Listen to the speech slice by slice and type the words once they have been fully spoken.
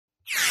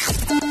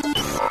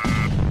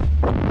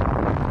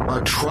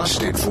your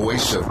trusted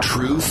voice of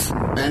truth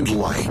and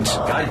light.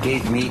 God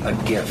gave me a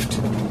gift.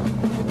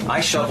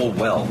 I shovel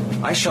well.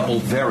 I shovel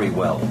very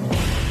well.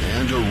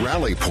 And a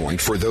rally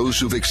point for those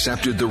who've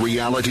accepted the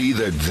reality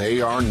that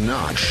they are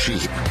not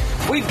sheep.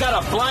 We've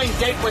got a blind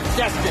date with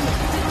destiny.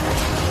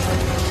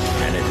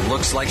 And it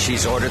looks like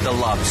she's ordered the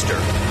lobster.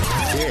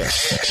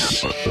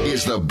 This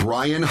is the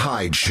Brian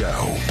Hyde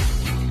Show.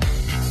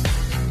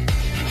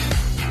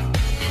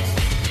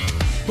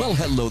 Well,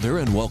 hello there,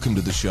 and welcome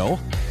to the show.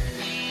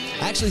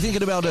 Actually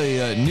thinking about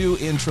a new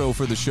intro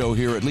for the show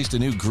here, at least a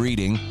new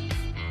greeting.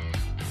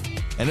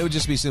 And it would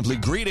just be simply,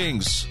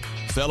 greetings,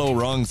 fellow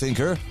wrong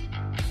thinker.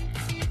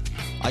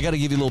 I got to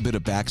give you a little bit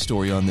of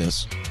backstory on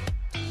this.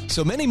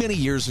 So many, many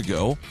years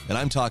ago, and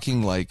I'm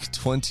talking like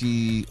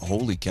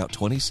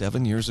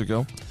 27 years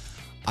ago,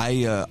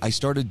 I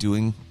started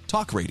doing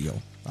talk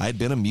radio. I had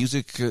been a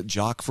music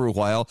jock for a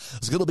while. I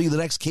was going to be the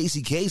next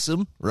Casey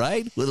Kasem,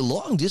 right? With a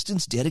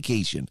long-distance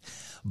dedication.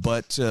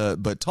 But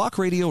talk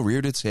radio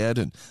reared its head,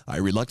 and I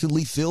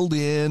reluctantly filled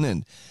in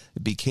and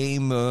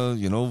became,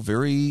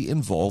 very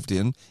involved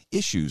in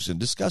issues and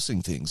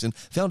discussing things, and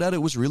found out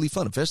it was really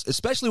fun.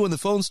 Especially when the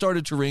phone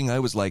started to ring, I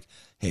was like,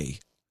 hey,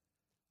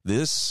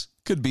 this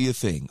could be a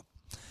thing.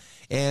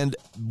 And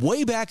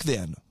way back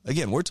then,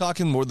 again, we're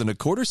talking more than a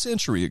quarter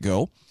century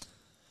ago,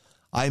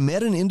 I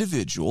met an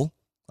individual.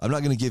 I'm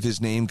not going to give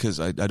his name because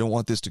I don't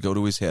want this to go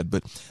to his head,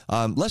 but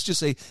let's just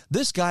say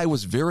this guy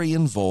was very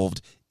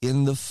involved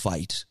in the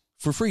fight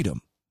for freedom.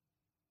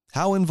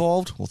 How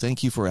involved? Well,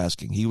 thank you for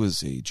asking. He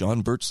was a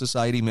John Birch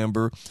Society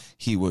member.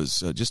 He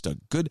was just a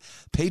good,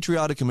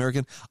 patriotic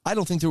American. I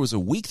don't think there was a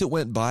week that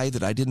went by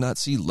that I did not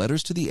see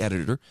letters to the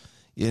editor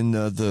in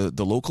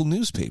the local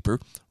newspaper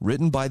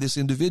written by this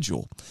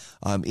individual.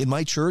 In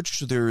my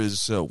church, there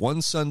is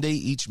one Sunday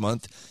each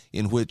month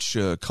in which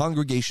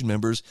congregation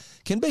members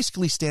can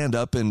basically stand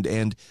up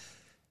and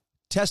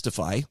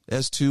testify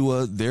as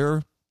to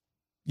their,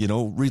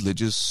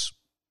 religious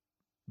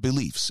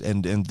beliefs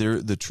and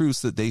the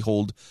truths that they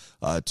hold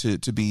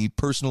to be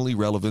personally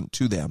relevant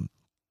to them.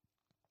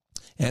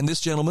 And this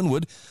gentleman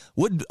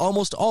would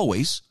almost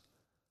always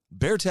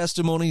bear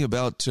testimony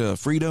about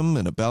freedom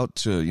and about,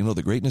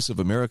 the greatness of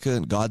America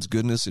and God's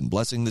goodness in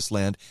blessing this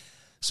land.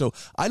 So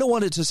I don't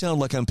want it to sound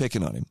like I'm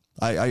picking on him.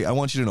 I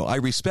want you to know I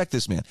respect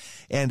this man.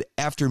 And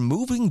after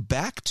moving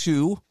back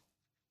to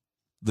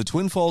the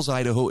Twin Falls,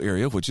 Idaho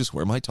area, which is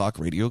where my talk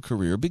radio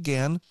career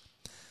began,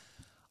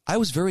 I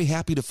was very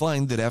happy to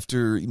find that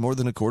after more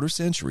than a quarter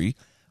century,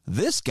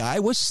 this guy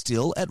was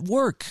still at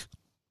work,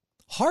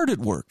 hard at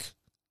work.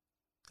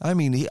 I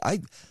mean,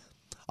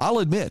 I'll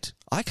admit,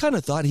 I kind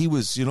of thought he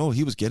was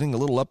getting a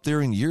little up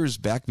there in years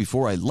back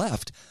before I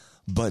left.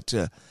 But,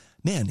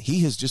 man,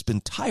 he has just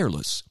been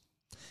tireless.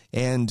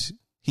 And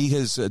he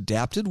has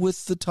adapted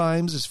with the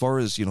times as far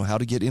as, how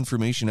to get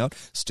information out.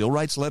 Still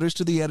writes letters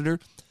to the editor,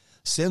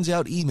 sends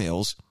out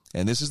emails.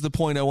 And this is the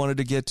point I wanted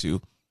to get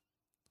to.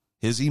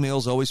 His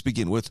emails always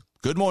begin with,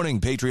 "Good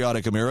morning,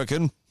 patriotic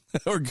American,"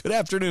 or "Good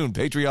afternoon,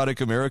 patriotic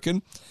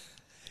American."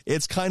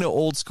 It's kind of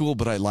old school,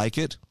 but I like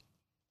it.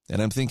 And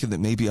I'm thinking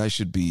that maybe I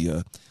should be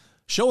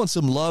showing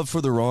some love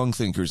for the wrong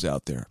thinkers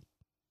out there.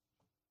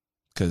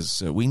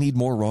 Because we need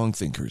more wrong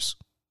thinkers.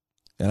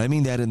 And I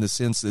mean that in the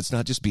sense that it's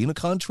not just being a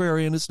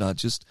contrarian. It's not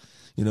just,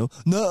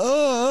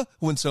 nuh-uh,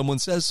 when someone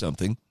says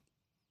something.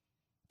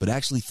 But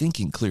actually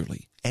thinking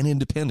clearly and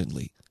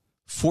independently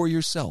for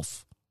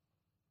yourself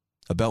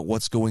about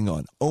what's going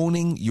on.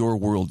 Owning your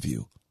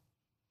worldview.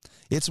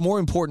 It's more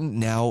important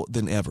now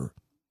than ever.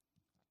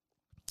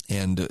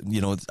 And,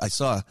 I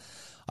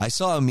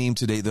saw a meme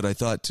today that I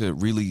thought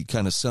really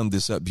kind of summed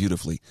this up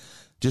beautifully.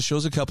 Just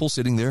shows a couple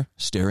sitting there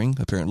staring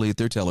apparently at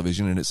their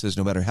television, and it says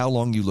no matter how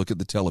long you look at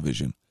the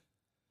television,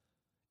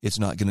 it's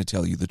not going to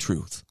tell you the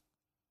truth.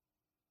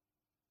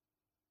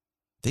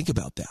 Think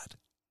about that.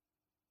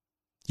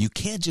 You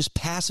can't just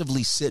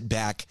passively sit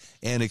back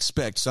and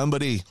expect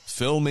somebody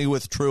fill me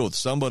with truth,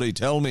 somebody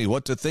tell me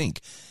what to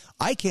think.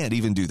 I can't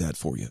even do that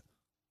for you.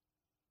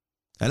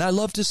 And I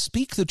love to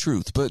speak the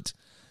truth, but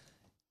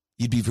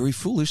you'd be very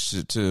foolish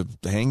to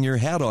hang your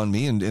hat on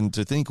me and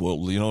to think,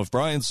 well, if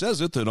Brian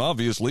says it, then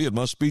obviously it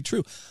must be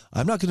true.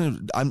 I'm not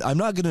going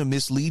to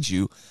mislead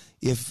you.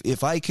 If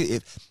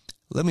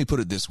let me put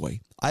it this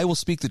way. I will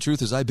speak the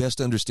truth as I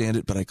best understand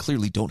it, but I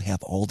clearly don't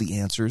have all the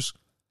answers.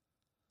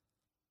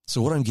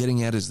 So what I'm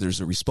getting at is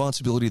there's a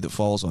responsibility that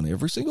falls on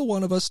every single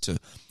one of us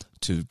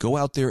to go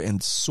out there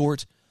and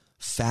sort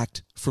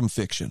fact from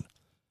fiction.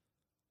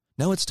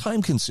 Now, it's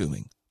time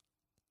consuming.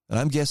 And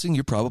I'm guessing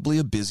you're probably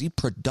a busy,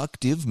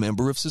 productive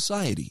member of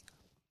society.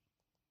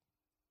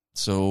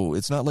 So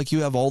it's not like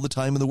you have all the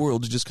time in the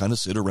world to just kind of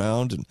sit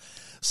around and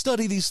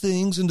study these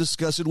things and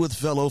discuss it with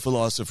fellow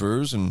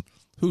philosophers and,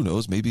 who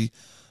knows, maybe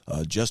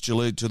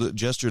gesture to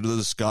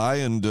the sky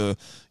and,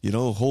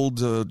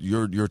 hold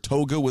your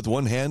toga with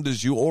one hand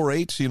as you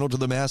orate, to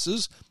the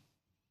masses.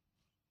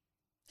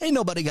 Ain't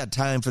nobody got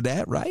time for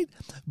that, right?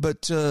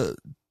 But the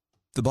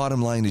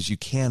bottom line is you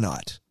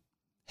cannot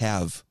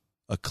have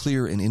a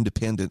clear and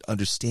independent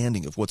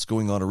understanding of what's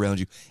going on around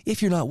you if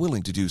you're not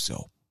willing to do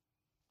so.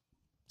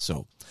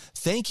 So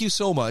thank you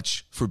so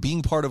much for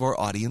being part of our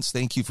audience.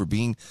 Thank you for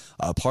being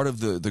part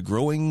of the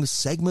growing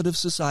segment of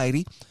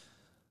society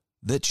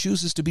that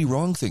chooses to be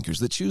wrong thinkers,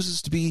 that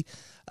chooses to be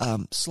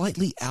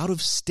slightly out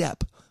of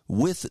step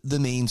with the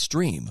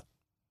mainstream.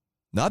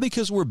 Not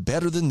because we're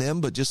better than them,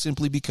 but just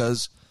simply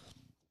because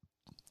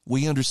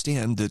we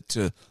understand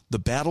that the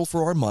battle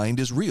for our mind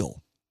is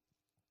real.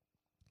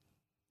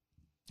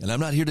 And I'm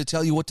not here to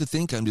tell you what to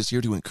think. I'm just here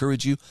to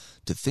encourage you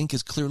to think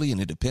as clearly and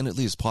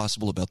independently as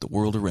possible about the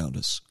world around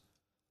us.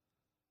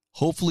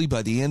 Hopefully,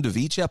 by the end of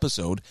each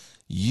episode,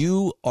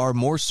 you are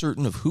more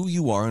certain of who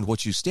you are and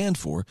what you stand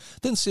for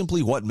than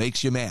simply what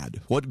makes you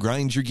mad, what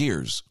grinds your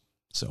gears.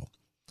 So,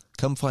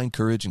 come find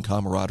courage and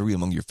camaraderie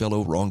among your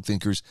fellow wrong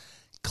thinkers.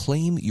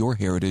 Claim your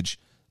heritage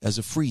as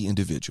a free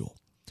individual.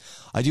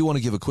 I do want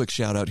to give a quick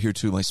shout out here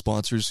to my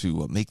sponsors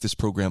who make this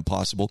program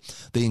possible.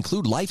 They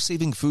include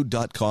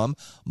lifesavingfood.com,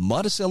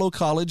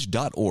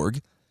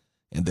 MonticelloCollege.org,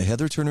 and the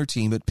Heather Turner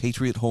team at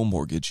Patriot Home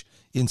Mortgage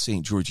in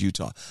St. George,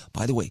 Utah.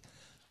 By the way,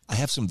 I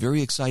have some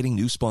very exciting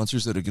new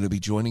sponsors that are going to be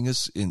joining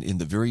us in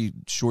the very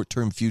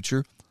short-term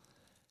future.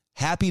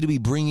 Happy to be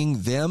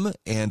bringing them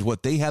and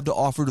what they have to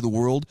offer to the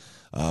world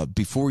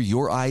before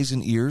your eyes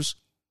and ears.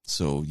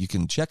 So you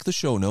can check the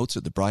show notes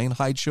at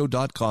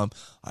thebrianhydeshow.com.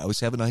 I always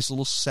have a nice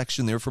little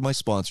section there for my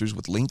sponsors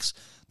with links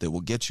that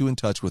will get you in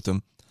touch with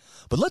them.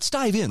 But let's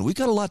dive in. We've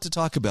got a lot to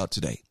talk about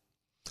today.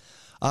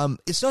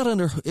 It's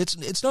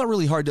not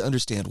really hard to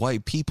understand why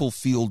people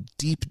feel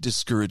deep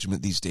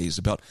discouragement these days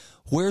about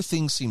where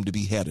things seem to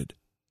be headed.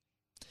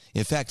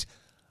 In fact,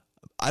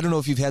 I don't know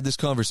if you've had this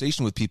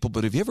conversation with people,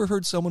 but have you ever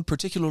heard someone,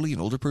 particularly an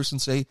older person,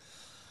 say,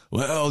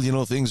 well, you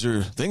know, things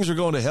are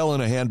going to hell in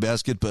a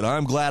handbasket, but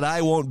I'm glad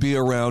I won't be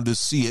around to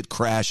see it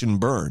crash and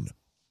burn.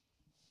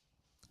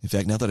 In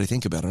fact, now that I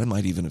think about it, I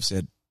might even have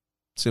said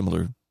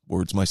similar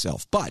words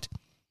myself. But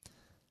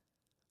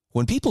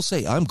when people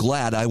say, I'm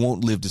glad I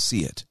won't live to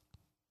see it,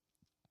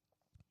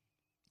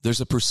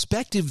 there's a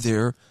perspective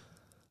there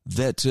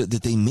that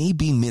they may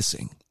be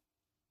missing.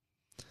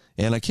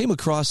 And I came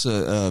across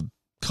a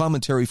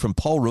commentary from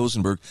Paul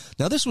Rosenberg.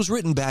 Now, this was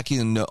written back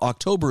in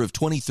October of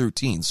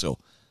 2013, so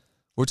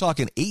we're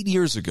talking 8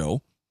 years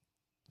ago.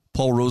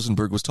 Paul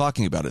Rosenberg was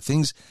talking about it.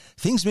 Things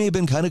may have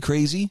been kind of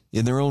crazy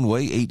in their own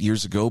way 8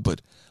 years ago,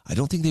 but I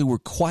don't think they were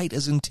quite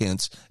as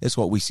intense as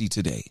what we see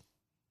today.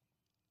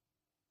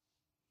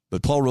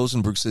 But Paul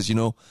Rosenberg says, you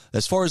know,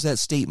 as far as that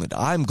statement,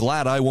 I'm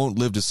glad I won't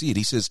live to see it,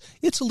 he says,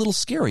 it's a little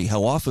scary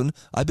how often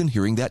I've been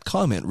hearing that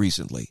comment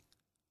recently.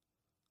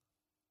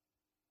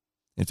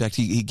 In fact,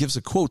 he gives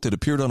a quote that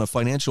appeared on a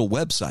financial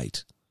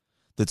website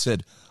that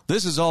said,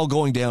 this is all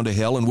going down to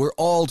hell and we're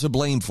all to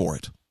blame for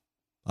it.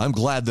 I'm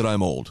glad that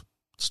I'm old.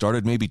 It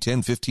started maybe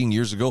 10, 15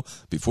 years ago.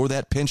 Before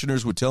that,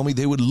 pensioners would tell me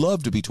they would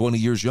love to be 20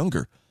 years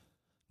younger.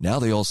 Now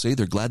they all say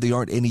they're glad they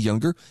aren't any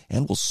younger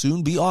and will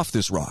soon be off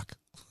this rock.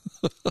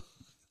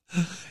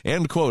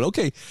 End quote.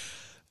 Okay,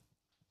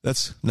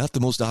 that's not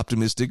the most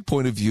optimistic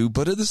point of view,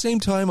 but at the same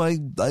time, I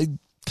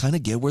kind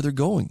of get where they're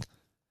going.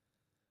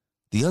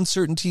 The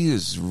uncertainty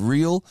is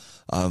real.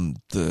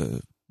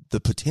 The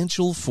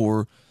potential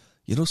for,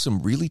 you know,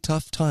 some really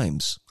tough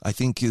times, I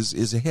think,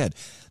 is ahead.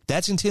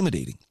 That's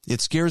intimidating. It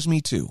scares me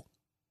too.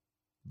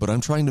 But I'm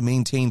trying to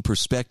maintain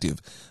perspective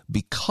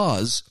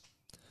because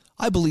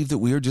I believe that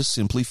we are just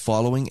simply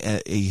following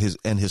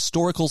an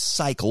historical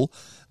cycle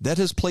that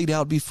has played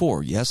out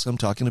before. Yes, I'm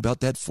talking about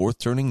that fourth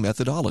turning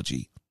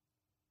methodology.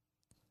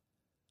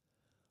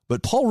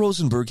 But Paul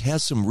Rosenberg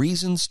has some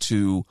reasons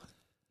to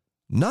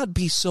not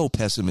be so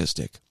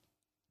pessimistic.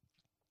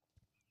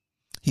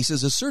 He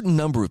says a certain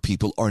number of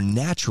people are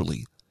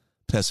naturally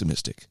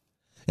pessimistic,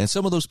 and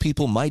some of those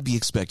people might be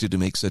expected to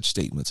make such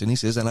statements. And he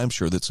says, and I'm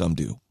sure that some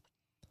do.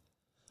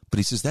 But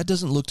he says, that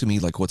doesn't look to me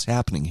like what's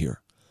happening here.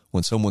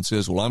 When someone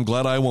says, well, I'm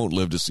glad I won't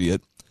live to see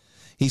it.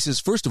 He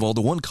says, first of all,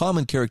 the one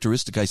common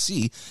characteristic I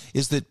see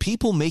is that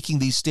people making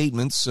these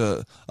statements,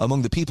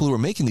 among the people who are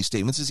making these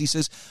statements, is he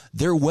says,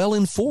 they're well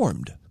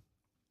informed.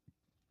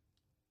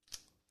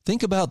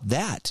 Think about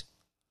that.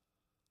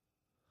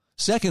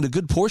 Second, a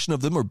good portion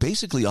of them are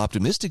basically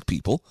optimistic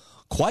people,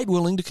 quite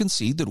willing to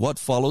concede that what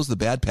follows the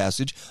bad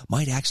passage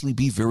might actually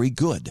be very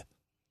good.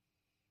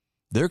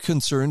 Their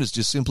concern is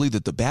just simply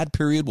that the bad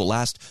period will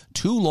last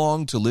too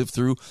long to live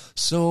through,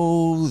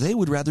 so they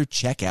would rather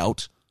check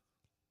out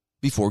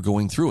before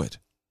going through it.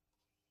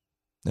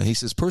 Now, he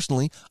says,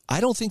 personally, I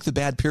don't think the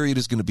bad period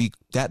is going to be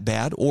that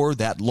bad or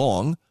that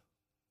long,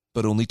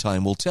 but only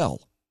time will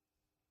tell.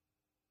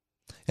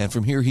 And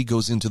from here, he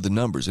goes into the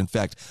numbers. In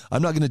fact,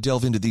 I'm not going to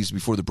delve into these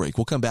before the break.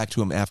 We'll come back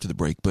to them after the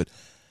break. But,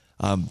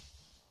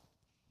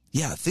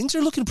 things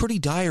are looking pretty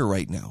dire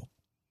right now.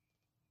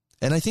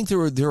 And I think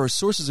there are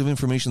sources of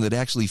information that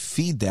actually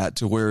feed that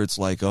to where it's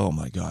like, oh,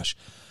 my gosh,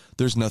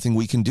 there's nothing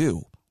we can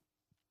do.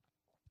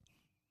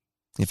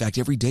 In fact,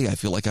 every day I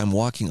feel like I'm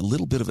walking a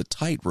little bit of a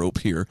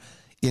tightrope here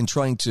in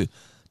trying to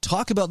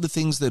talk about the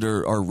things that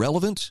are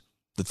relevant,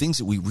 the things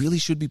that we really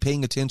should be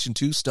paying attention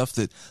to, stuff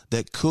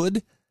that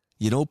could,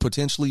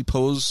 potentially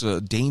pose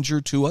danger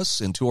to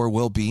us and to our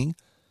well-being,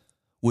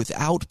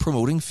 without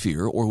promoting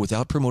fear or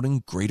without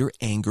promoting greater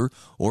anger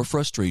or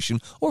frustration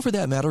or, for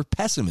that matter,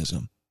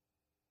 pessimism.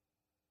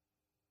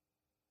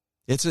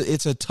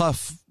 It's a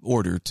tough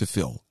order to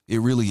fill. It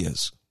really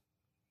is.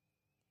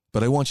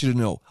 But I want you to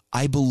know,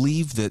 I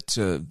believe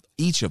that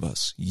each of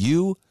us,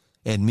 you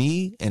and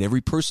me and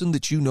every person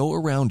that you know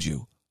around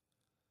you,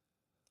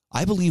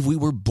 I believe we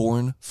were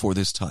born for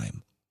this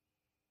time.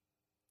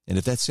 And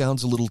if that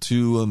sounds a little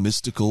too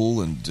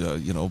mystical and,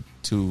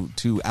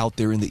 too out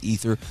there in the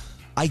ether,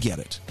 I get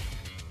it.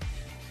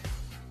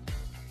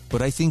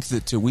 But I think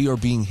that we are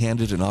being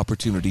handed an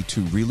opportunity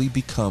to really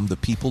become the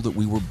people that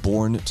we were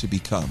born to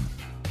become.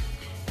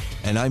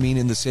 And I mean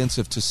in the sense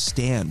of to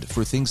stand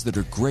for things that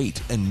are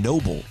great and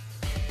noble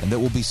and that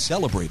will be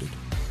celebrated.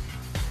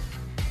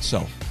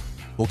 So,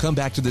 we'll come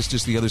back to this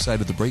just the other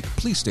side of the break.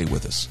 Please stay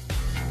with us.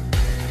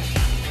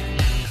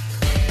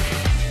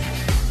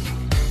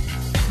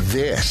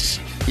 This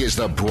is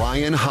the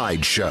Brian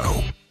Hyde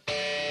Show.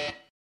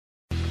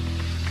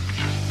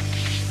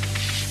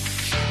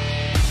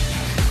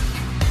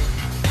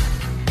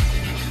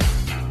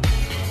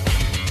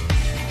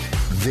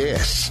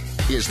 This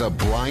is the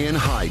Brian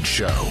Hyde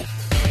Show.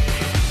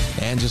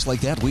 And just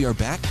like that, we are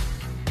back.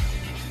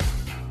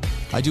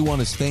 I do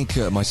want to thank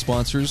my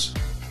sponsors,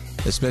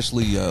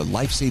 especially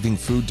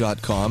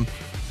LifesavingFood.com.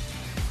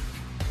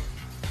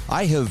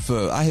 I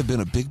have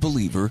been a big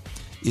believer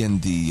in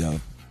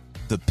the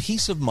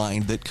peace of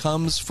mind that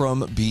comes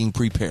from being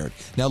prepared.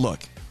 Now,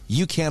 look,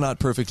 you cannot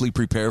perfectly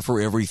prepare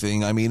for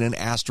everything. I mean, an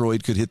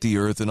asteroid could hit the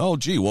Earth and,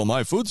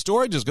 my food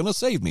storage is going to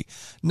save me.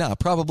 No,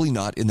 probably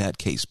not in that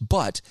case.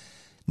 But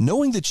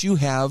knowing that you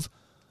have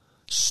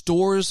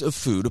stores of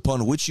food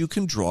upon which you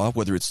can draw,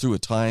 whether it's through a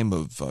time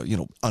of,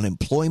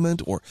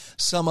 unemployment or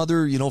some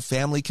other,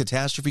 family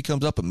catastrophe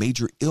comes up, a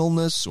major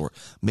illness or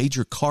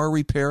major car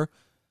repair.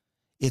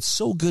 It's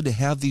so good to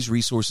have these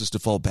resources to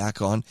fall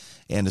back on,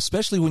 and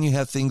especially when you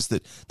have things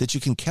that you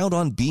can count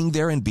on being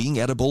there and being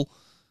edible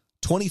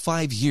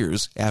 25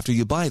 years after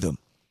you buy them.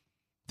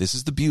 This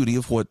is the beauty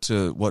of what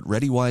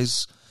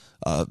ReadyWise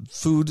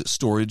food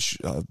storage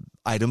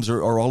items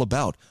are all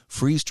about.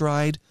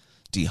 Freeze-dried,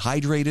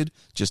 dehydrated,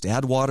 just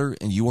add water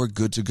and you are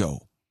good to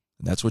go.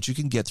 And that's what you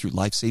can get through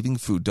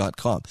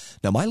LifesavingFood.com.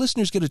 Now, my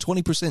listeners get a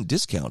 20%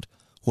 discount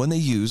when they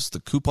use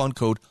the coupon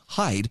code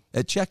HYDE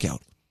at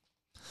checkout.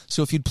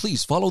 So if you'd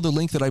please follow the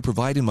link that I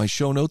provide in my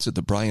show notes at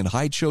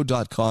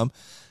thebrianhydeshow.com,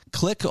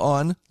 click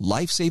on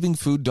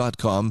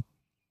LifesavingFood.com,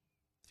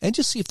 and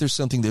just see if there's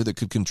something there that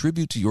could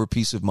contribute to your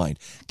peace of mind.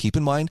 Keep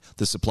in mind,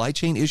 the supply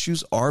chain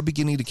issues are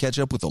beginning to catch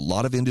up with a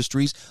lot of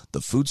industries.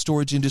 The food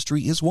storage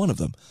industry is one of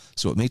them.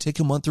 So it may take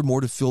a month or more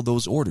to fill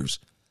those orders.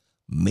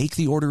 Make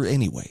the order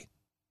anyway.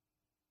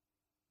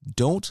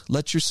 Don't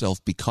let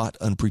yourself be caught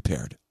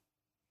unprepared.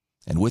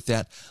 And with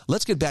that,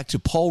 let's get back to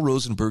Paul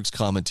Rosenberg's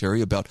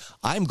commentary about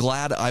I'm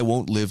glad I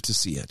won't live to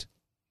see it.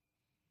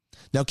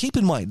 Now, keep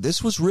in mind,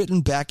 this was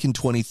written back in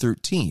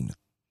 2013.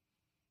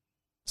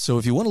 So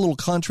if you want a little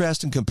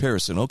contrast and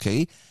comparison,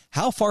 okay,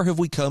 how far have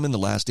we come in the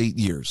last 8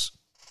 years?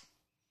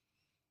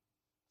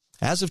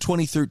 As of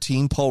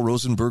 2013, Paul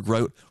Rosenberg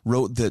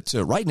wrote that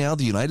right now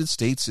the United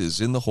States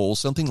is in the hole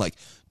something like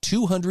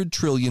 $200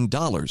 trillion.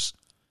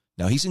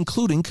 Now, he's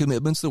including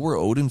commitments that were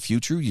owed in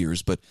future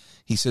years, but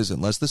he says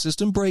unless the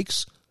system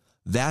breaks,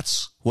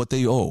 that's what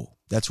they owe.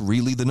 That's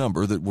really the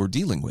number that we're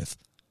dealing with.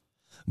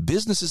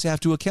 Businesses have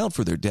to account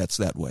for their debts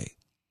that way.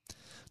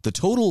 The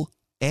total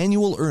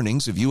annual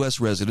earnings of U.S.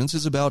 residents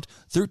is about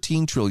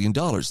 $13 trillion.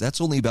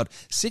 That's only about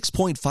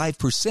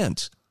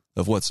 6.5%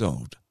 of what's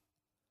owed.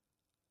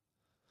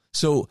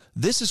 So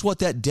this is what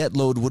that debt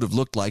load would have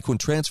looked like when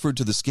transferred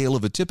to the scale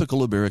of a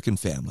typical American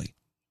family.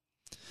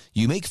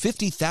 You make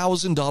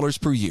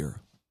 $50,000 per year.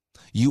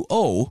 You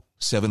owe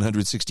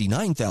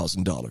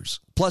 $769,000,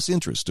 plus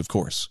interest, of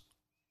course.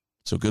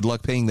 So good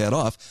luck paying that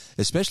off,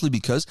 especially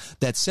because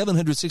that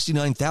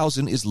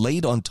 $769,000 is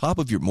laid on top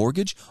of your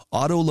mortgage,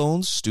 auto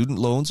loans, student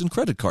loans, and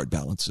credit card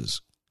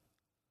balances.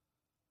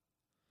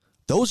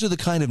 Those are the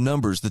kind of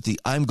numbers that the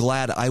I'm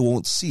glad I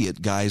won't see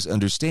it guys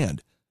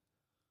understand.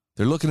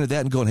 They're looking at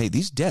that and going, hey,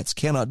 these debts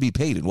cannot be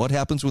paid, and what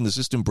happens when the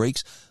system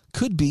breaks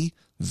could be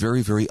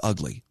very, very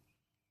ugly.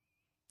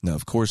 Now,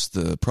 of course,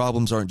 the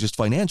problems aren't just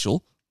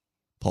financial.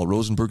 Paul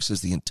Rosenberg says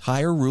the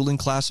entire ruling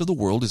class of the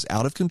world is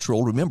out of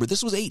control. Remember,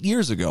 this was 8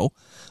 years ago,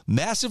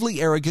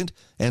 massively arrogant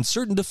and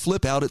certain to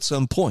flip out at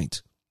some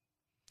point.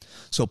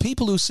 So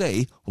people who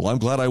say, well, I'm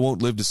glad I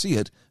won't live to see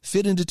it,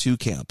 fit into two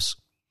camps.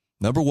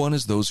 Number one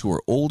is those who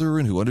are older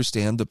and who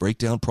understand the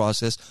breakdown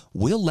process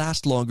will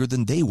last longer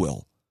than they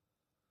will.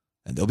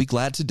 And they'll be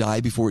glad to die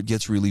before it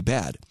gets really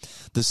bad.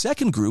 The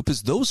second group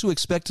is those who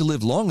expect to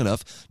live long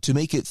enough to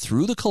make it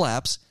through the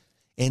collapse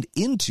and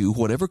into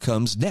whatever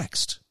comes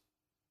next.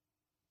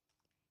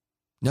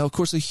 Now, of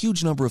course, a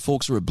huge number of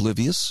folks are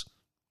oblivious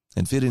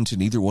and fit into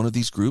neither one of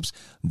these groups.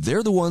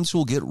 They're the ones who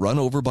will get run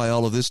over by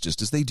all of this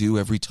just as they do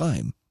every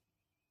time.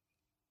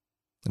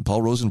 And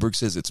Paul Rosenberg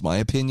says, it's my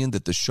opinion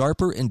that the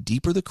sharper and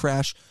deeper the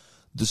crash,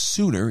 the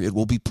sooner it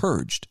will be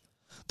purged.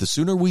 The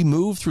sooner we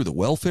move through the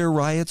welfare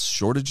riots,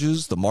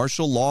 shortages, the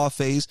martial law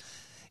phase,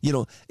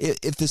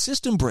 if the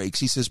system breaks,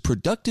 he says,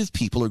 productive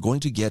people are going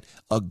to get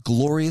a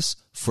glorious,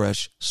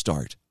 fresh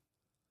start.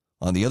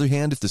 On the other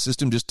hand, if the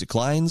system just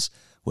declines,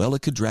 well,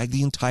 it could drag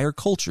the entire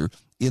culture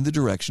in the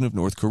direction of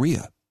North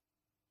Korea.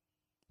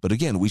 But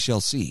again, we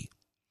shall see.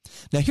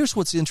 Now, here's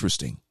what's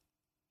interesting.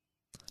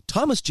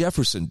 Thomas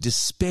Jefferson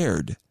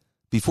despaired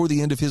before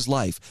the end of his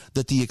life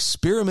that the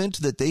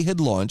experiment that they had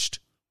launched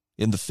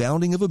in the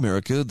founding of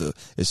America, the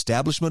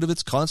establishment of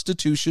its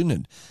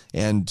Constitution,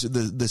 and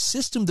the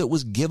system that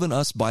was given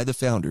us by the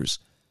founders,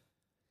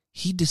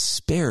 he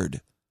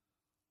despaired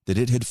that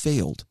it had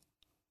failed.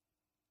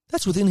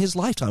 That's within his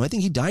lifetime. I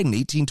think he died in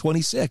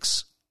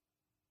 1826.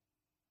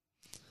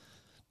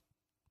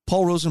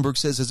 Paul Rosenberg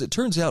says, as it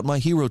turns out, my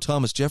hero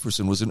Thomas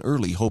Jefferson was an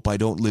early hope I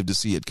don't live to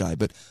see it guy,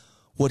 but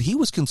what he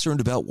was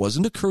concerned about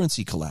wasn't a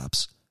currency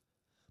collapse,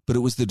 but it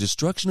was the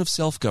destruction of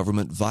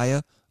self-government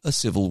via a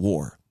civil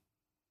war.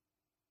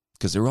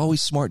 Because there are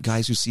always smart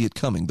guys who see it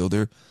coming, though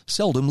they're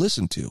seldom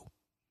listened to.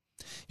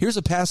 Here's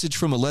a passage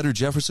from a letter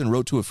Jefferson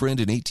wrote to a friend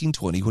in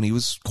 1820 when he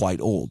was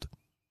quite old.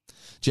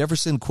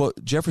 Jefferson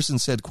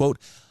said, quote,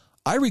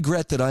 I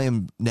regret that I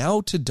am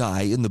now to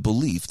die in the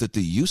belief that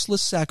the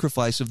useless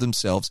sacrifice of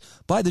themselves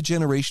by the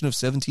generation of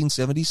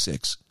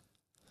 1776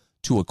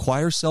 to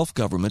acquire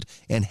self-government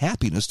and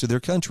happiness to their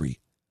country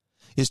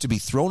is to be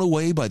thrown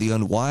away by the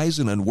unwise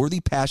and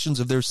unworthy passions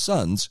of their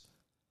sons,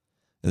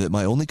 and that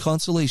my only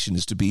consolation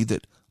is to be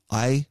that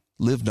I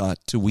live not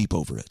to weep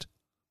over it.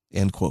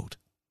 End quote.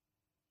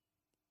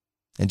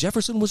 And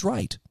Jefferson was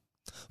right.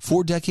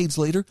 4 decades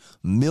later,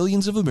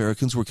 millions of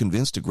Americans were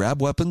convinced to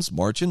grab weapons,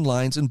 march in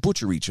lines, and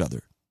butcher each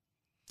other.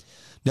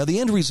 Now,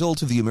 the end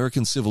result of the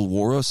American Civil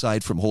War,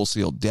 aside from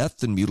wholesale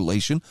death and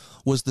mutilation,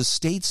 was the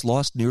states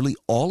lost nearly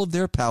all of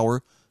their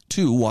power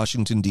to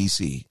Washington,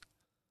 D.C.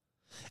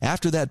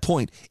 After that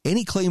point,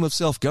 any claim of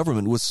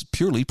self-government was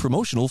purely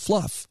promotional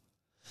fluff.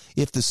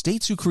 If the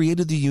states who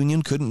created the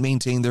Union couldn't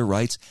maintain their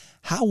rights,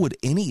 how would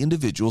any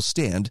individual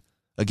stand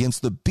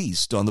against the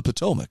beast on the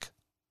Potomac?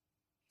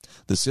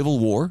 The Civil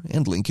War,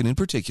 and Lincoln in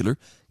particular,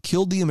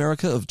 killed the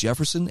America of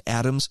Jefferson,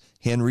 Adams,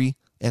 Henry,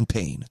 and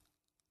Payne.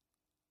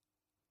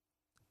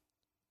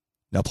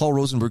 Now, Paul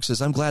Rosenberg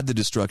says, I'm glad the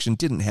destruction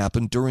didn't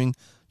happen during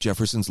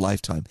Jefferson's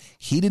lifetime.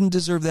 He didn't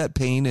deserve that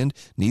pain, and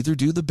neither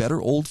do the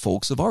better old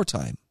folks of our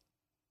time.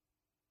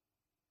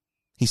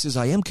 He says,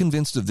 I am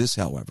convinced of this,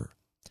 however.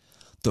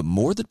 The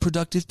more that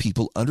productive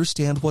people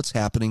understand what's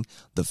happening,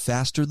 the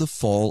faster the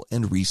fall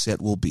and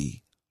reset will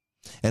be.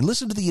 And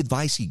listen to the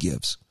advice he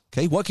gives.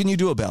 Okay, what can you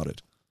do about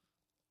it?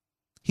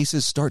 He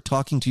says, start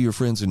talking to your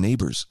friends and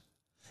neighbors.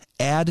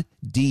 Add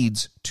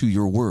deeds to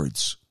your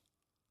words.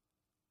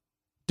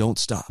 Don't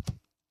stop.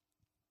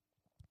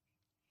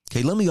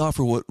 Okay, let me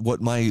offer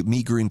what my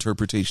meager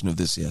interpretation of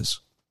this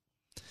is.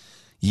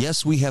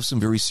 Yes, we have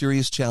some very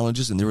serious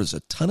challenges, and there is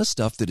a ton of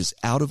stuff that is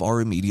out of our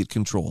immediate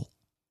control.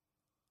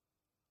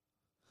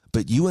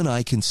 But you and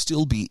I can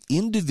still be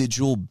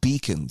individual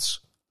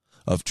beacons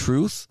of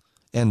truth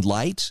and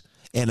light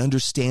and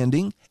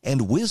understanding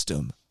and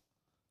wisdom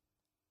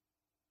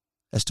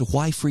as to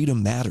why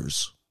freedom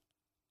matters,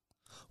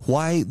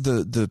 why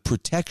the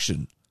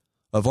protection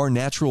of our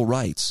natural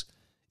rights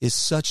is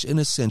such an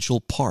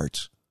essential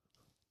part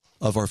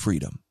of our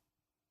freedom.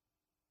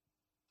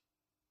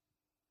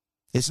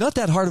 It's not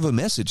that hard of a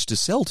message to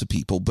sell to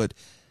people, but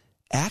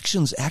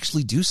actions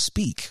actually do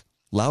speak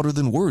louder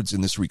than words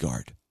in this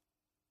regard.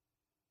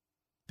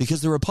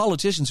 Because there are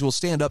politicians who will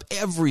stand up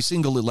every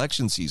single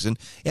election season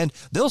and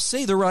they'll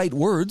say the right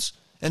words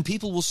and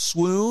people will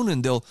swoon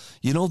and they'll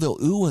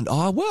ooh and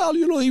ah. Well,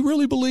 he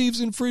really believes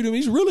in freedom.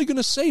 He's really going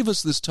to save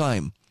us this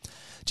time.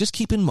 Just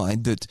keep in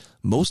mind that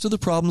most of the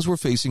problems we're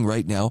facing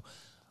right now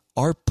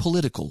are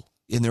political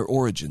in their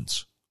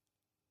origins.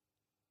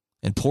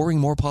 And pouring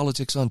more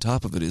politics on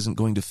top of it isn't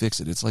going to fix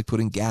it. It's like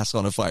putting gas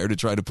on a fire to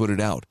try to put it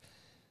out.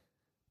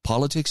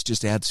 Politics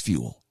just adds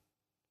fuel.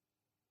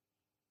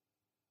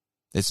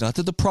 It's not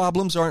that the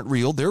problems aren't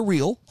real. They're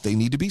real. They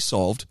need to be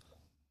solved.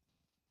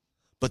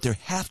 But there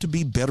have to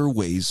be better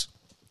ways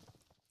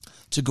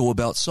to go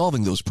about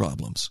solving those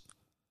problems.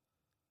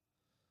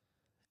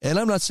 And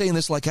I'm not saying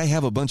this like I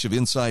have a bunch of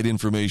inside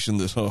information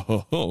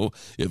that,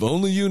 if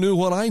only you knew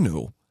what I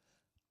know.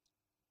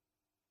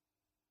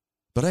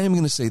 But I am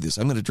going to say this.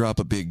 I'm going to drop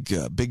a big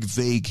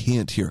vague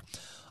hint here.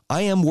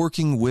 I am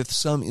working with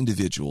some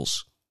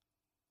individuals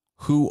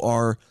who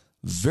are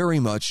very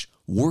much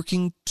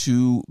working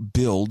to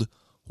build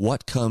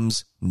what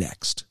comes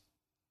next.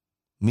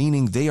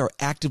 Meaning they are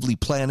actively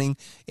planning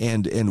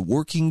and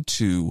working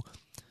to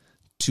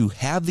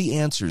have the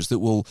answers that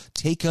will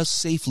take us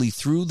safely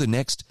through the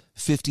next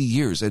 50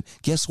 years. And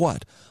guess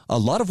what? A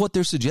lot of what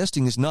they're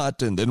suggesting is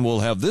not, and then we'll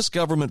have this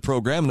government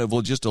program and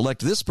we'll just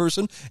elect this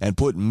person and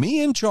put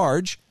me in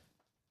charge.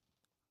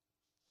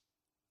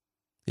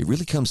 It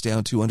really comes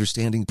down to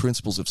understanding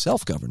principles of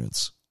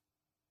self-governance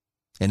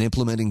and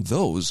implementing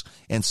those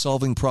and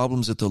solving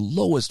problems at the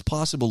lowest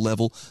possible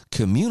level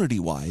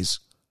community-wise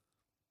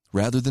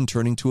rather than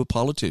turning to a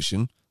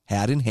politician,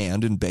 hat in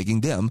hand and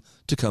begging them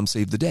to come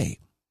save the day.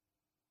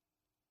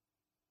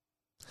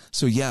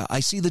 So yeah,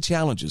 I see the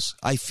challenges.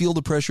 I feel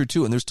the pressure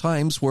too. And there's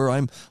times where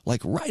I'm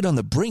like right on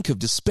the brink of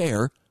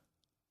despair.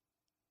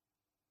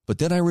 But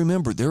then I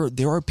remember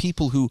there are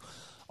people who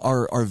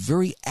are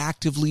very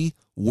actively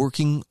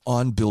working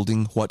on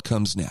building what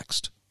comes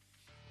next.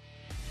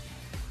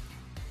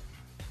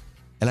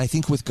 And I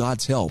think with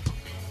God's help,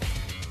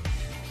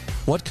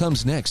 what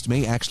comes next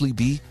may actually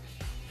be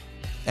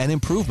an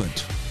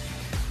improvement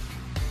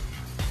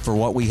for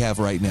what we have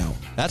right now.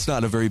 That's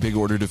not a very big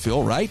order to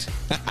fill, right?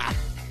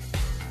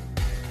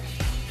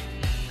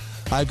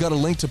 I've got a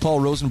link to Paul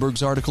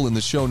Rosenberg's article in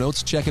the show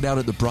notes. Check it out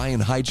at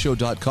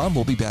thebrianhydeshow.com.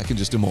 We'll be back in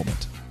just a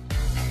moment.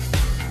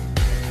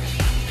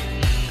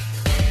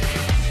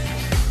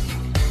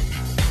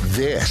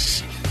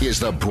 This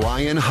is The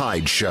Brian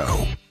Hyde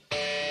Show.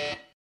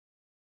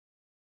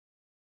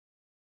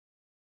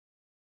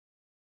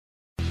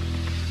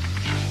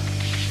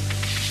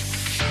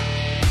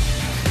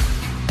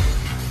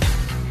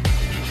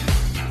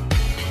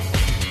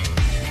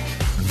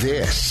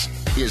 This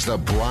is The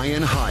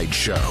Brian Hyde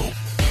Show.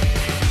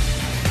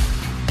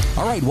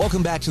 All right,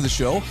 welcome back to the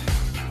show.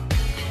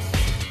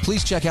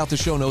 Please check out the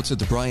show notes at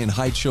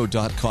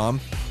thebrianhydeshow.com.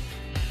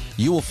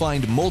 You will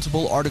find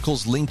multiple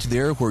articles linked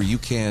there where you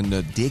can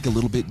dig a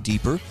little bit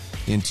deeper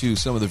into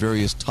some of the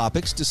various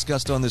topics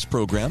discussed on this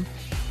program.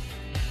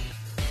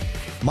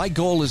 My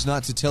goal is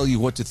not to tell you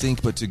what to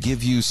think, but to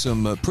give you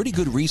some pretty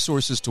good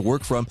resources to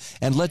work from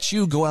and let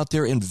you go out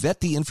there and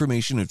vet the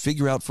information and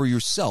figure out for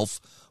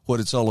yourself what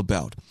it's all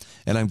about.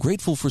 And I'm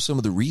grateful for some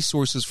of the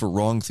resources for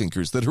wrong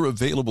thinkers that are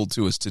available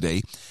to us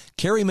today.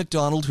 Carrie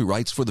McDonald, who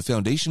writes for the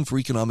Foundation for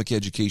Economic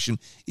Education,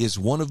 is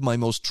one of my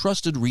most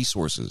trusted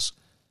resources.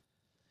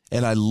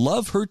 And I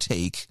love her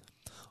take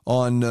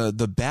on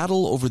the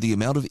battle over the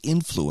amount of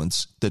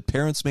influence that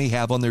parents may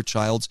have on their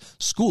child's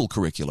school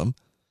curriculum.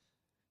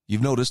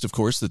 You've noticed, of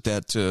course,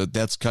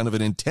 that's kind of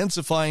an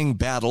intensifying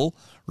battle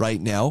right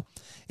now.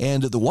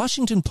 And the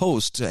Washington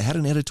Post had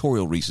an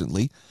editorial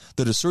recently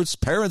that asserts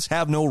parents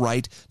have no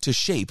right to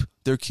shape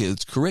their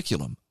kids'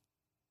 curriculum.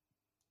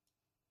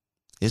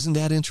 Isn't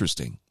that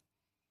interesting?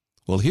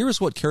 Well, here is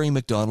what Carrie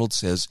McDonald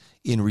says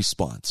in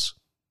response.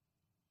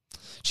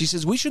 She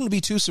says, we shouldn't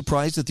be too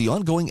surprised that the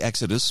ongoing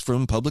exodus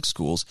from public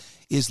schools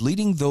is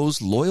leading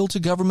those loyal to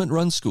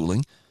government-run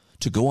schooling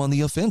to go on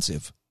the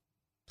offensive.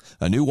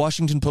 A new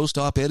Washington Post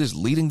op-ed is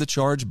leading the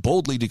charge,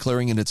 boldly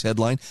declaring in its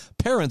headline,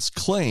 parents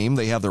claim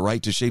they have the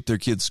right to shape their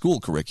kids' school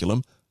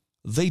curriculum.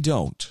 They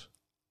don't.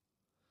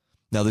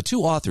 Now, the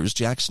two authors,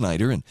 Jack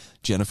Snyder and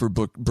Jennifer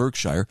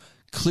Berkshire,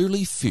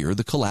 clearly fear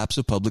the collapse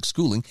of public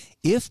schooling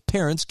if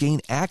parents gain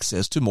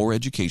access to more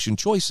education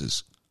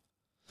choices.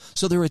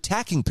 So they're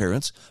attacking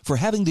parents for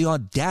having the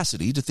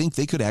audacity to think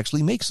they could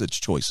actually make such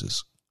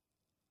choices.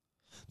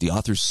 The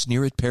authors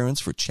sneer at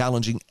parents for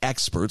challenging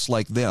experts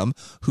like them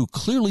who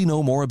clearly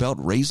know more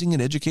about raising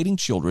and educating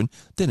children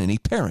than any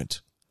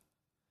parent.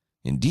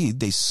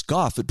 Indeed, they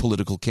scoff at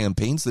political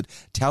campaigns that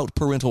tout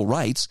parental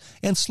rights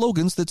and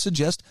slogans that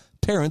suggest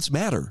parents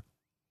matter.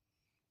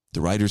 The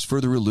writers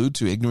further allude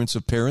to ignorance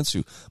of parents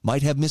who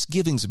might have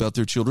misgivings about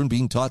their children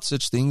being taught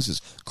such things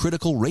as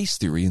critical race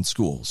theory in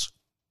schools.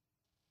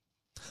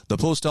 The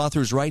Post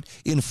authors write,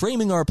 in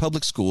framing our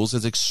public schools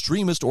as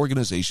extremist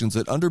organizations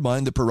that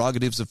undermine the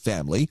prerogatives of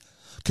family,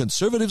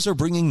 conservatives are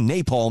bringing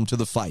napalm to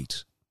the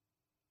fight.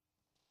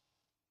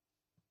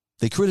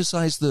 They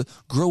criticize the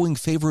growing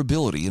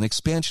favorability and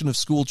expansion of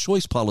school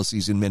choice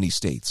policies in many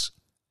states,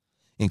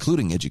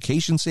 including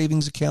education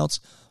savings accounts,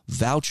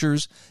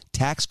 vouchers,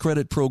 tax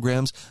credit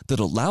programs that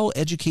allow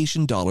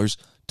education dollars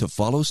to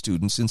follow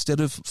students instead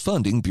of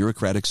funding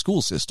bureaucratic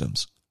school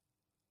systems.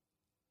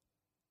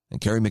 And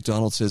Carrie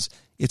McDonald says,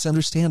 it's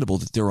understandable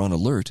that they're on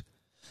alert.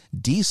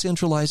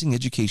 Decentralizing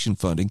education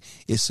funding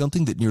is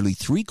something that nearly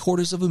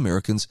 3/4 of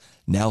Americans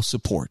now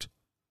support.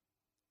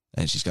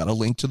 And she's got a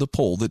link to the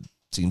poll that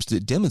seems to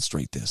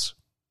demonstrate this.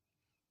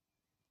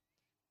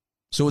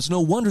 So it's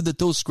no wonder that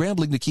those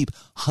scrambling to keep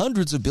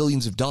hundreds of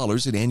billions of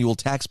dollars in annual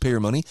taxpayer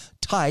money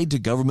tied to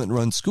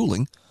government-run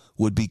schooling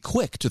would be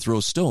quick to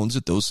throw stones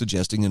at those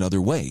suggesting another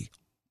way.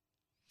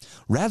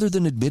 Rather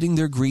than admitting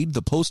their greed,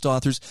 the Post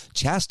authors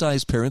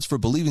chastise parents for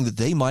believing that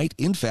they might,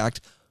 in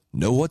fact,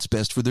 know what's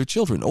best for their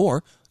children,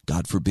 or,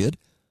 God forbid,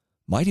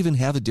 might even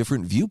have a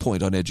different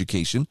viewpoint on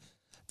education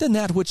than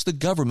that which the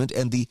government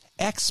and the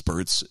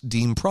experts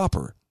deem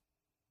proper.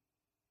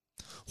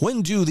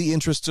 When do the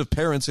interests of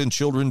parents and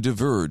children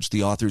diverge,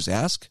 the authors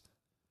ask?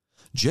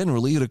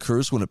 Generally, it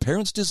occurs when a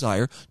parent's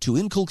desire to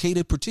inculcate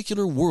a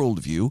particular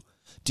worldview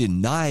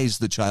denies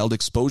the child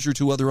exposure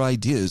to other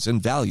ideas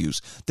and values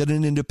that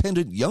an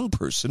independent young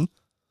person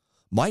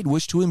might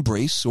wish to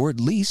embrace or at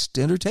least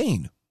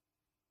entertain.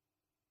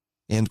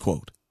 End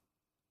quote.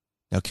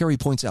 Now, Carrie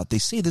points out, they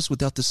say this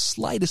without the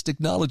slightest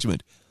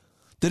acknowledgement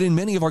that in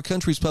many of our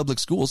country's public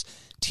schools,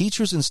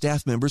 teachers and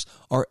staff members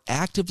are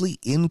actively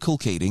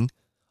inculcating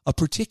a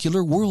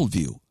particular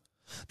worldview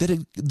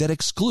that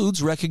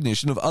excludes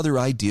recognition of other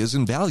ideas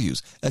and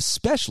values,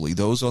 especially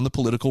those on the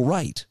political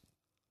right.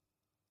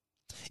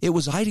 It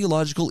was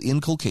ideological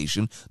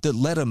inculcation that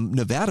led a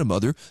Nevada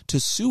mother to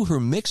sue her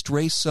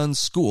mixed-race son's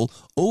school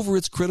over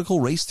its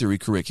critical race theory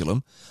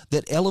curriculum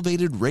that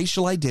elevated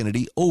racial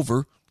identity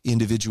over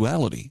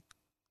individuality.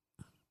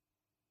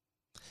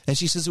 And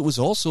she says it was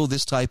also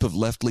this type of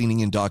left-leaning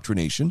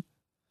indoctrination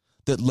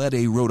that led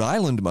a Rhode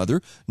Island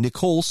mother,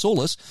 Nicole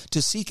Solis,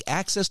 to seek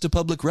access to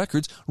public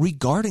records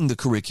regarding the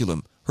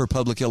curriculum her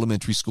public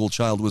elementary school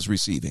child was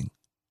receiving.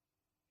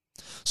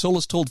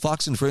 Solis told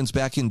Fox and Friends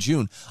back in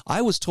June,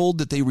 "I was told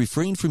that they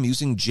refrained from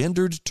using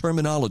gendered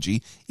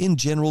terminology in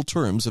general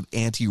terms of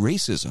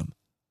anti-racism."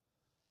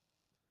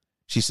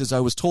 She says, "I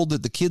was told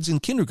that the kids in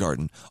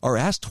kindergarten are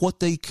asked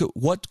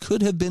what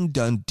could have been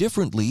done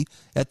differently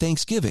at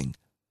Thanksgiving.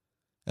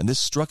 And this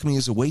struck me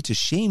as a way to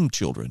shame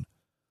children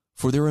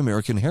for their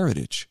American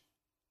heritage."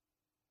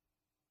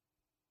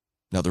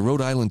 Now, the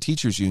Rhode Island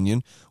Teachers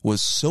Union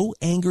was so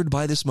angered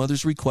by this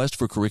mother's request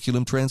for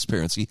curriculum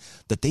transparency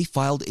that they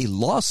filed a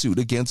lawsuit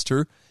against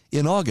her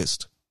in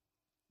August.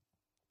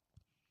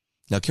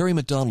 Now, Carrie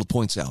McDonald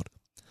points out,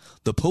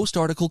 the Post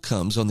article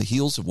comes on the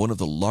heels of one of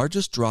the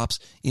largest drops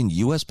in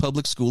U.S.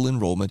 public school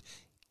enrollment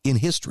in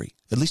history,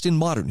 at least in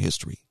modern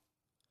history.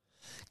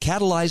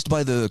 Catalyzed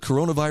by the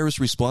coronavirus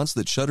response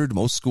that shuttered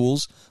most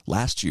schools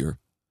last year,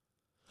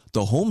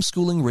 the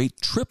homeschooling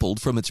rate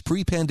tripled from its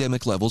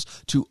pre-pandemic levels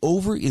to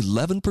over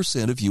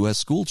 11% of U.S.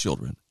 school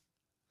children.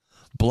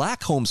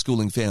 Black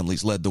homeschooling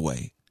families led the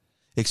way,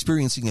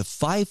 experiencing a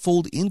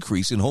 5-fold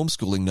increase in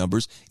homeschooling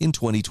numbers in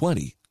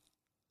 2020.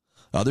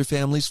 Other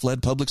families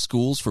fled public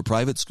schools for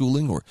private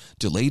schooling or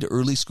delayed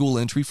early school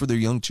entry for their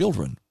young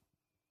children.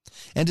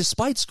 And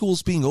despite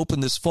schools being open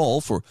this fall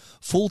for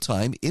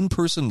full-time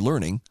in-person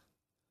learning,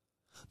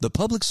 the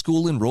public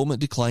school enrollment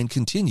decline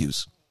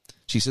continues.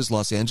 She says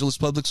Los Angeles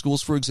public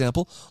schools, for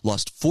example,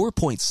 lost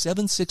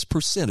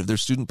 4.76% of their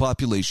student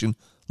population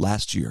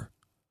last year,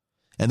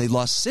 and they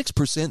lost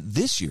 6%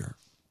 this year.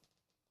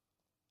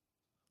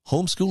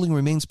 Homeschooling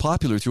remains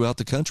popular throughout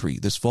the country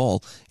this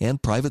fall,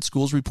 and private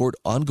schools report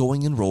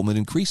ongoing enrollment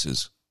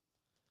increases.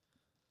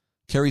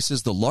 Carrie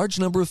says the large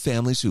number of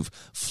families who've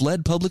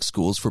fled public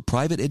schools for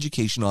private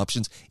education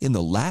options in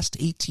the last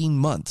 18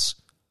 months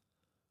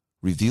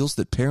reveals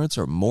that parents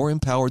are more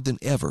empowered than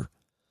ever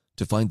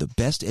to find the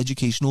best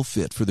educational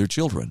fit for their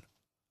children.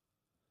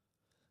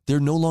 They're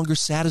no longer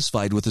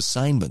satisfied with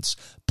assignments.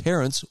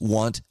 Parents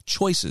want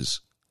choices.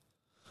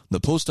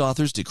 The Post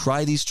authors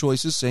decry these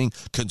choices, saying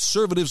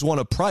conservatives want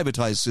a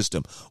privatized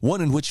system,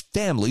 one in which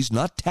families,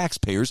 not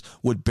taxpayers,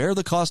 would bear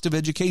the cost of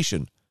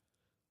education.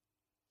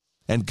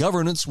 And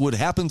governance would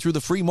happen through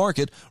the free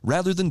market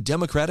rather than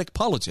democratic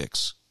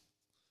politics.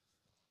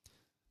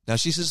 Now,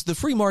 she says the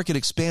free market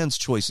expands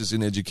choices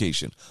in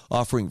education,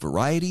 offering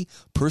variety,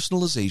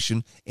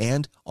 personalization,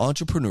 and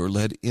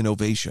entrepreneur-led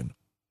innovation,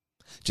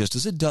 just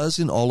as it does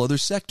in all other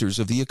sectors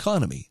of the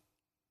economy.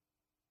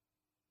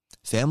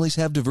 Families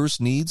have diverse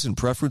needs and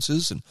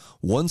preferences, and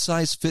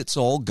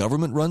one-size-fits-all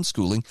government-run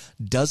schooling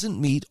doesn't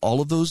meet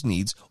all of those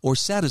needs or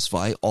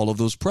satisfy all of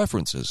those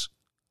preferences.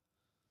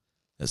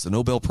 As the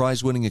Nobel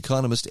Prize-winning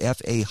economist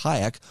F.A.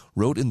 Hayek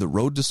wrote in The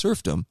Road to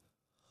Serfdom,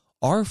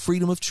 our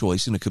freedom of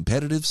choice in a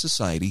competitive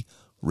society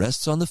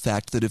rests on the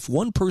fact that if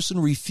one person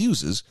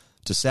refuses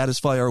to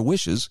satisfy our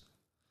wishes,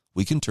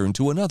 we can turn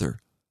to another.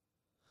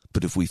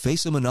 But if we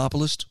face a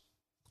monopolist,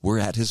 we're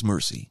at his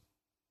mercy.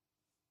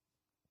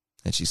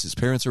 And she says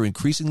parents are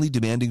increasingly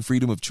demanding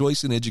freedom of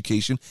choice in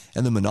education,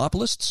 and the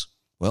monopolists,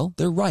 well,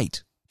 they're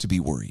right to be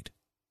worried.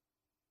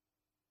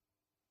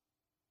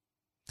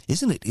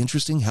 Isn't it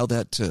interesting how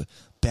that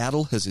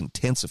battle has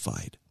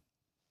intensified?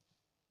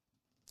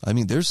 I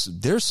mean,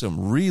 there's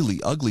some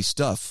really ugly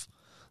stuff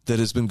that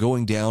has been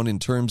going down in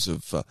terms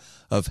of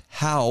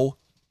how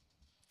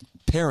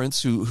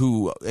parents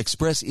who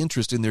express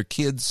interest in their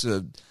kids'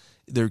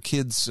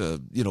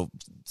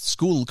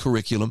 school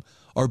curriculum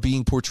are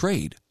being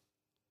portrayed.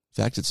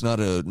 In fact, it's not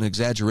an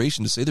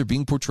exaggeration to say they're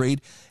being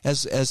portrayed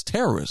as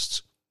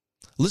terrorists.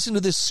 Listen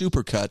to this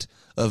supercut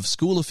of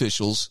school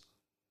officials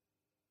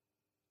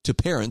to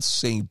parents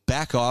saying,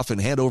 "Back off and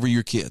hand over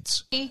your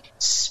kids."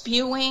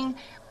 Spewing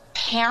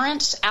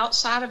parents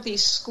outside of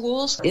these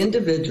schools.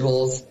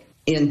 Individuals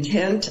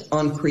intent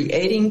on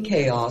creating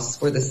chaos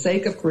for the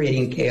sake of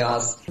creating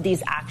chaos.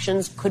 These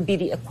actions could be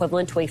the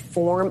equivalent to a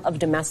form of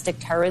domestic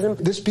terrorism.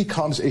 This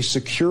becomes a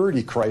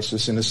security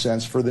crisis, in a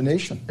sense, for the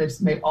nation.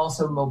 This may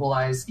also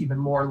mobilize even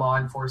more law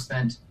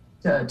enforcement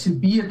to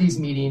be at these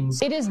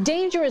meetings. It is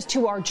dangerous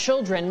to our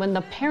children when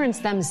the parents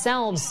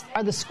themselves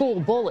are the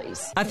school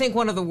bullies. I think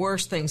one of the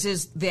worst things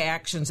is the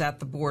actions at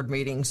the board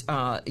meetings.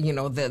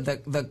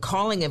 The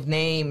calling of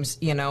names.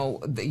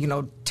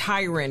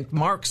 Tyrant,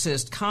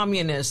 Marxist,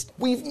 communist.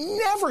 We've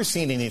never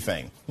seen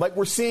anything like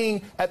we're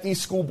seeing at these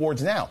school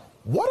boards now.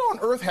 What on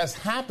earth has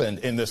happened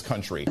in this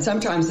country?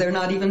 Sometimes they're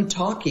not even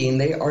talking;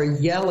 they are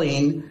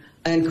yelling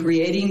and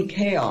creating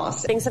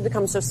chaos. Things have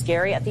become so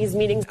scary at these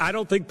meetings. I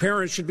don't think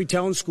parents should be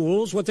telling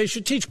schools what they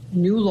should teach.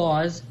 New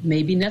laws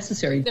may be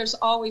necessary. There's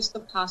always the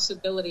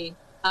possibility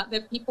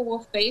that people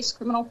will face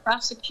criminal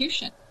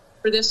prosecution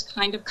for this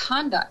kind of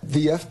conduct.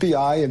 The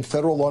FBI and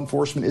federal law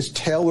enforcement is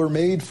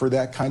tailor-made for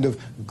that kind of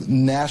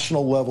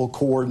national level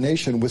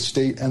coordination with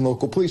state and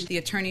local police. The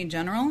Attorney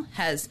General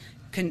has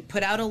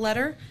put out a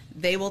letter.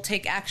 They will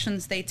take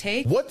actions they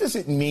take. What does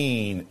it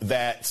mean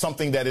that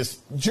something that is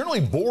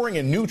generally boring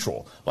and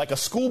neutral, like a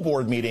school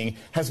board meeting,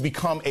 has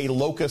become a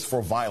locus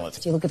for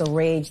violence? You look at the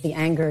rage, the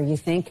anger, you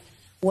think,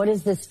 what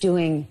is this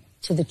doing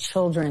to the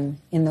children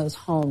in those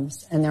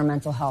homes and their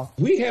mental health?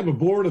 We have a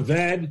board of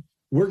ed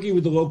working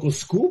with the local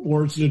school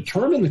boards to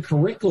determine the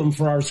curriculum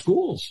for our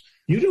schools.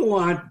 You don't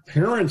want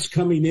parents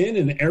coming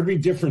in every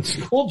different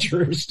school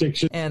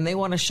jurisdiction. And they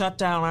want to shut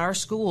down our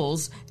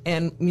schools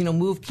and,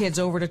 move kids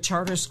over to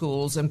charter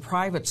schools and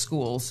private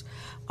schools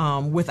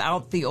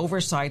without the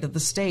oversight of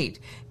the state.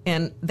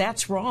 And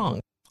that's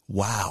wrong.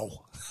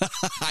 Wow.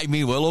 I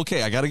mean, well,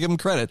 okay, I got to give them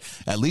credit.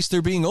 At least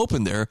they're being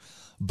open there.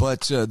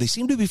 But they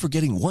seem to be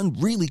forgetting one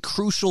really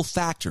crucial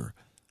factor.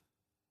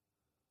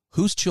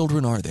 Whose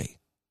children are they?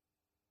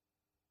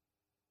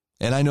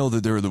 And I know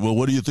that they're well,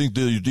 what do you think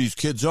these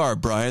kids are,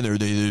 Brian? Are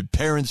they the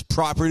parents'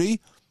 property?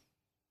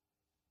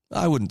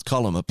 I wouldn't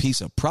call them a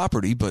piece of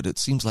property, but it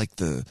seems like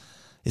these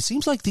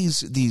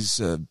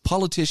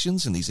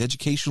politicians and these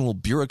educational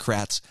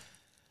bureaucrats,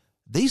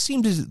 they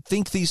seem to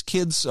think these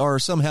kids are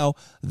somehow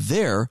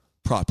their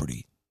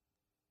property.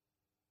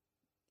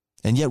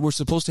 And yet we're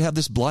supposed to have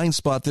this blind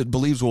spot that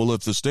believes, well,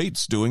 if the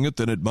state's doing it,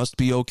 then it must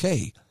be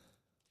okay.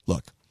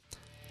 Look,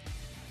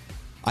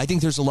 I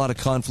think there's a lot of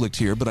conflict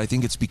here, but I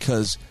think it's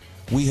because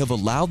we have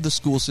allowed the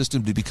school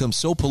system to become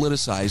so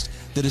politicized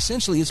that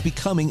essentially it's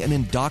becoming an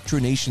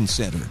indoctrination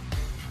center.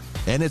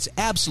 And it's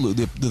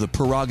absolutely the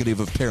prerogative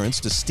of parents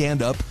to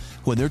stand up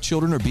when their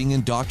children are being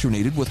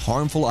indoctrinated with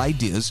harmful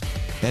ideas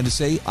and to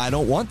say, I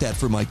don't want that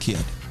for my kid.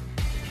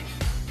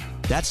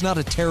 That's not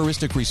a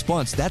terroristic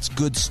response. That's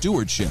good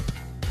stewardship.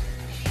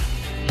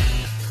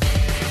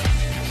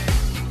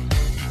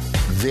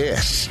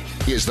 This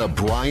is the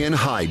Brian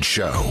Hyde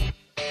Show.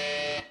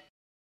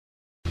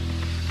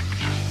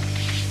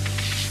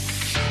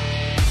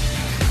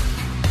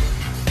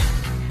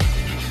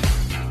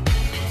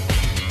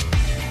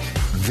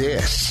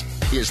 This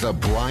is the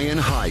Brian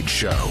Hyde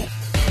Show.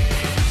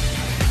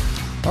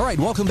 All right,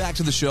 welcome back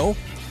to the show.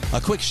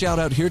 A quick shout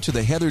out here to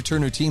the Heather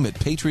Turner team at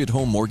Patriot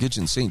Home Mortgage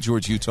in St.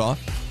 George, Utah.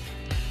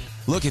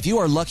 Look, if you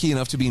are lucky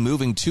enough to be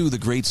moving to the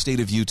great state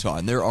of Utah,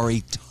 and there are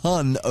a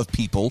ton of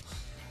people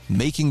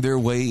making their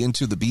way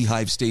into the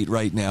Beehive State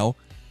right now,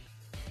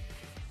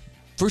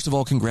 first of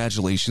all,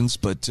 congratulations,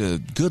 but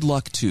good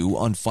luck, too,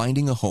 on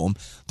finding a home.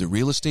 The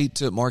real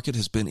estate market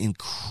has been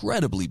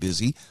incredibly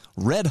busy,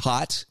 red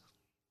hot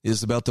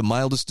is about the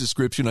mildest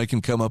description I can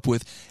come up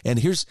with. And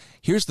here's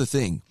the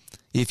thing.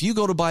 If you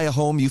go to buy a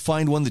home, you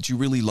find one that you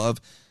really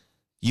love,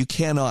 you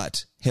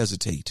cannot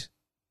hesitate.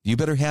 You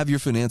better have your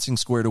financing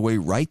squared away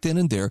right then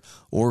and there,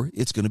 or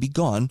it's going to be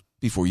gone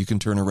before you can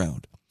turn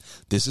around.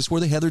 This is where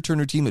the Heather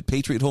Turner team at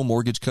Patriot Home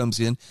Mortgage comes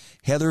in.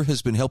 Heather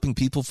has been helping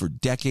people for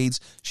decades.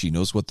 She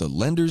knows what the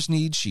lenders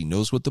need, she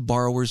knows what the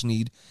borrowers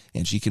need,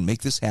 and she can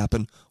make this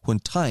happen when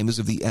time is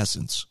of the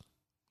essence.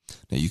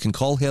 Now, you can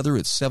call Heather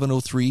at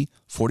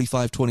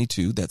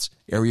 703-4522. That's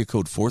area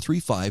code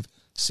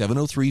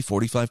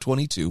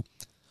 435-703-4522.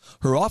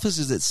 Her office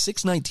is at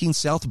 619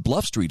 South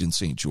Bluff Street in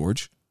St.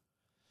 George.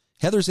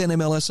 Heather's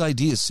NMLS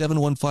ID is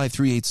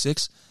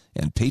 715386,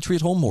 and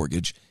Patriot Home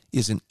Mortgage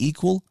is an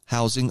equal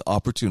housing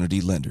opportunity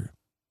lender.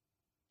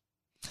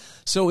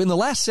 So in the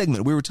last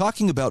segment, we were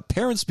talking about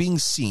parents being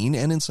seen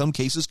and in some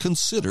cases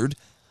considered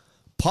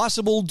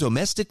possible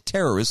domestic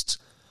terrorists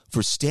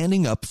for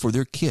standing up for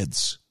their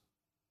kids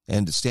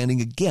and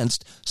standing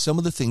against some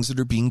of the things that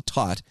are being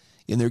taught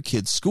in their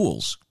kids'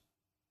 schools.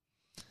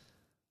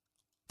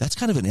 That's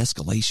kind of an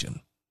escalation.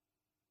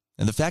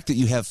 And the fact that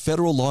you have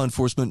federal law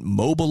enforcement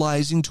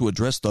mobilizing to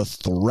address the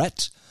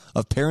threat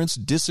of parents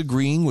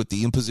disagreeing with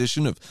the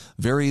imposition of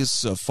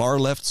various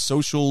far-left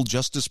social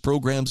justice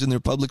programs in their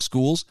public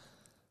schools,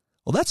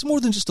 well, that's more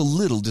than just a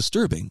little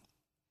disturbing.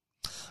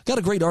 Got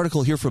a great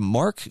article here from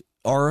Mark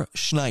R.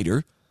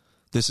 Schneider.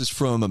 This is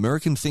from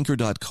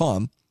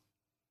AmericanThinker.com.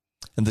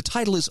 And the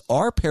title is,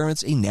 Are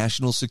Parents a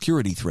National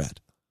Security Threat?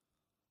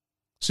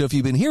 So if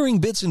you've been hearing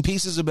bits and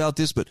pieces about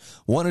this but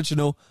wanted to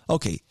know,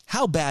 okay,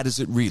 how bad is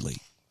it really?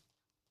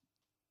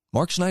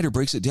 Mark Schneider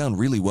breaks it down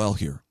really well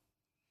here.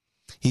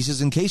 He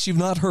says, in case you've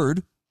not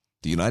heard,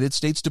 the United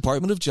States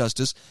Department of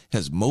Justice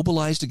has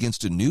mobilized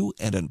against a new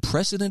and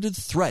unprecedented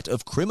threat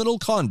of criminal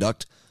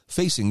conduct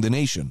facing the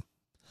nation.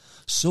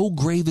 So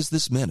grave is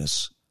this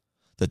menace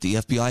that the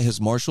FBI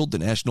has marshaled the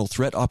National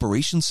Threat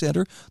Operations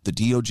Center, the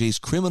DOJ's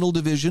Criminal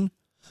Division,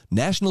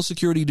 National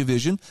Security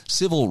Division,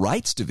 Civil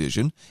Rights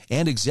Division,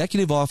 and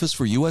Executive Office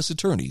for U.S.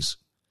 Attorneys,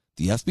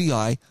 the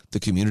FBI, the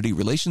Community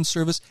Relations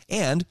Service,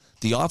 and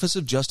the Office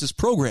of Justice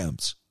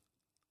Programs.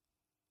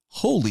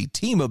 Holy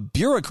team of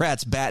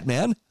bureaucrats,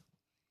 Batman!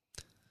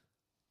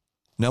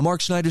 Now, Mark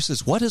Schneider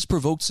says, what has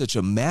provoked such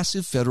a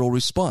massive federal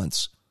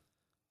response?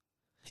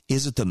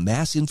 Is it the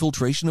mass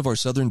infiltration of our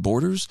southern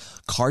borders,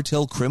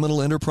 cartel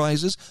criminal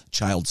enterprises,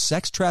 child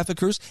sex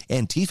traffickers,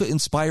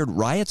 Antifa-inspired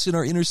riots in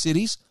our inner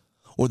cities,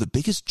 or the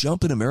biggest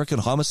jump in American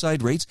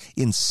homicide rates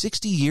in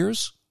 60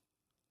 years?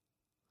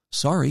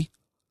 Sorry,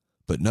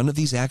 but none of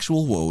these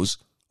actual woes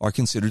are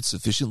considered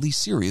sufficiently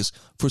serious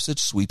for such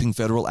sweeping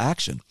federal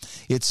action.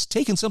 It's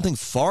taken something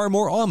far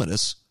more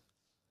ominous: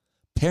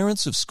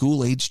 parents of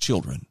school-aged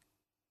children.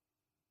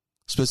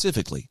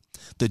 Specifically,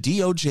 the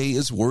DOJ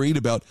is worried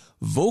about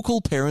vocal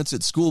parents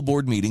at school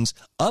board meetings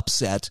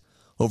upset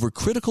over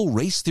critical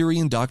race theory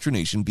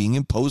indoctrination being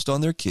imposed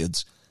on their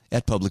kids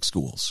at public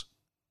schools.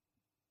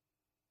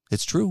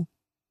 It's true.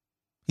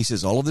 He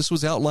says all of this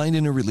was outlined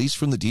in a release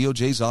from the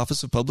DOJ's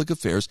Office of Public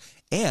Affairs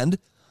and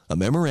a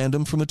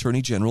memorandum from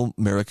Attorney General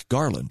Merrick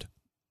Garland.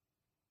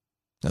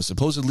 Now,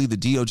 supposedly the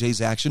DOJ's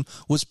action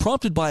was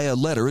prompted by a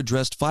letter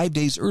addressed 5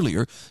 days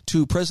earlier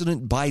to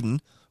President Biden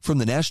from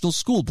the National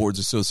School Boards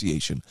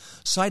Association,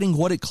 citing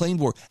what it claimed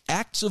were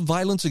acts of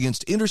violence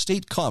against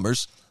interstate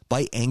commerce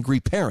by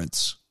angry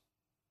parents.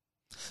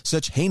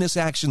 Such heinous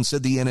action,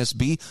 said the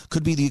NSB,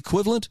 could be the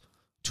equivalent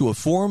to a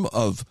form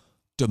of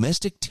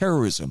domestic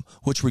terrorism,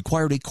 which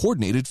required a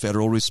coordinated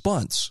federal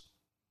response.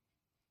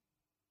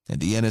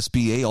 And the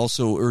NSBA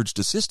also urged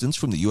assistance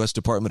from the U.S.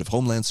 Department of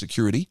Homeland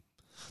Security,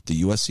 the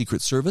U.S.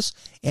 Secret Service,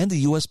 and the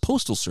U.S.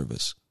 Postal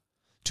Service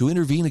to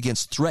intervene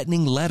against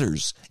threatening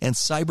letters and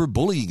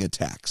cyberbullying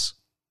attacks.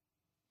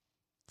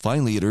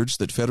 Finally, it urged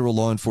that federal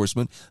law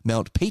enforcement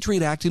mount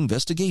Patriot Act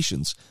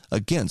investigations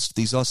against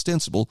these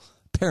ostensible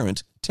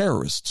parent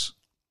terrorists.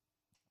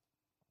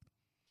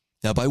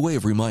 Now, by way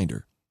of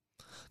reminder,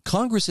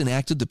 Congress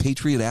enacted the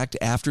Patriot Act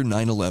after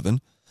 9/11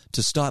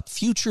 to stop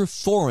future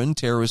foreign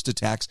terrorist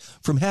attacks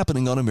from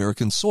happening on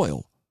American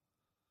soil.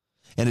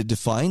 And it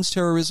defines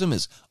terrorism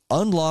as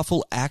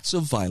unlawful acts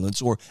of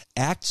violence or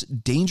acts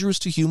dangerous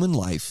to human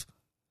life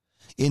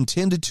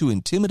intended to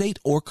intimidate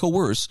or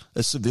coerce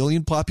a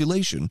civilian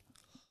population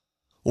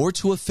or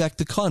to affect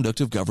the conduct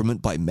of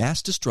government by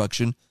mass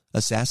destruction,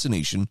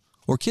 assassination,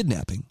 or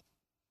kidnapping.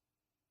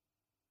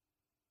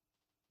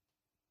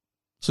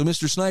 So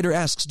Mr. Snyder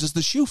asks, does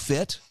the shoe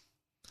fit?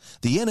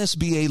 The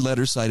NSBA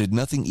letter cited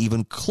nothing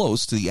even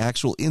close to the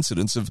actual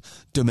incidents of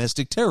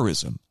domestic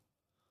terrorism,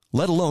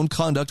 let alone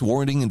conduct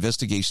warranting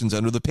investigations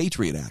under the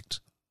Patriot Act.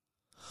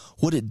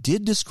 What it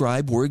did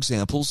describe were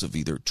examples of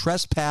either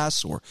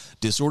trespass or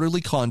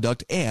disorderly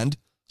conduct and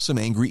some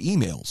angry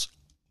emails.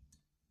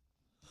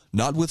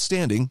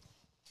 Notwithstanding,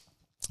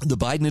 the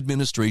Biden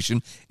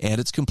administration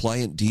and its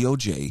compliant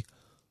DOJ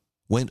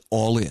went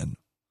all in.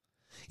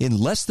 In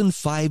less than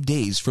 5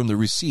 days from the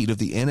receipt of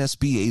the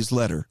NSBA's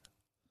letter,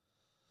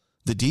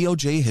 the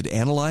DOJ had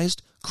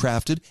analyzed,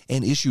 crafted,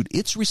 and issued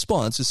its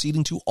response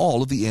acceding to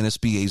all of the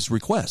NSBA's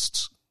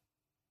requests.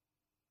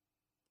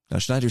 Now,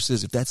 Schneider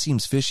says if that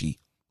seems fishy,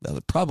 well,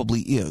 it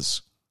probably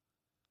is.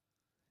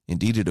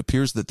 Indeed, it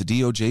appears that the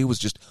DOJ was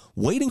just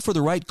waiting for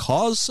the right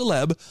cause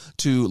celeb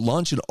to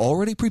launch an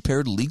already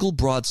prepared legal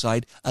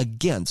broadside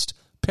against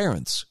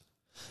parents.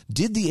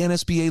 Did the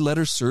NSBA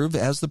letter serve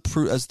as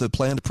the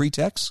planned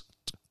pretext?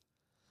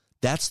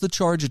 That's the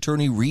charge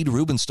attorney Reed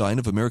Rubenstein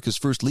of America's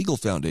First Legal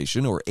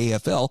Foundation, or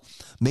AFL,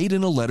 made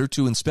in a letter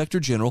to Inspector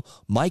General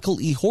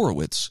Michael E.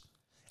 Horowitz,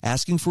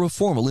 asking for a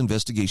formal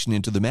investigation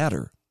into the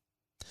matter.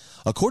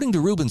 According to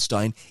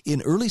Rubenstein,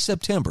 in early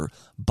September,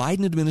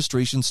 Biden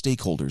administration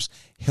stakeholders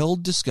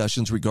held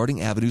discussions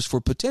regarding avenues for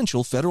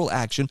potential federal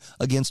action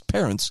against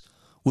parents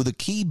with a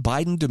key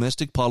Biden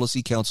Domestic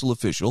Policy Council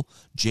official,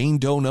 Jane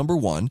Doe No.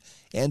 1,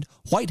 and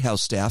White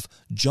House staff,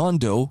 John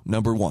Doe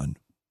No. 1.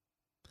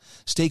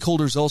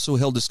 Stakeholders also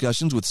held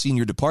discussions with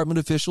senior department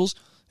officials,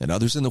 and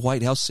others in the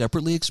White House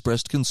separately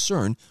expressed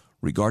concern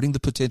regarding the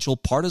potential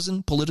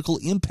partisan political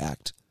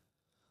impact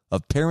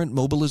of parent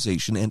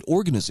mobilization and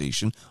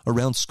organization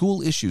around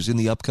school issues in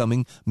the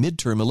upcoming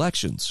midterm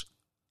elections.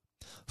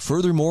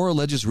 Furthermore,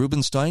 alleges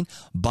Rubenstein,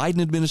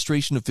 Biden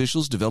administration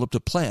officials developed a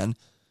plan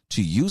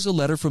to use a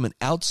letter from an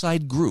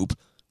outside group,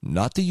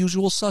 not the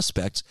usual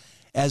suspects,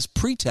 as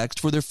pretext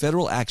for their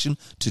federal action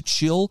to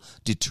chill,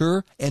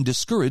 deter, and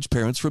discourage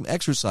parents from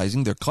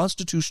exercising their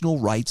constitutional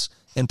rights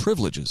and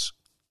privileges.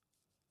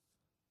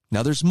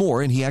 Now, there's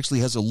more, and he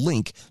actually has a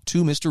link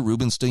to Mr.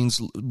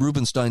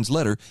 Rubenstein's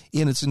letter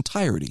in its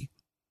entirety.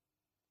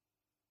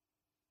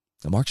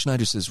 Now, Mark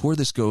Schneider says where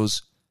this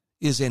goes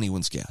is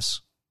anyone's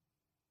guess.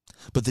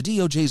 But the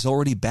DOJ is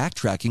already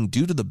backtracking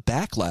due to the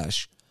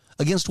backlash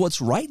against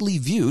what's rightly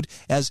viewed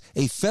as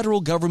a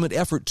federal government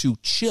effort to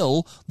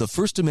chill the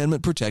First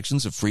Amendment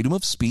protections of freedom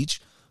of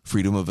speech,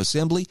 freedom of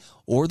assembly,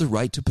 or the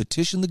right to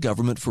petition the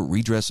government for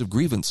redress of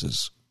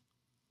grievances.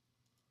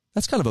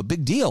 That's kind of a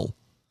big deal.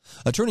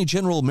 Attorney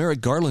General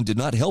Merrick Garland did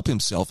not help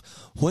himself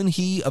when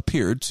he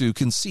appeared to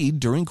concede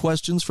during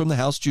questions from the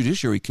House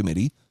Judiciary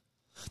Committee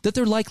that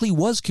there likely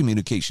was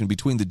communication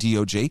between the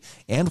DOJ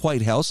and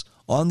White House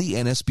on the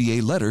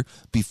NSBA letter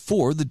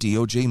before the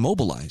DOJ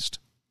mobilized.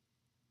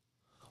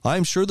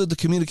 I'm sure that the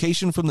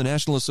communication from the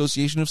National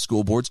Association of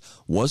School Boards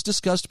was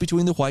discussed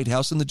between the White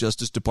House and the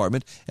Justice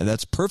Department, and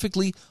that's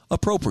perfectly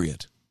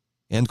appropriate,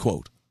 End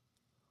quote.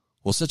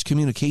 Well, such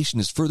communication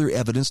is further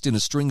evidenced in a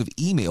string of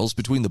emails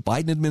between the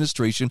Biden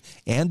administration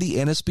and the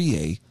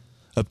NSBA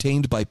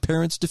obtained by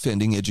parents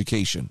defending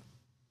education.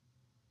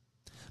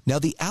 Now,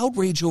 the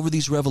outrage over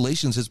these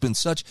revelations has been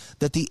such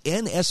that the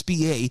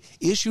NSBA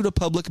issued a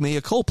public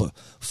mea culpa,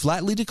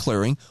 flatly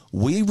declaring,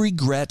 "We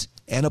regret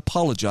and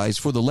apologize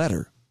for the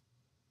letter."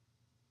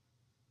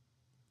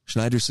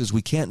 Schneider says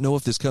we can't know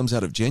if this comes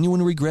out of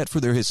genuine regret for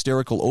their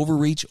hysterical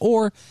overreach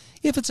or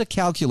if it's a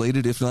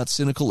calculated, if not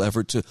cynical,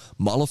 effort to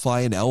mollify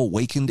a now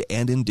awakened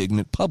and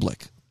indignant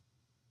public.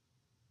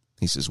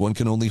 He says one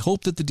can only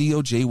hope that the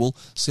DOJ will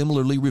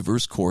similarly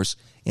reverse course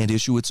and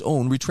issue its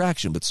own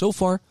retraction, but so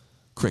far,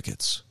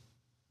 crickets.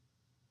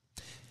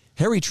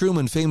 Harry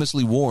Truman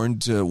famously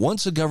warned,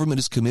 once a government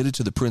is committed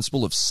to the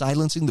principle of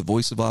silencing the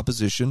voice of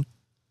opposition,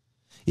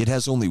 it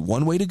has only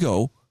one way to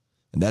go,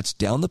 and that's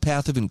down the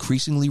path of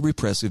increasingly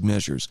repressive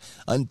measures,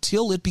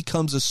 until it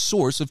becomes a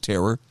source of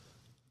terror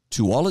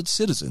to all its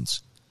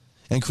citizens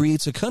and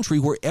creates a country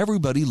where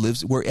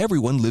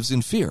everyone lives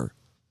in fear.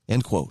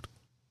 End quote.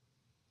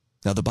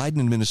 Now, the Biden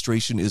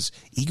administration is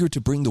eager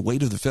to bring the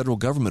weight of the federal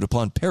government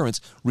upon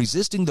parents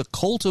resisting the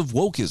cult of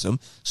wokeism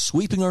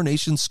sweeping our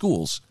nation's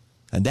schools,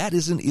 and that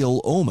is an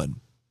ill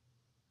omen.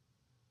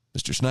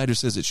 Mr. Schneider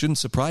says it shouldn't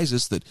surprise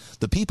us that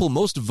the people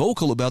most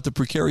vocal about the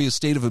precarious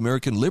state of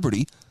American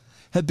liberty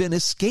have been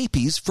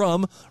escapees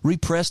from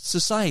repressed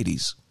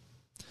societies.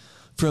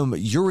 From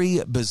Yuri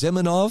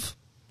Bezmenov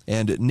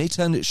and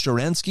Nathan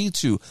Sharansky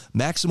to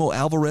Maximo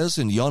Alvarez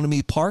and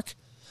Yeonmi Park,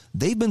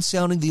 they've been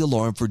sounding the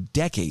alarm for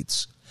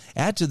decades.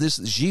 Add to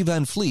this Xi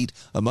Van Fleet,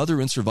 a mother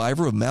and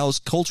survivor of Mao's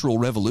Cultural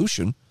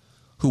Revolution,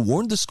 who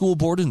warned the school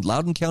board in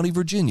Loudoun County,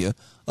 Virginia,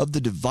 of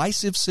the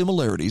divisive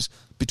similarities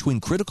between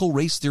critical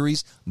race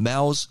theories,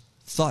 Mao's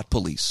thought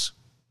police.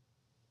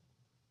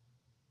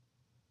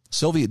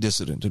 Soviet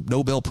dissident and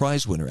Nobel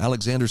Prize winner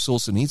Alexander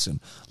Solzhenitsyn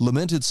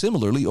lamented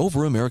similarly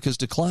over America's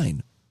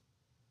decline.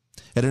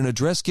 At an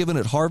address given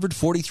at Harvard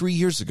 43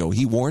 years ago,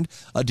 he warned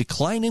a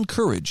decline in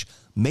courage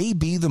may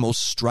be the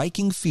most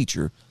striking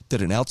feature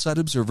that an outside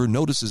observer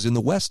notices in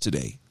the West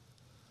today.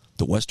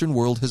 The Western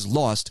world has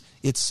lost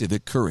its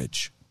civic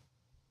courage.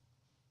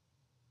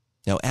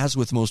 Now, as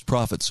with most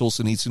prophets,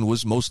 Solzhenitsyn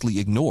was mostly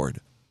ignored.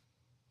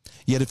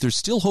 Yet if there's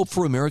still hope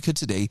for America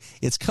today,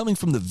 it's coming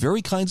from the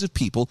very kinds of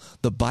people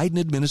the Biden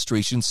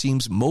administration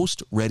seems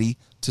most ready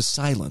to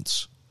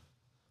silence.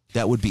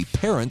 That would be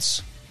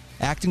parents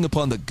acting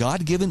upon the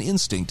God-given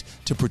instinct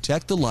to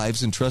protect the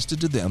lives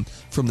entrusted to them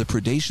from the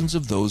predations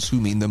of those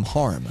who mean them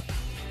harm.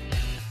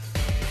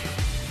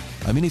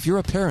 I mean, if you're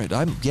a parent,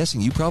 I'm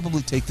guessing you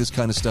probably take this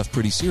kind of stuff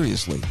pretty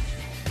seriously.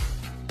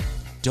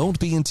 Don't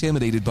be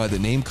intimidated by the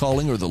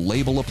name-calling or the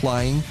label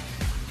applying.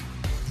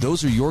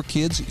 Those are your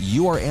kids.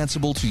 You are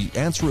answerable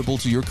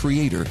to your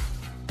Creator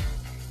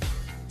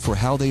for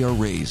how they are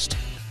raised.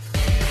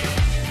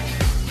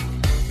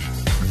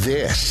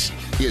 This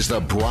is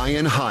the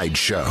Brian Hyde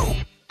Show.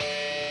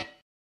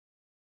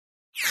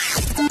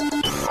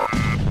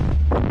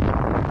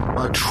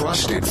 A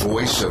trusted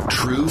voice of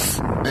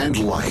truth and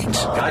light.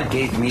 God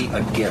gave me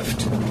a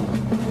gift.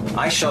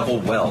 I shovel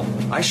well.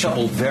 I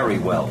shovel very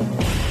well.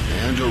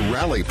 And a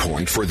rally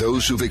point for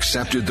those who've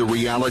accepted the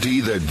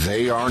reality that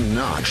they are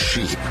not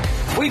sheep.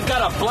 We've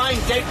got a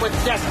blind date with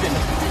destiny.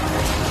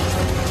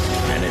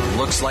 And it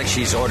looks like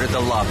she's ordered the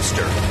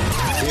lobster.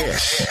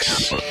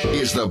 This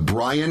is the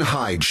Brian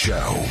Hyde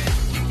Show.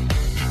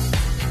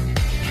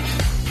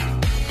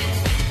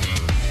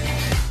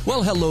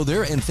 Well, hello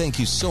there, and thank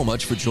you so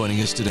much for joining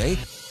us today.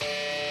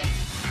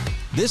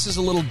 This is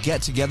a little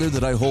get-together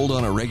that I hold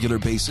on a regular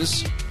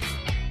basis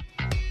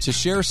to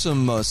share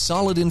some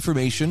solid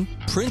information,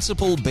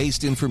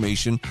 principle-based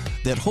information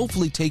that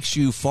hopefully takes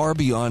you far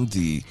beyond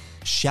the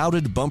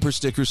shouted bumper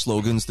sticker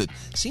slogans that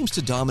seems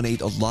to dominate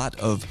a lot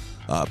of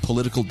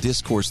political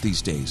discourse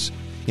these days.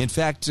 In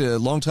fact,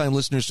 longtime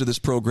listeners to this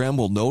program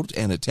will note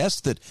and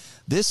attest that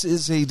this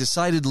is a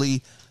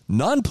decidedly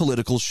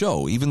non-political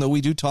show. Even though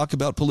we do talk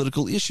about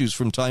political issues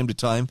from time to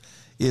time,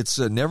 it's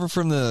never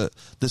from the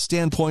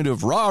standpoint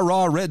of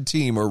rah-rah red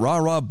team or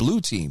rah-rah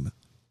blue team.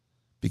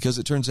 Because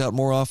it turns out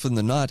more often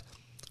than not,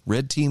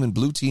 red team and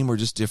blue team are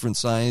just different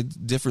sides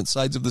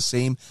of the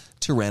same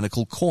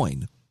tyrannical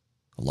coin.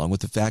 Along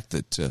with the fact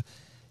that it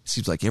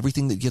seems like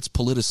everything that gets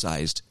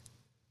politicized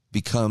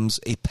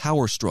becomes a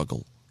power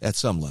struggle at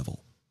some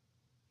level.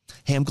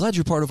 Hey, I'm glad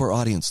you're part of our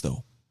audience,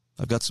 though.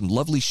 I've got some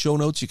lovely show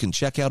notes you can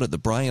check out at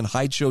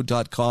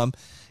thebrianhydeshow.com.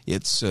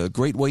 It's a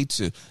great way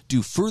to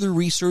do further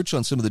research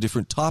on some of the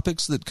different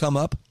topics that come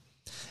up.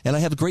 And I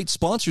have great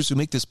sponsors who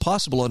make this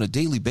possible on a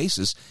daily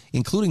basis,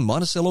 including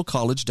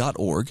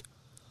MonticelloCollege.org,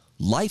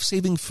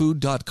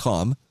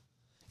 LifesavingFood.com,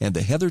 and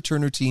the Heather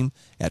Turner team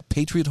at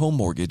Patriot Home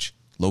Mortgage,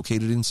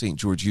 located in St.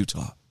 George,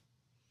 Utah.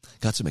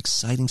 Got some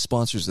exciting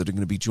sponsors that are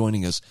going to be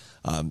joining us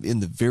in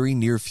the very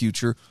near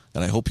future,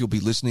 and I hope you'll be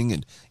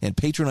listening and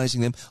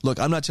patronizing them. Look,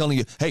 I'm not telling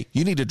you, hey,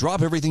 you need to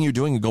drop everything you're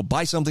doing and go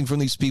buy something from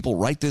these people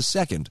right this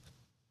second.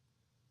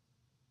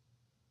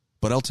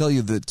 But I'll tell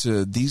you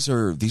that these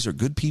are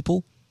good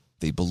people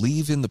They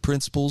believe in the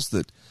principles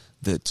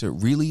that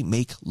really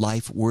make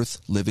life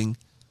worth living.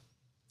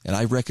 And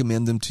I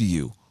recommend them to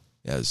you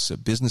as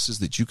businesses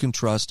that you can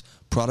trust,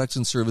 products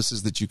and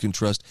services that you can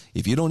trust.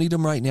 If you don't need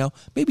them right now,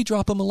 maybe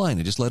drop them a line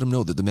and just let them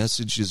know that their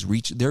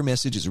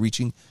message is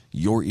reaching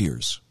your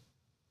ears.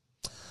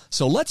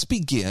 So let's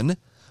begin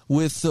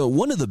with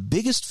one of the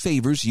biggest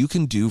favors you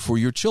can do for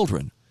your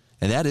children,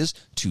 and that is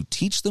to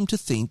teach them to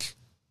think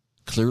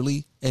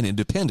clearly and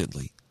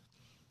independently.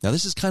 Now,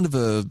 this is kind of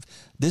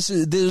there's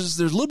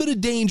a little bit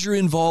of danger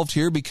involved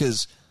here,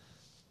 because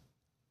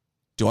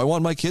do I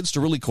want my kids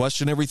to really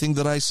question everything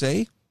that I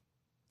say?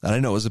 And I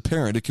know as a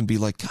parent, it can be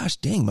like, gosh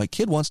dang, my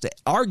kid wants to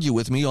argue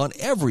with me on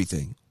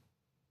everything.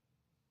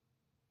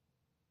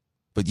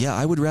 But yeah,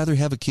 I would rather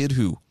have a kid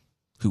who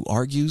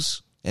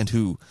argues and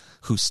who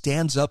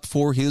stands up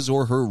for his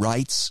or her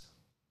rights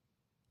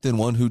than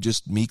one who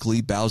just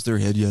meekly bows their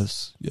head,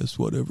 yes,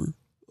 whatever.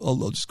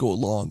 I'll just go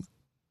along.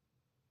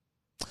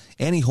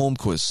 Annie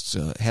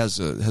Holmquist has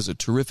a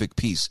terrific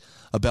piece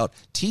about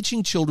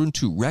teaching children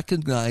to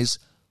recognize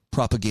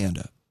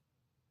propaganda.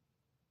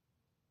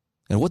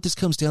 And what this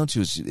comes down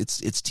to is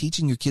it's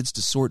teaching your kids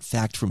to sort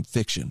fact from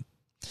fiction.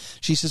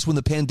 She says when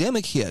the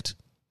pandemic hit,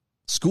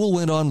 school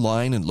went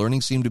online and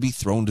learning seemed to be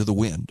thrown to the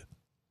wind.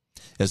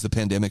 As the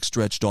pandemic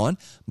stretched on,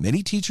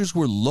 many teachers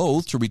were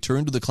loath to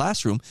return to the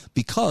classroom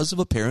because of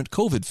apparent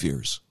COVID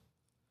fears.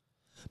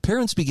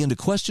 Parents began to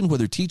question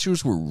whether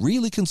teachers were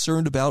really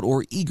concerned about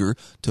or eager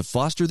to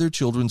foster their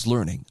children's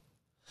learning,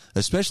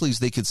 especially as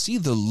they could see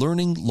the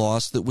learning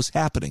loss that was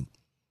happening,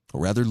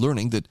 or rather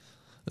learning that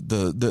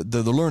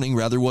the learning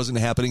rather wasn't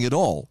happening at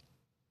all.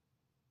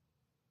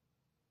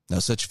 Now,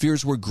 such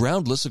fears were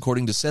groundless,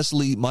 according to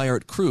Cecily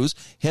Mayart-Cruz,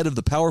 head of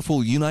the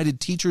powerful United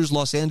Teachers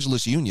Los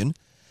Angeles Union.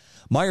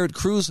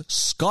 Mayart-Cruz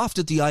scoffed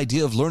at the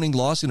idea of learning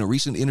loss in a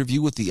recent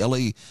interview with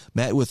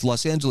with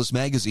Los Angeles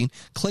Magazine,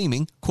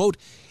 claiming, quote,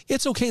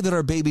 "It's okay that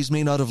our babies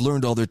may not have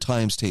learned all their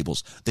times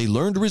tables. They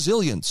learned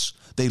resilience.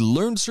 They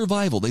learned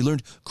survival. They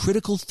learned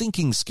critical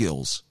thinking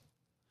skills.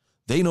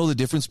 They know the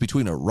difference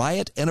between a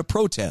riot and a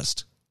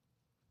protest.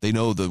 They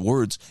know the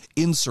words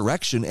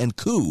insurrection and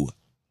coup,"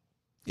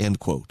 end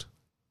quote.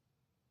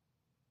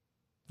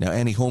 Now,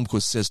 Annie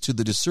Holmquist says, to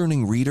the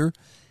discerning reader,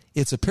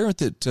 it's apparent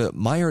that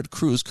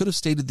Mayart-Cruz could have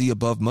stated the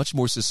above much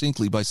more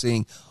succinctly by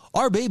saying,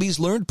 our babies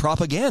learned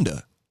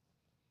propaganda.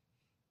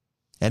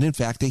 And in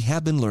fact, they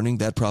have been learning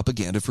that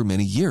propaganda for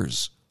many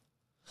years.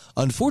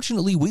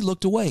 Unfortunately, we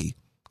looked away,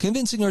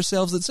 convincing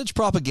ourselves that such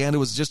propaganda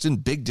was just in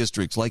big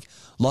districts like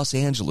Los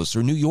Angeles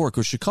or New York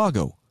or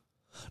Chicago,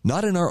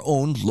 not in our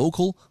own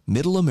local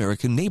middle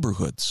American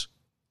neighborhoods.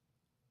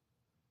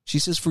 She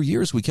says, for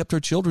years we kept our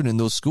children in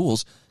those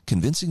schools,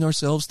 convincing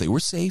ourselves they were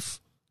safe,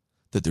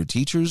 that their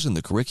teachers and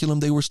the curriculum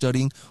they were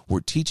studying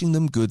were teaching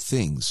them good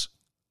things,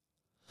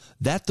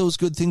 that those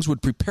good things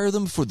would prepare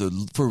them for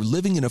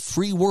living in a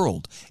free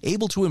world,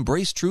 able to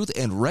embrace truth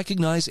and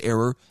recognize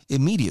error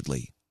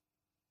immediately.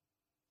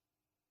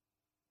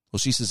 Well,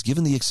 she says,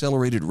 given the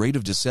accelerated rate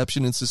of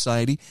deception in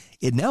society,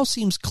 it now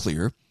seems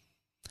clear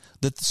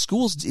that the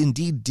schools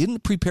indeed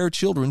didn't prepare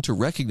children to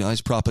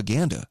recognize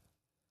propaganda.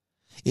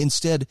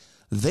 Instead,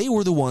 they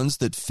were the ones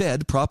that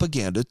fed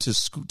propaganda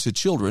to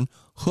children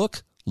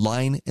hook,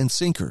 line, and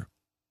sinker.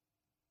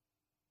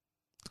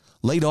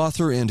 Late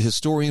author and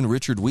historian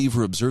Richard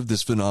Weaver observed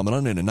this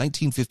phenomenon in a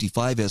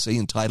 1955 essay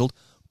entitled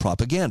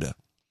Propaganda.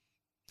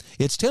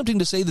 It's tempting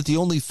to say that the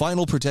only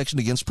final protection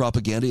against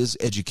propaganda is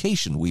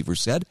education, Weaver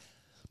said,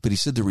 but he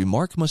said the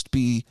remark must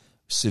be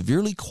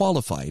severely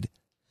qualified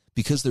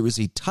because there is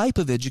a type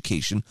of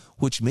education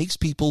which makes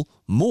people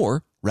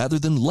more rather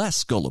than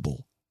less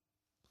gullible.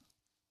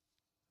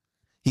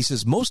 He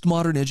says most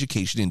modern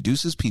education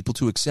induces people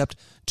to accept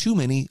too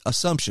many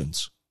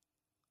assumptions.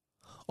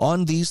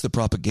 On these, the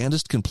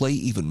propagandist can play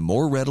even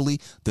more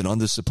readily than on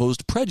the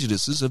supposed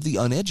prejudices of the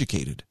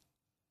uneducated.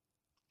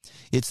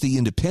 It's the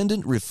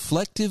independent,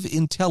 reflective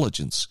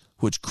intelligence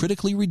which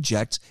critically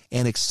rejects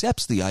and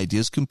accepts the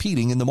ideas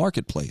competing in the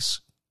marketplace.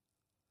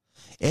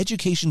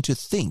 Education to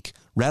think,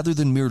 rather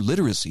than mere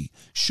literacy,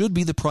 should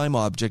be the prime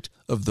object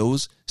of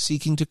those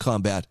seeking to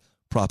combat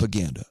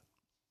propaganda.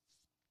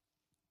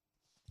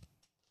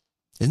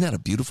 Isn't that a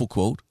beautiful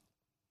quote?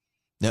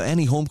 Now,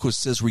 Annie Holmquist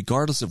says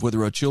regardless of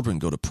whether our children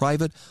go to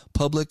private,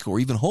 public, or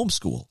even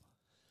homeschool,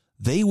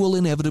 they will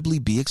inevitably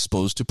be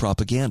exposed to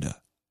propaganda.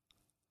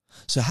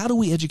 So how do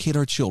we educate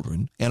our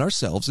children and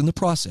ourselves in the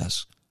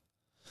process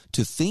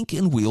to think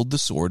and wield the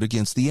sword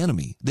against the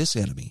enemy, this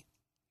enemy?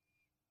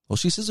 Well,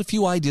 she says a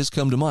few ideas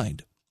come to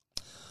mind.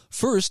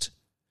 First,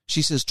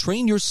 she says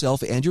train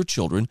yourself and your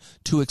children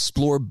to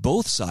explore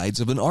both sides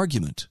of an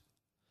argument.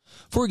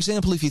 For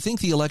example, if you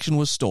think the election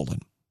was stolen,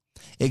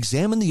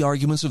 examine the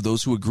arguments of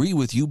those who agree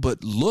with you,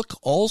 but look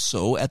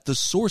also at the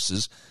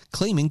sources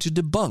claiming to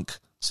debunk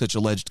such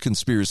alleged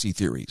conspiracy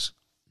theories.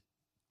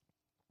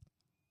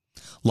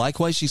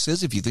 Likewise, she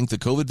says, if you think the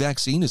COVID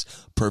vaccine is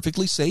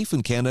perfectly safe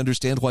and can't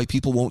understand why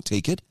people won't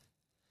take it,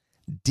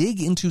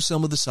 dig into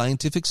some of the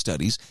scientific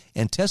studies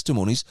and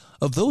testimonies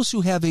of those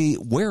who have a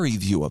wary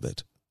view of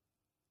it.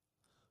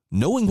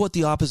 Knowing what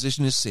the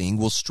opposition is saying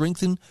will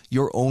strengthen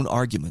your own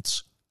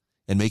arguments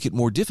and make it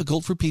more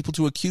difficult for people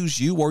to accuse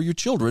you or your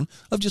children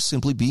of just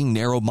simply being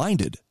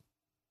narrow-minded.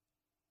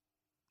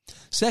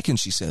 Second,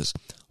 she says,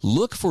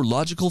 look for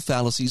logical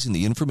fallacies in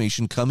the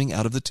information coming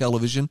out of the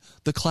television,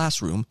 the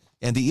classroom,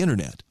 and the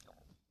internet.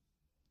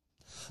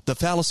 The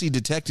Fallacy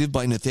Detective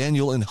by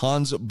Nathaniel and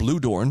Hans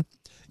Bludorn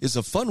is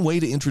a fun way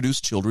to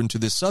introduce children to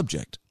this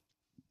subject.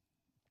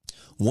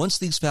 Once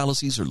these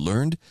fallacies are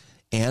learned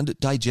and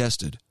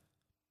digested,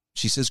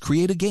 she says,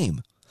 create a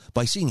game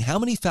by seeing how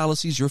many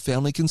fallacies your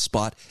family can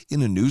spot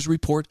in a news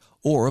report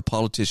or a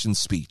politician's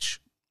speech.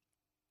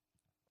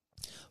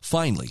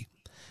 Finally,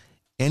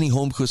 Annie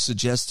Holmquist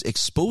suggests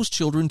expose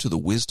children to the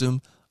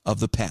wisdom of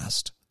the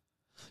past.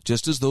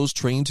 Just as those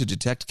trained to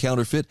detect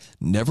counterfeit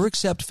never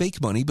accept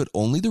fake money, but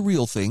only the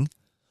real thing,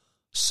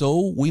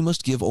 so we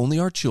must only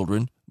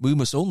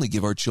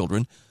give our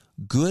children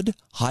good,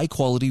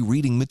 high-quality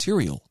reading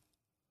material.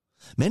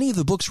 Many of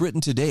the books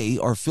written today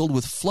are filled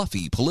with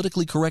fluffy,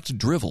 politically correct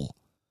drivel.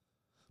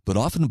 But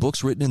often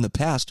books written in the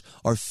past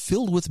are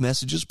filled with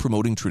messages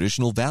promoting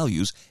traditional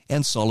values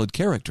and solid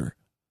character.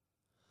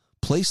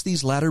 Place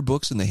these latter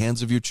books in the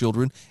hands of your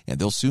children, and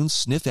they'll soon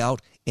sniff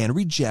out and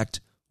reject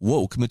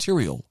woke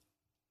material.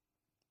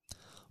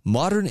 Most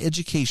modern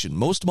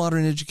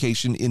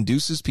education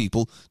induces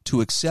people to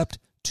accept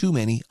too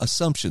many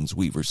assumptions,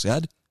 Weaver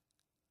said.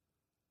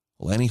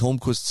 Well, Annie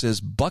Holmquist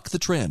says, buck the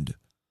trend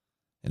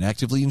and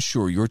actively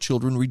ensure your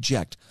children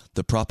reject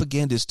the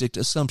propagandistic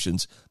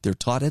assumptions they're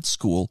taught at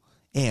school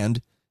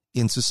and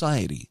in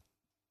society.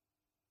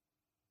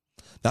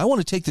 Now, I want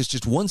to take this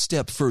just one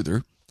step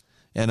further,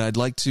 and I'd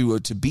like to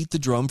beat the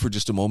drum for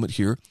just a moment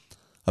here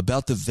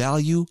about the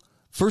value,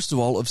 first of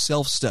all, of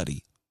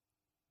self-study.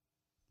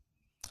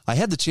 I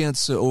had the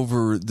chance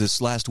over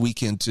this last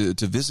weekend to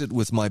visit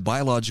with my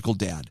biological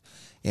dad,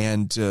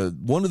 and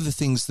one of the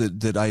things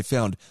that I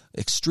found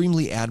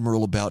extremely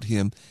admirable about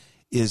him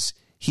is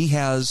he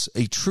has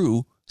a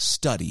true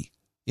study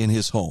in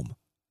his home.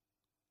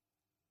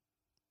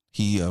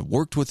 He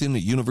worked within a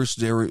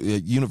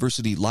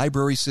university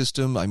library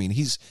system. I mean,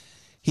 he's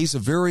a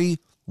very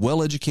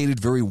well-educated,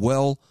 very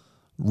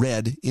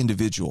well-read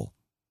individual.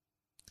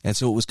 And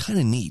so it was kind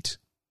of neat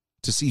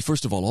to see,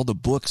 first of all the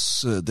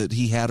books that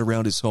he had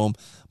around his home.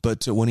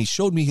 But when he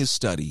showed me his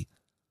study,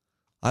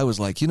 I was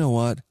like, you know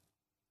what?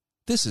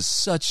 This is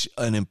such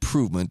an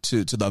improvement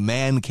to the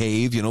man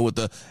cave, with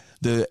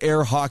the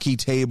air hockey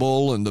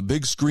table and the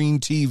big screen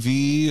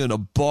TV and a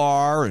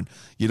bar and,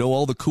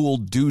 all the cool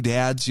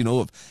doodads,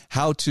 of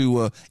how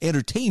to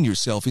entertain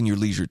yourself in your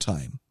leisure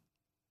time.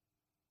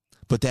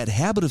 But that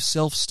habit of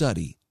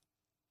self-study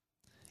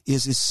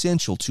is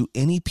essential to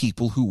any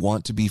people who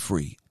want to be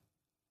free.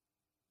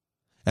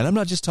 And I'm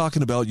not just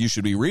talking about you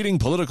should be reading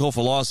political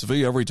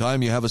philosophy every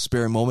time you have a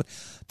spare moment.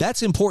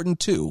 That's important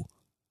too.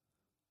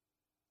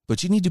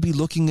 But you need to be you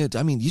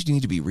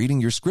need to be reading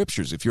your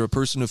scriptures. If you're a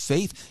person of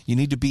faith, you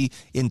need to be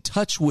in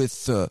touch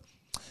with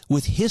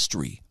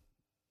history.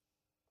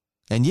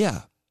 And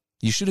yeah,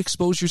 you should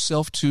expose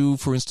yourself to,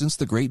 for instance,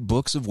 the great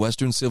books of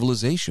Western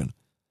civilization.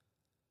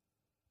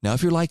 Now,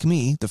 if you're like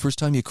me, the first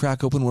time you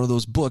crack open one of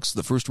those books,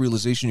 the first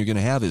realization you're going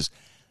to have is,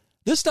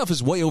 this stuff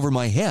is way over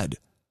my head.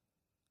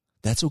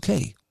 That's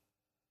okay.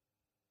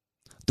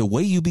 The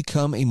way you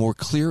become a more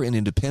clear and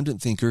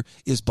independent thinker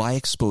is by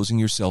exposing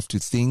yourself to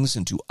things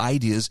and to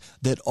ideas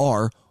that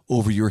are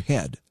over your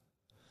head,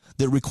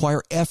 that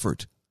require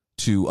effort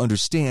to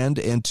understand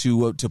and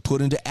to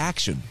put into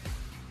action.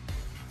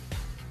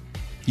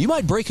 You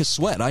might break a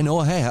sweat. I know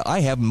I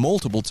have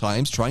multiple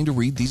times trying to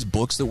read these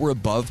books that were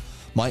above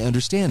my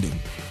understanding.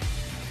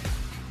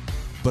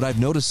 But I've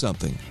noticed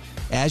something.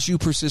 As you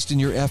persist in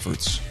your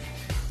efforts,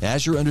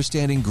 as your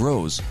understanding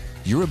grows,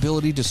 your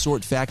ability to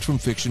sort fact from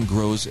fiction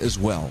grows as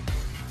well,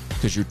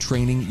 because you're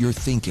training your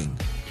thinking.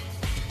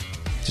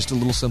 Just a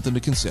little something to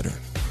consider.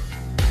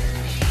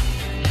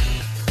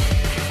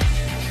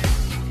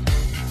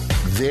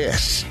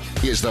 This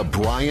is the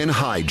Brian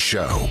Hyde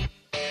Show.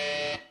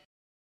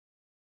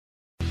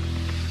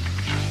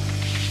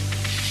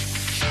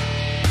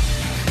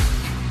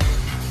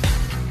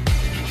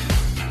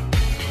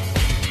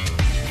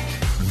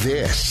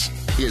 This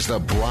is the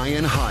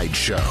Brian Hyde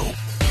Show.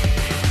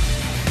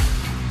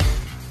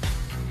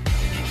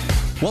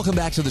 Welcome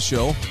back to the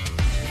show.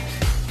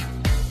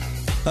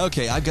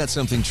 Okay, I've got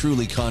something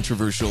truly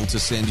controversial to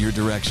send your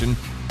direction.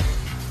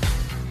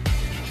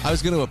 I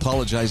was going to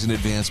apologize in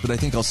advance, but I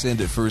think I'll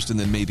send it first and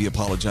then maybe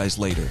apologize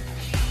later.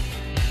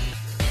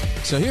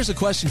 So here's a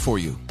question for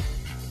you.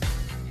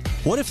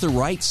 What if the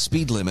right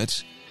speed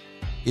limit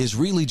is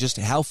really just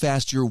how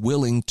fast you're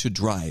willing to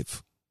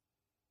drive?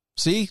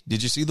 See?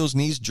 Did you see those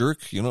knees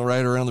jerk,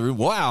 right around the room?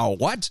 Wow,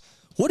 what?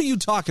 What are you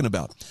talking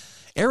about?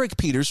 Eric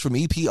Peters from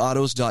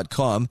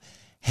EPAutos.com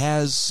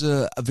has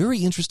a very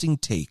interesting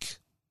take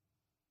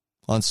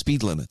on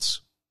speed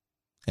limits.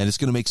 And it's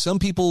going to make some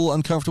people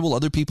uncomfortable.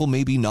 Other people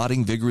may be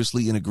nodding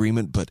vigorously in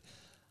agreement. But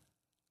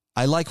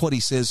I like what he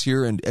says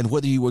here. And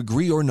whether you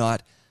agree or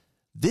not,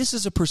 this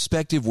is a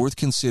perspective worth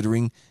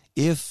considering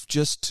if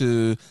just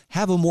to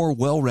have a more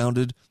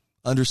well-rounded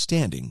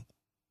understanding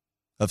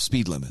of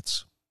speed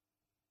limits.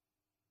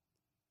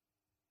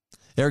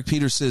 Eric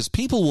Peters says,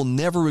 people will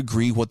never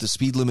agree what the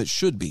speed limit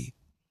should be,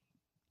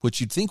 which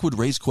you'd think would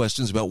raise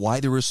questions about why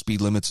there are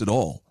speed limits at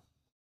all.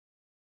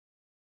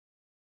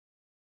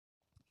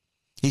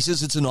 He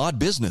says it's an odd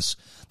business,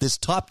 this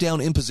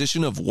top-down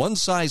imposition of one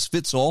size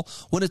fits all,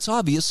 when it's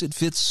obvious it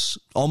fits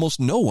almost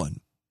no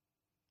one.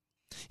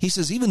 He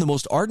says even the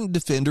most ardent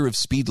defender of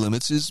speed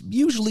limits is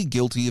usually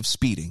guilty of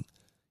speeding.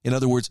 In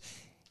other words,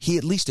 he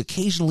at least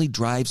occasionally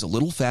drives a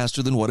little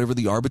faster than whatever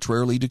the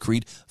arbitrarily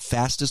decreed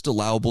fastest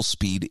allowable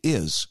speed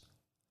is.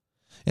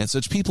 And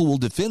such people will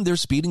defend their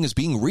speeding as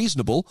being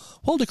reasonable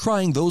while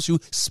decrying those who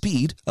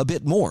speed a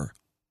bit more.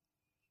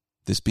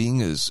 This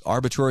being as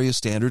arbitrary a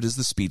standard as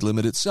the speed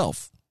limit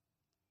itself.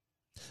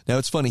 Now,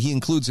 it's funny, he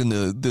includes in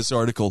this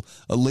article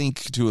a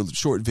link to a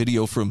short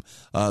video from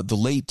the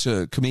late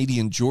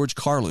comedian George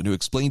Carlin, who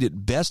explained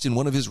it best in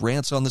one of his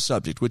rants on the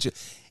subject, which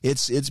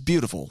it's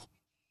beautiful.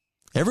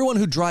 Everyone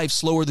who drives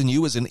slower than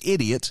you is an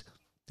idiot.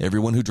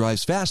 Everyone who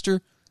drives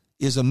faster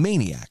is a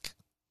maniac.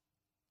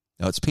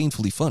 Now, it's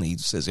painfully funny,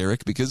 says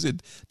Eric, because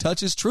it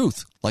touches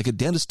truth, like a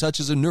dentist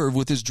touches a nerve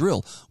with his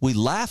drill. We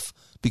laugh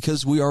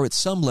because we are at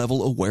some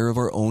level aware of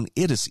our own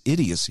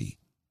idiocy.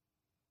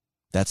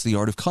 That's the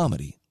art of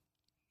comedy.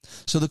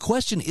 So the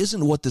question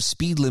isn't what the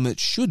speed limit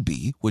should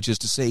be, which is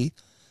to say,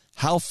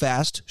 how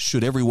fast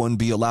should everyone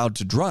be allowed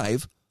to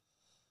drive?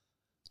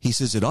 He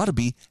says it ought to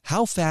be,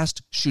 how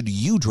fast should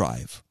you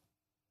drive?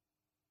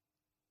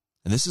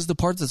 And this is the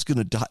part that's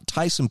going to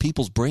tie some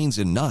people's brains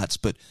in knots,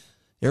 but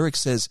Eric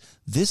says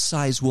this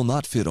size will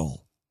not fit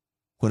all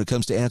when it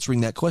comes to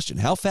answering that question.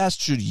 How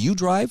fast should you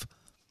drive?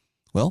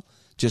 Well,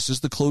 just as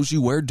the clothes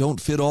you wear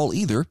don't fit all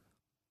either.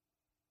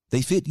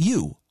 They fit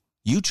you.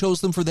 You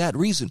chose them for that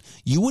reason.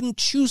 You wouldn't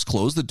choose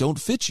clothes that don't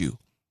fit you.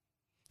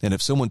 And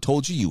if someone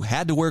told you you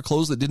had to wear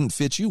clothes that didn't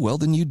fit you, well,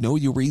 then you'd know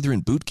you were either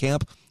in boot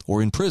camp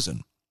or in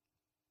prison.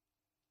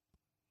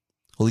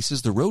 Well, he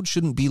says the road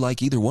shouldn't be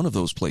like either one of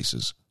those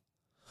places.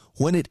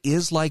 When it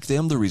is like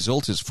them, the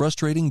result is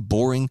frustrating,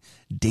 boring,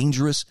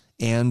 dangerous,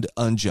 and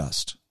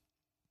unjust.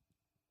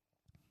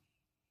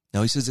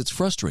 Now, he says it's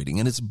frustrating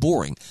and it's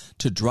boring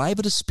to drive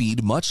at a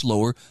speed much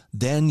lower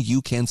than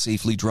you can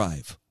safely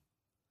drive.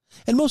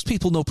 And most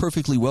people know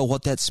perfectly well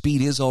what that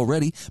speed is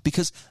already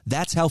because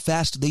that's how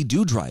fast they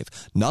do drive,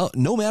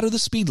 no matter the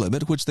speed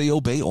limit, which they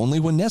obey only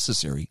when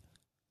necessary.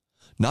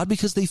 Not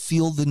because they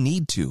feel the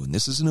need to, and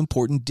this is an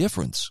important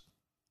difference.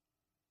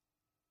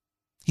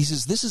 He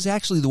says this is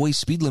actually the way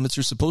speed limits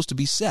are supposed to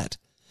be set.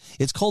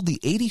 It's called the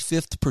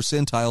 85th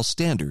percentile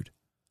standard.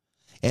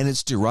 And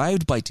it's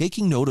derived by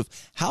taking note of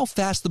how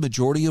fast the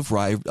majority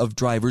of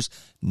drivers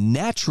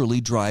naturally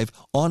drive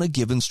on a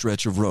given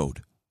stretch of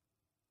road.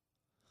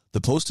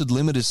 The posted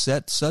limit is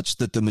set such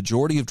that the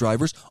majority of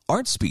drivers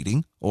aren't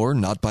speeding, or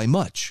not by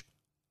much.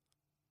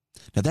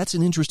 Now that's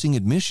an interesting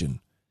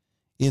admission,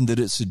 in that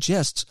it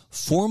suggests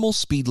formal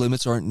speed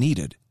limits aren't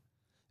needed,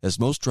 as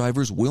most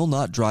drivers will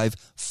not drive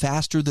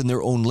faster than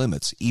their own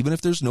limits, even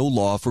if there's no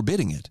law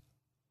forbidding it.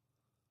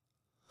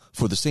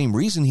 For the same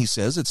reason, he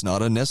says,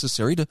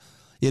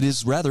 it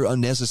is rather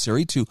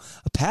unnecessary to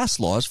pass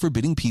laws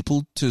forbidding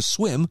people to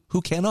swim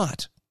who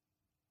cannot.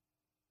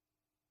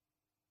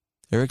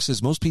 Eric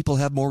says most people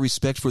have more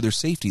respect for their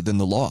safety than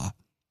the law.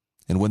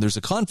 And when there's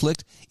a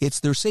conflict, it's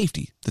their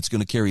safety that's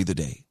going to carry the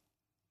day.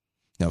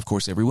 Now, of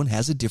course, everyone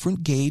has a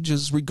different gauge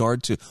as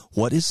regard to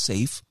what is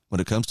safe when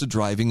it comes to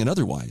driving and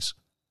otherwise.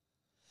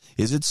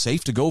 Is it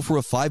safe to go for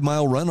a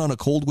 5-mile run on a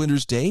cold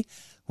winter's day?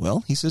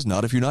 Well, he says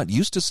not if you're not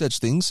used to such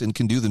things and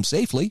can do them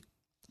safely.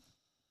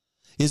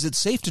 Is it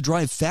safe to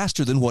drive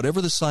faster than whatever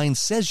the sign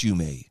says you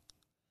may?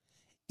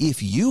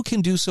 If you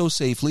can do so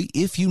safely,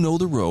 if you know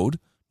the road,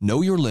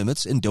 know your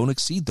limits, and don't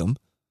exceed them,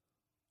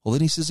 well,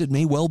 then he says it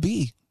may well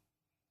be.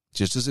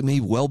 Just as it may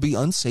well be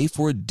unsafe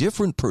for a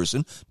different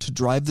person to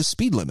drive the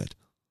speed limit,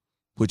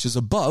 which is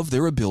above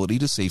their ability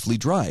to safely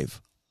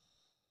drive.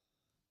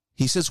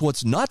 He says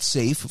what's not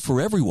safe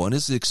for everyone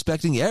is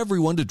expecting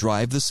everyone to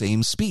drive the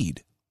same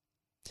speed.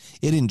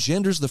 It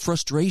engenders the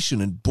frustration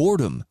and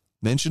boredom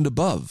mentioned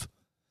above.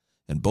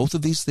 And both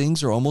of these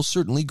things are almost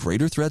certainly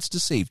greater threats to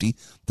safety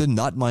than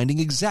not minding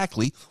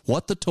exactly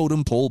what the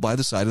totem pole by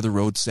the side of the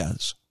road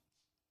says.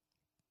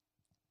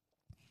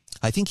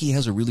 I think he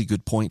has a really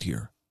good point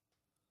here.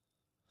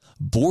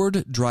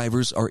 Bored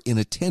drivers are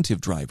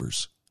inattentive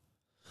drivers.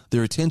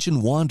 Their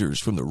attention wanders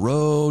from the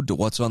road to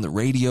what's on the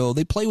radio.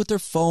 They play with their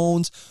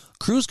phones.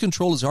 Cruise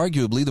control is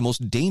arguably the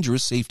most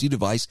dangerous safety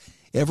device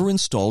ever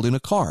installed in a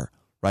car,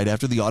 right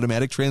after the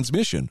automatic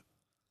transmission.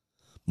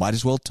 Might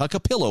as well tuck a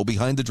pillow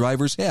behind the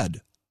driver's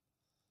head.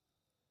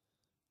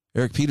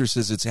 Eric Peters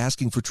says it's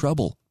asking for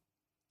trouble.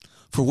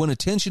 For when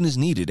attention is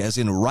needed, as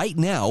in right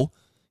now,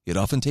 it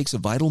often takes a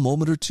vital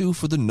moment or two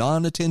for the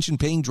non-attention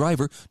paying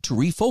driver to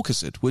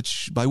refocus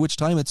it, by which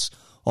time it's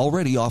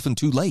already often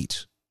too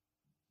late.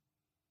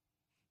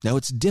 Now,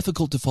 it's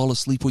difficult to fall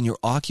asleep when you're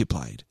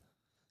occupied,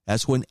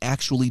 as when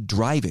actually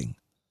driving.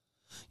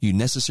 you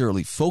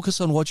necessarily focus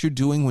on what you're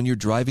doing when you're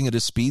driving at a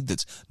speed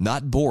that's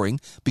not boring,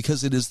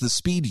 because it is the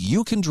speed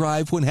you can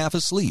drive when half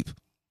asleep.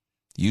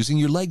 Using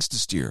your legs to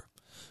steer.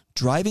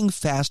 Driving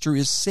faster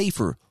is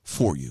safer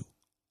for you.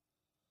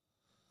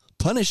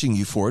 Punishing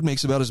you for it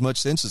makes about as much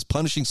sense as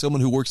punishing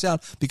someone who works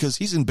out, because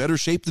he's in better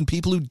shape than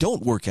people who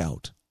don't work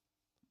out.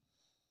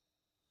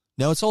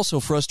 Now, it's also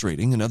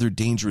frustrating, another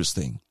dangerous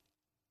thing.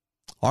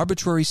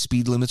 Arbitrary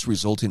speed limits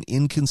result in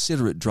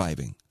inconsiderate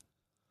driving.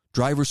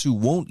 Drivers who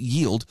won't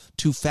yield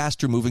to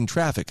faster moving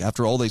traffic.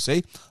 After all, they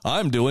say,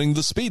 I'm doing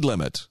the speed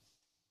limit.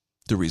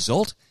 The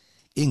result?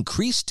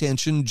 Increased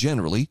tension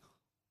generally,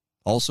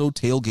 also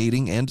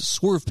tailgating and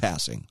swerve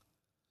passing.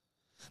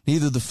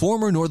 Neither the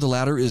former nor the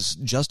latter is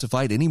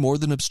justified any more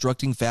than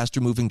obstructing faster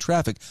moving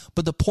traffic,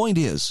 but the point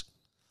is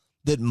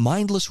that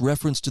mindless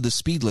reference to the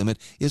speed limit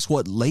is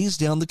what lays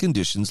down the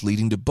conditions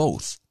leading to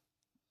both.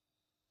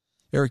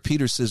 Eric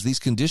Peters says these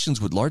conditions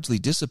would largely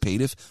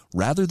dissipate if,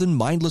 rather than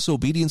mindless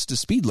obedience to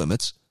speed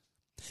limits,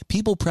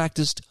 people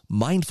practiced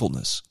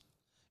mindfulness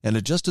and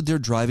adjusted their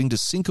driving to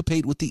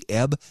syncopate with the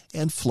ebb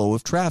and flow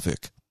of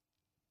traffic.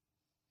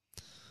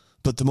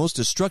 But the most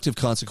destructive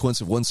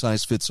consequence of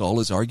one-size-fits-all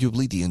is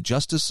arguably the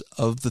injustice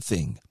of the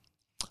thing,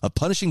 of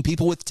punishing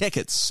people with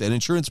tickets and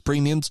insurance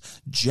premiums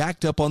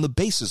jacked up on the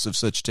basis of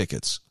such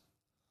tickets,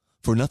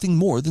 for nothing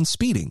more than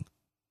speeding.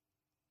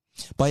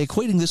 By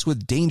equating this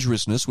with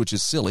dangerousness, which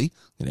is silly,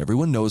 and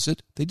everyone knows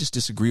it, they just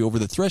disagree over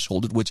the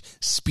threshold at which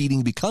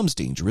speeding becomes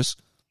dangerous,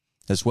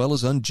 as well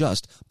as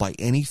unjust by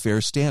any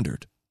fair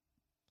standard.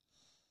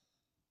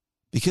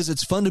 Because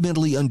it's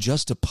fundamentally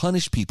unjust to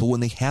punish people when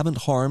they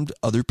haven't harmed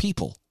other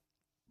people.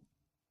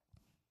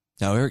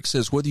 Now, Eric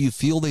says whether you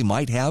feel they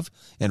might have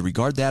and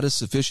regard that as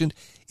sufficient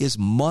is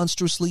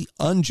monstrously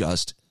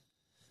unjust,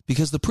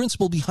 because the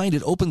principle behind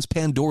it opens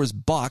Pandora's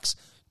box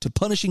to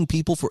punishing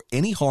people for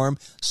any harm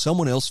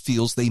someone else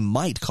feels they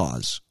might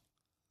cause.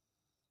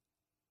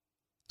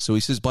 So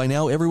he says by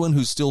now everyone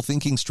who's still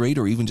thinking straight,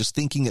 or even just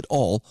thinking at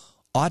all,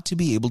 ought to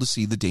be able to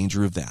see the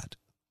danger of that,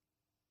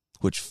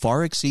 which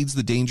far exceeds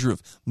the danger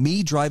of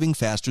me driving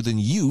faster than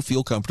you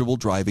feel comfortable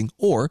driving,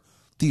 or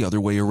the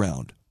other way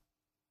around.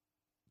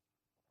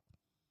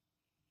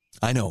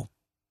 I know,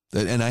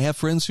 and I have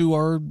friends who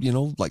are,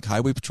 like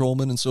highway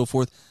patrolmen and so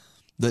forth,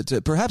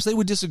 that perhaps they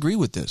would disagree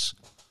with this.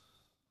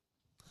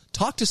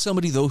 Talk to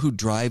somebody, though, who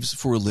drives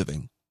for a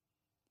living.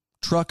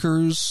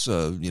 Truckers,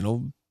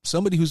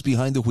 somebody who's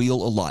behind the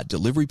wheel a lot,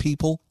 delivery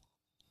people.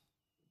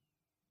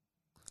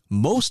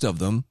 Most of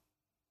them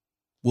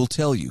will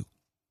tell you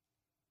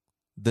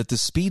that the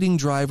speeding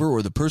driver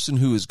or the person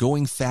who is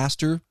going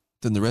faster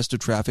than the rest of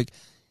traffic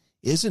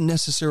isn't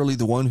necessarily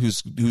the one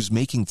who's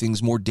making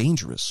things more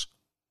dangerous.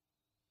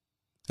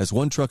 As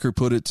one trucker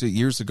put it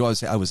years ago,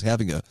 I was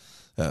having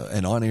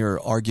an on-air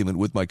argument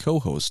with my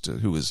co-host,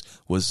 who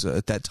was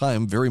at that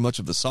time very much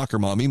of the soccer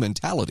mommy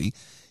mentality.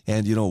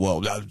 And,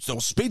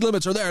 those speed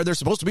limits are there. They're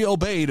supposed to be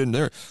obeyed, and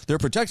they're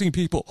protecting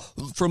people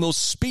from those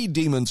speed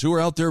demons who are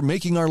out there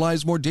making our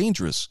lives more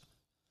dangerous.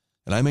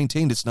 And I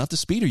maintained it's not the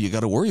speeder you got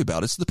to worry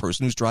about. It's the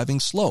person who's driving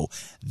slow.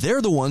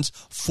 They're the ones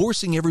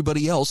forcing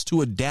everybody else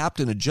to adapt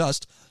and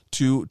adjust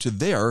to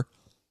their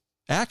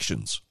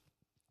actions.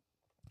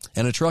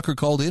 And a trucker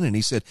called in and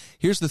he said,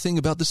 here's the thing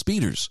about the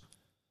speeders.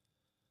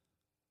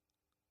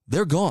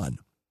 They're gone.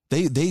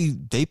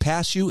 They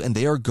pass you and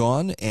they are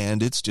gone,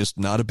 and it's just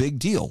not a big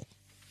deal.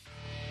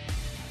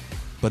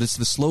 But it's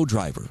the slow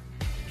driver,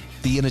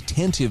 the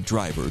inattentive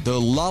driver, the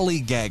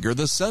lollygagger,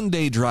 the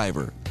Sunday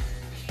driver.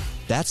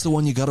 That's the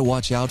one you got to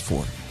watch out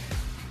for,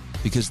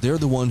 because they're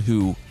the one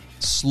who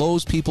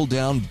slows people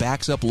down,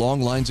 backs up long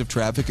lines of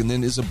traffic, and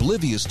then is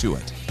oblivious to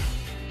it.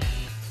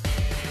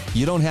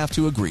 You don't have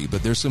to agree,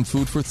 but there's some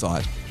food for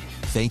thought.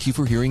 Thank you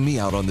for hearing me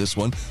out on this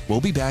one. We'll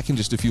be back in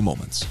just a few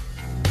moments.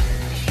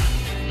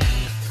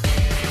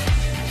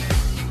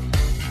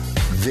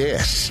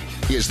 This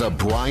is the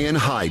Brian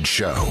Hyde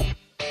Show.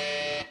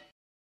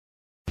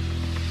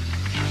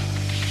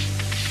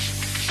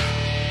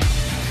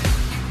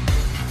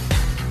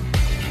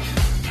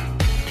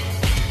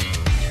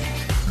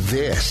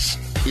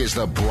 This is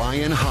the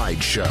Brian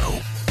Hyde Show.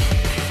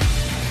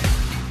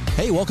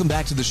 Hey, welcome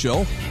back to the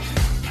show.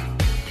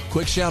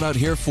 Quick shout out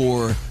here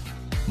for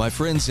my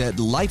friends at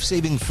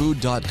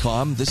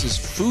lifesavingfood.com. This is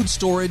food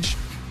storage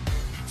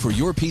for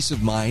your peace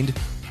of mind.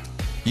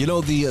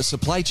 The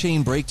supply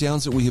chain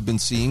breakdowns that we have been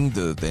seeing,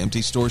 the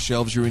empty store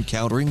shelves you're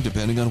encountering,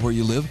 depending on where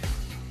you live,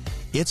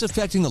 it's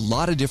affecting a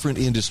lot of different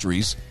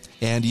industries.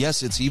 And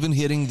yes, it's even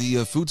hitting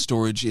the food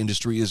storage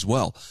industry as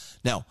well.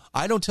 Now,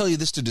 I don't tell you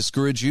this to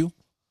discourage you,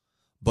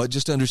 but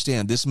just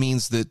understand this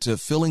means that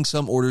filling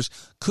some orders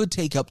could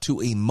take up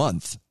to a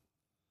month.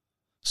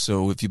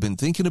 So if you've been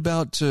thinking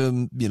about,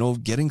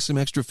 getting some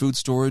extra food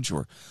storage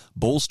or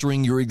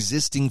bolstering your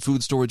existing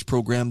food storage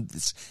program,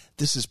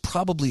 this is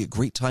probably a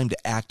great time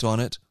to act on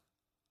it.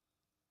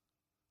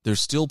 There's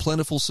still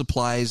plentiful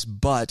supplies,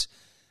 but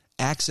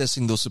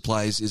accessing those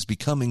supplies is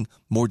becoming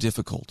more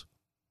difficult.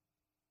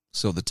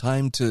 So the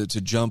time to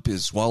jump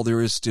is while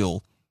there is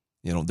still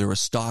There are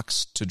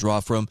stocks to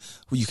draw from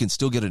where you can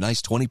still get a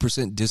nice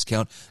 20%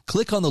 discount.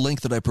 Click on the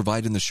link that I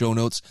provide in the show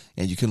notes,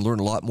 and you can learn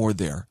a lot more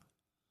there.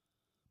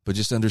 But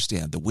just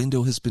understand, the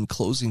window has been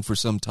closing for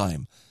some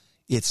time.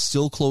 It's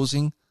still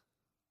closing,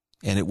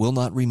 and it will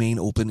not remain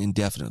open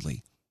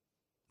indefinitely.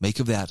 Make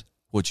of that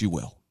what you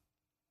will.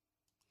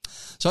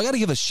 So I got to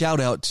give a shout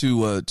out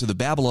to the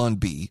Babylon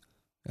Bee,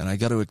 and I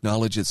got to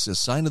acknowledge it's a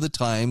sign of the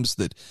times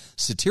that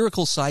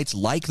satirical sites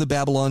like the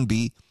Babylon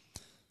Bee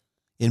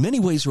in many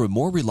ways are a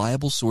more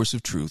reliable source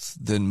of truth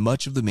than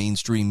much of the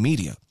mainstream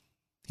media.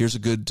 Here's a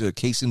good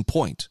case in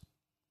point.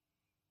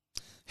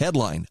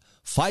 Headline: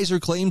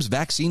 Pfizer claims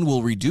vaccine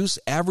will reduce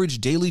average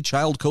daily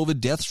child COVID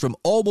deaths from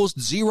almost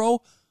zero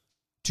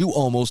to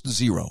almost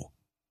zero.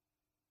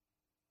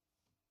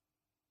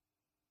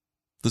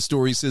 The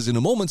story says, in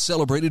a moment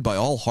celebrated by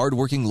all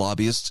hardworking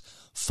lobbyists,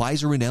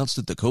 Pfizer announced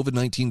that the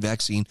COVID-19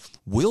 vaccine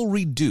will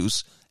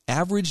reduce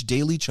average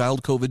daily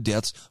child COVID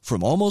deaths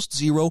from almost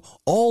zero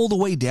all the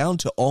way down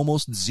to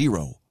almost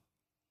zero.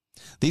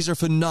 These are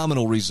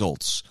phenomenal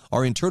results.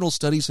 Our internal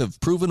studies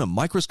have proven a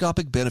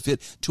microscopic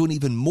benefit to an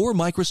even more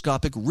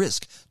microscopic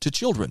risk to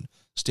children,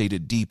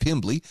 stated Dee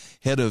Pimbley,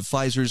 head of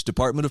Pfizer's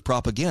Department of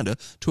Propaganda,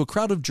 to a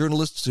crowd of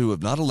journalists who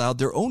have not allowed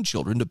their own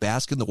children to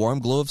bask in the warm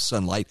glow of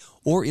sunlight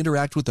or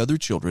interact with other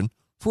children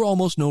for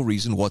almost no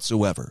reason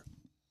whatsoever.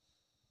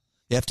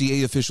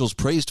 FDA officials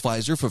praised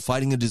Pfizer for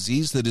fighting a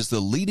disease that is the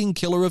leading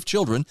killer of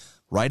children,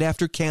 right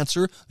after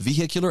cancer,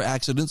 vehicular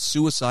accidents,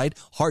 suicide,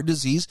 heart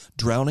disease,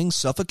 drowning,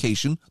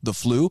 suffocation, the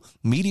flu,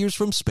 meteors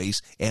from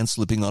space, and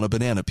slipping on a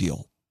banana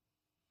peel.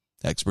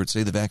 Experts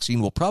say the vaccine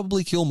will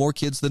probably kill more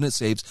kids than it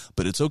saves,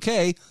 but it's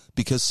okay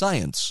because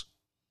science.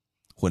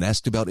 When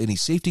asked about any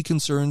safety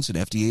concerns, an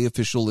FDA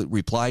official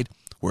replied,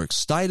 We're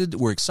excited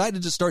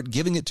to start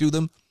giving it to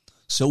them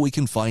so we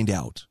can find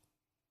out.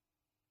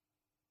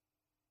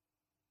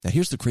 Now,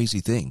 here's the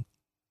crazy thing.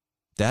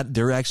 That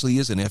there actually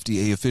is an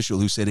FDA official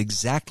who said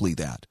exactly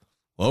that.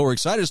 Well, we're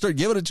excited to start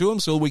giving it to them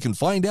so we can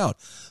find out.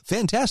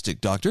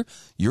 Fantastic, doctor.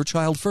 Your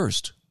child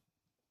first.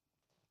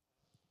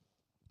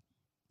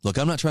 Look,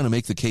 I'm not trying to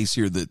make the case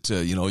here that,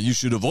 you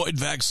should avoid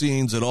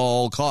vaccines at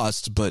all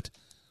costs, but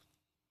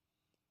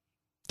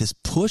this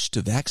push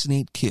to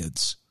vaccinate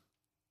kids,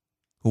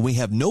 when we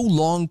have no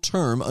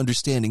long-term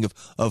understanding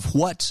of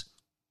what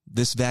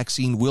this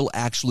vaccine will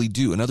actually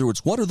do. In other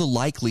words, what are the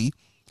likely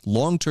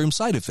long-term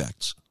side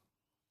effects?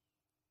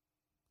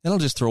 And I'll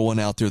just throw one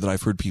out there that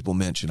I've heard people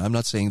mention. I'm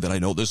not saying that I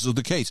know this is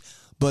the case,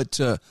 but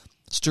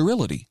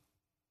sterility.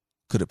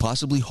 Could it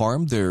possibly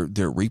harm their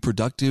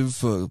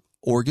reproductive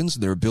organs,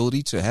 their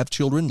ability to have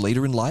children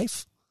later in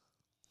life?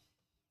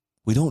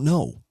 We don't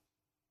know.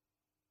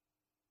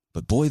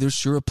 But boy, there's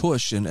sure a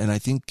push, and I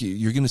think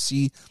you're going to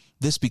see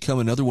this become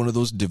another one of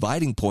those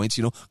dividing points.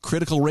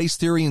 Critical race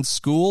theory in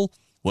school.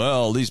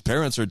 Well, these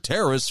parents are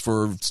terrorists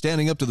for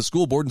standing up to the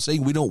school board and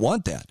saying we don't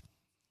want that.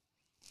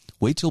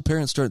 Wait till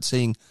parents start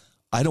saying,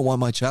 I don't want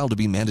my child to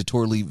be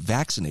mandatorily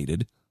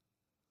vaccinated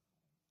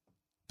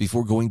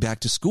before going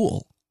back to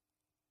school.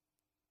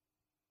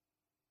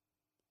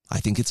 I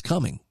think it's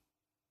coming.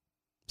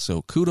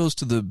 So kudos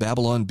to the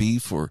Babylon Bee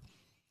for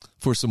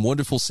some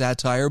wonderful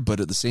satire, but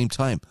at the same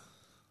time,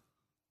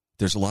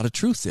 there's a lot of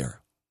truth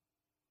there.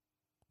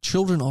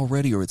 Children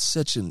already are at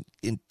such an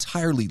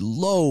entirely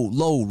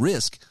low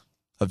risk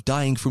of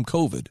dying from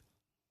COVID.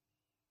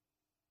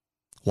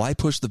 Why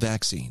push the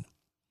vaccine?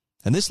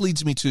 And this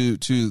leads me to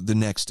the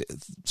next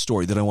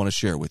story that I want to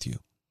share with you.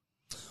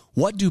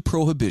 What do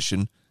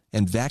prohibition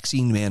and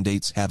vaccine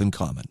mandates have in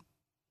common?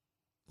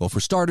 Well, for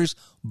starters,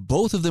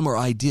 both of them are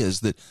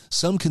ideas that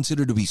some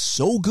consider to be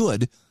so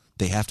good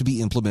they have to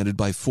be implemented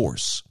by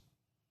force.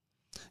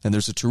 And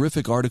there's a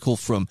terrific article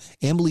from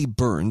Emily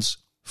Burns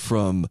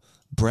from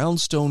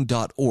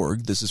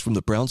brownstone.org. This is from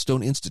the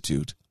Brownstone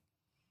Institute,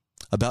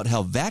 about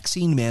how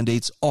vaccine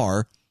mandates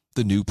are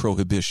the new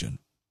prohibition.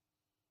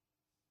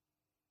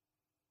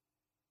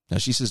 Now,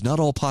 she says not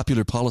all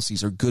popular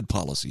policies are good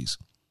policies.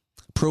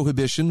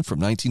 Prohibition from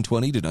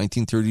 1920 to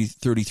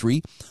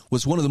 1933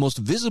 was one of the most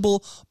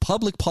visible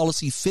public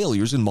policy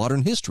failures in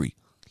modern history.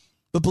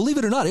 But believe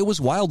it or not, it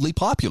was wildly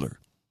popular.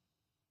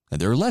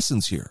 And there are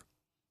lessons here.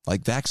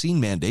 Like vaccine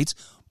mandates,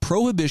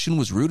 prohibition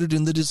was rooted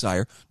in the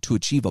desire to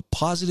achieve a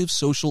positive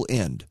social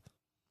end,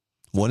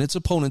 one its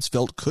opponents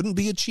felt couldn't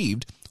be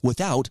achieved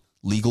without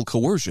legal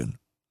coercion.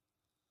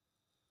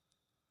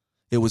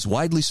 It was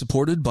widely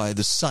supported by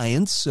the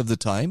science of the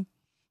time.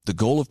 The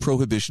goal of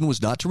prohibition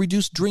was not to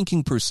reduce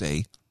drinking per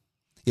se.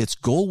 Its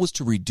goal was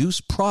to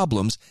reduce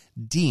problems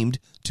deemed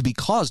to be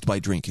caused by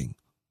drinking.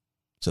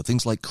 So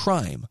things like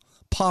crime,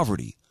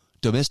 poverty,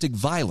 domestic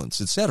violence,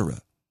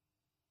 etc.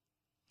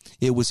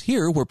 It was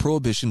here where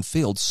prohibition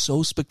failed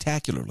so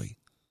spectacularly.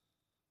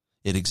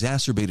 It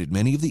exacerbated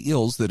many of the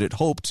ills that it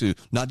hoped to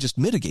not just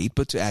mitigate,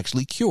 but to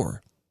actually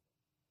cure.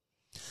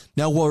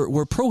 Now,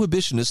 where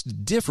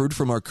prohibitionists differed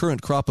from our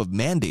current crop of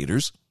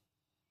mandators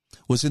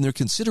was in their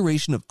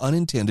consideration of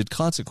unintended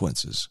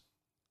consequences.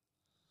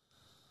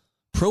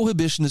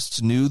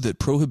 Prohibitionists knew that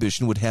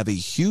prohibition would have a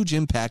huge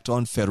impact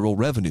on federal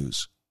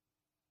revenues.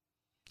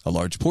 a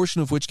large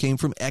portion of which came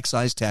from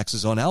excise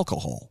taxes on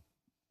alcohol.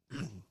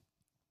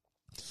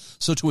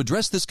 So to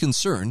address this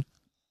concern,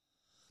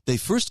 they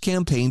first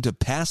campaigned to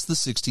pass the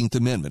 16th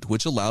Amendment,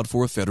 which allowed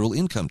for a federal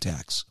income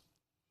tax.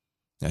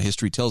 Now,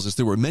 history tells us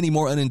there were many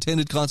more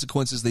unintended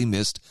consequences they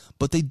missed,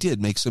 but they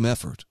did make some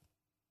effort.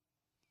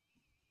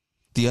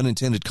 The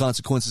unintended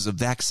consequences of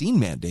vaccine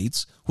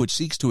mandates, which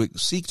seek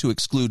to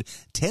exclude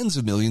tens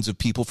of millions of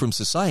people from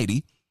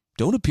society,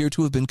 don't appear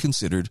to have been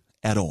considered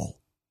at all.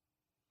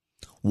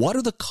 What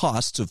are the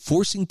costs of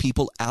forcing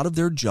people out of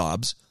their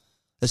jobs,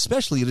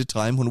 especially at a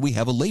time when we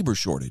have a labor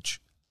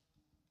shortage?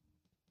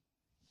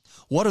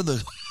 What are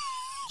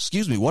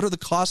the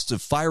costs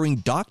of firing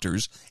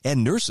doctors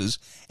and nurses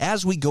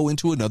as we go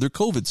into another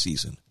COVID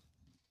season?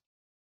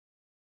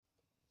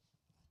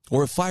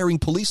 Or of firing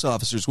police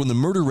officers when the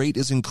murder rate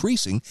is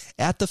increasing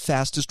at the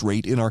fastest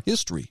rate in our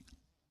history?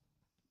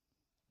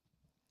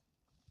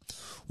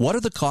 What are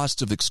the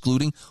costs of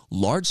excluding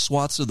large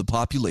swaths of the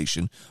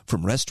population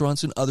from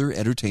restaurants and other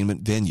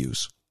entertainment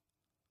venues?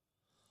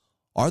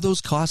 Are those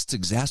costs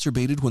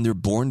exacerbated when they're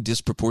borne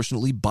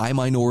disproportionately by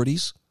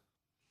minorities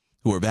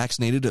who are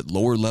vaccinated at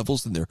lower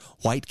levels than their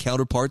white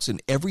counterparts in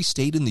every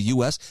state in the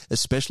U.S.,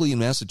 especially in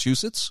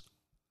Massachusetts?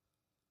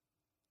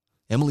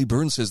 Emily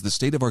Burns says the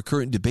state of our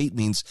current debate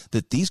means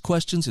that these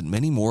questions and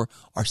many more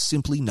are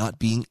simply not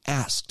being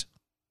asked.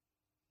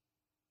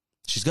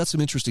 She's got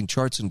some interesting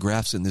charts and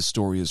graphs in this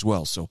story as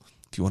well, so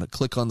if you want to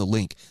click on the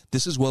link,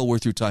 this is well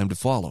worth your time to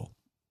follow.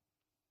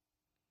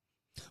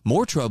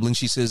 More troubling,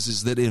 she says,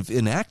 is that if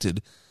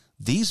enacted,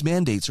 these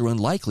mandates are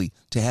unlikely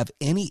to have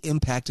any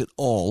impact at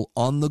all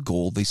on the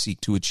goal they seek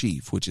to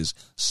achieve, which is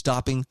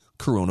stopping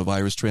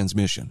coronavirus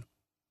transmission.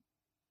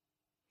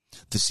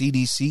 The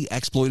CDC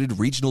exploited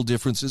regional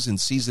differences in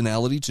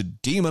seasonality to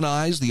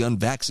demonize the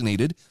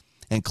unvaccinated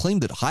and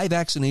claimed that high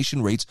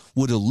vaccination rates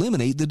would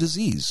eliminate the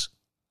disease.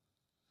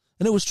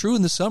 And it was true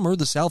in the summer,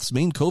 the South's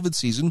main COVID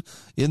season.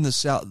 In the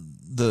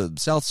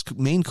South's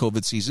main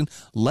COVID season,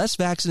 less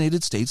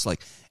vaccinated states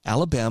like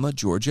Alabama,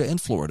 Georgia, and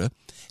Florida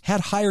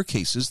had higher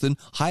cases than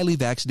highly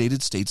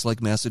vaccinated states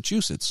like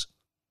Massachusetts.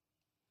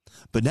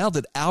 But now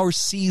that our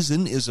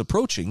season is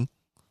approaching,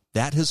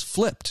 that has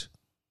flipped.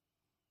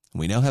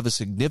 We now have a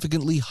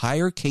significantly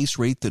higher case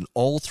rate than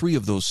all three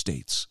of those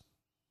states.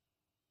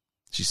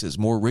 She says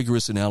more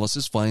rigorous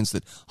analysis finds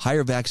that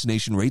higher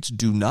vaccination rates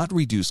do not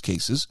reduce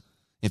cases.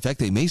 In fact,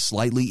 they may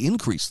slightly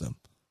increase them,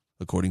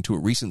 according to a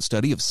recent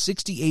study of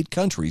 68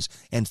 countries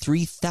and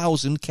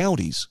 3,000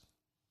 counties.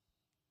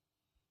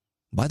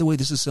 By the way,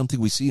 this is something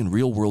we see in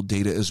real-world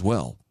data as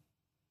well.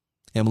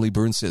 Emily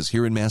Burns says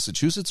here in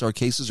Massachusetts, our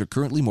cases are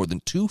currently more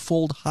than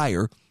twofold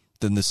higher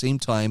than the same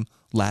time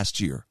last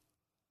year.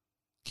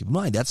 Keep in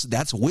mind,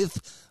 that's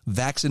with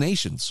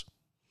vaccinations.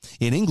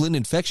 In England,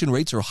 infection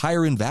rates are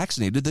higher in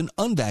vaccinated than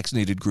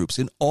unvaccinated groups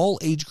in all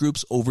age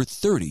groups over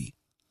 30.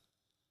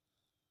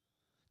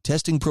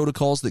 Testing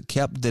protocols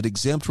that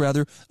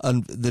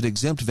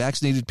exempt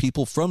vaccinated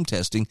people from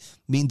testing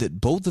mean that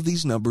both of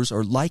these numbers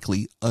are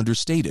likely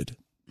understated.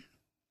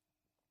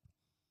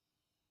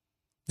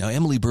 Now,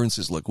 Emily Burns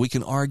says, look, we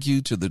can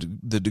argue to the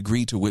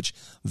degree to which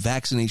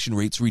vaccination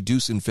rates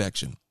reduce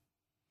infection.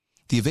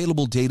 The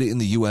available data in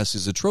the U.S.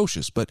 is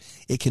atrocious, but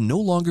it can no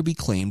longer be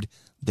claimed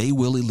they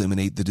will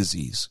eliminate the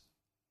disease.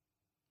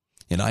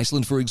 In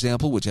Iceland, for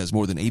example, which has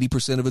more than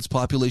 80% of its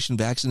population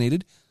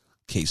vaccinated,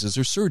 cases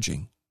are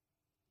surging.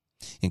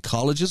 In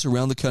colleges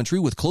around the country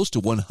with close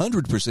to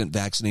 100%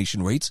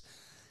 vaccination rates,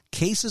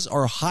 cases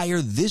are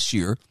higher this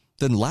year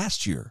than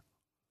last year.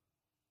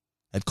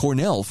 At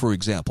Cornell, for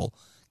example,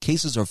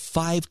 cases are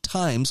 5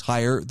 times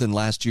higher than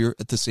last year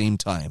at the same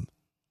time.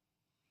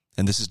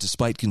 And this is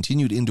despite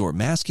continued indoor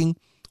masking,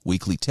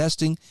 weekly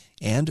testing,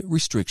 and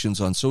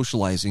restrictions on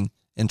socializing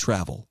and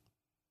travel.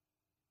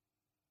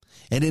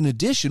 And in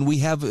addition, we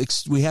have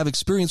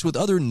experience with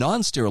other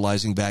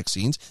non-sterilizing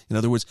vaccines, in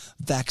other words,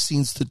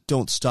 vaccines that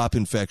don't stop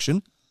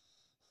infection.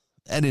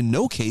 And in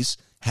no case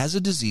has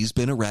a disease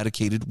been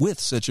eradicated with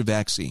such a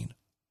vaccine.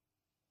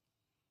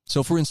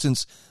 So, for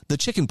instance, the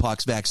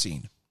chickenpox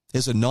vaccine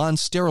is a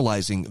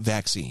non-sterilizing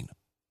vaccine.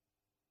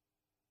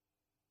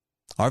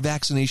 Our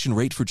vaccination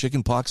rate for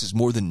chickenpox is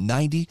more than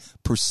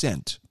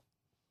 90%.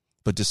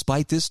 But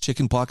despite this,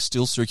 chickenpox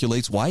still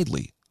circulates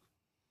widely.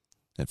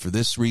 And for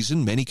this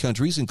reason, many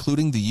countries,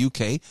 including the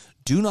UK,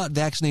 do not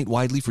vaccinate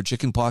widely for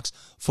chickenpox,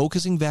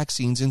 focusing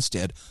vaccines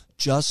instead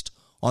just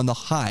on the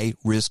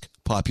high-risk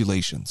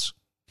populations.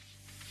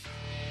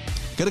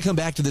 Got to come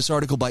back to this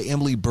article by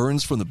Emily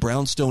Burns from the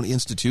Brownstone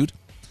Institute.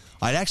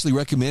 I'd actually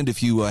recommend,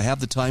 if you have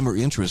the time or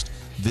interest,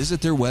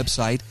 visit their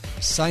website,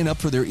 sign up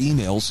for their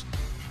emails.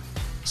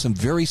 Some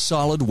very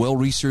solid,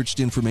 well-researched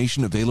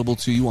information available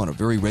to you on a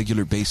very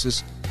regular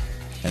basis.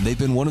 And they've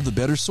been one of the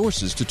better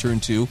sources to turn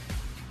to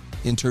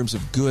in terms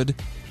of good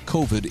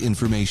COVID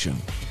information.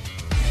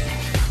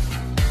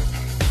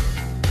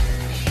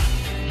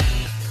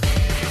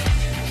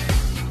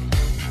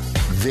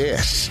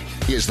 This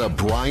is The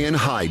Brian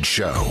Hyde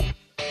Show.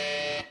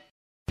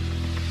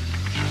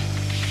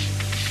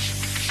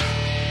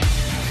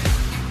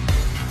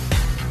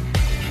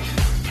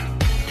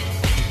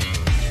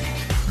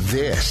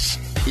 This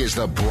is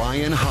the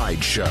Brian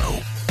Hyde Show.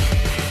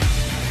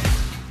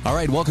 All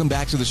right, welcome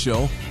back to the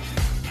show.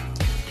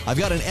 I've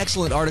got an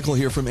excellent article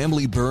here from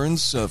Emily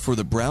Burns for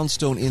the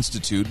Brownstone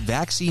Institute.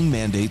 Vaccine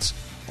mandates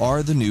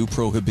are the new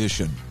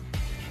prohibition.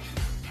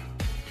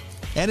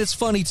 And it's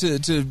funny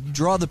to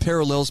draw the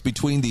parallels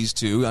between these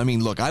two. I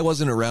mean, look, I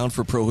wasn't around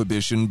for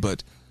Prohibition,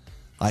 but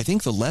I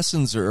think the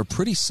lessons are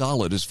pretty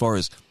solid as far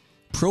as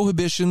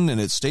Prohibition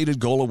and its stated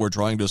goal of we're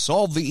trying to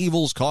solve the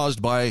evils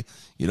caused by,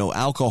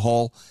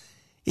 alcohol.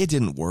 It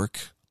didn't work.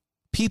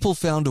 People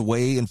found a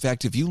way. In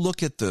fact, if you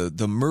look at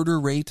the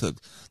murder rate,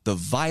 the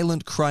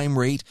violent crime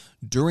rate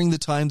during the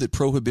time that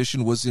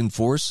Prohibition was in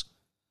force,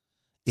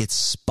 it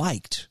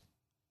spiked.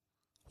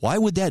 Why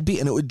would that be?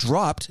 And it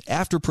dropped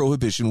after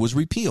Prohibition was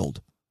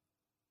repealed.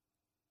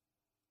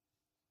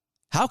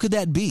 How could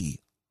that be?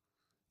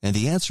 And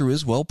the answer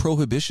is, well,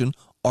 Prohibition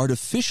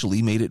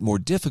artificially made it more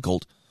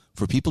difficult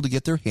for people to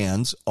get their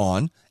hands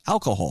on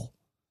alcohol.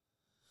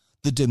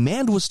 The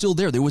demand was still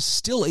there. There was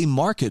still a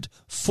market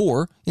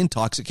for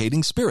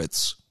intoxicating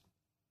spirits.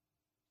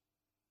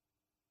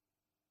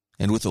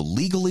 And with a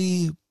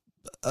legally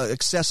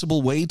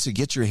accessible way to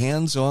get your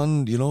hands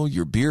on,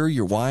 your beer,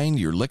 your wine,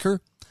 your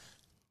liquor,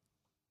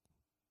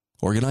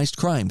 organized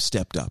crime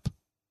stepped up.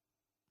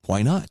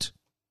 Why not?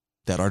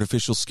 That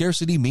artificial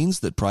scarcity means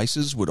that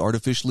prices would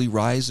artificially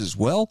rise as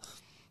well.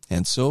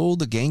 And so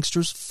the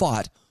gangsters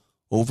fought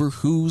over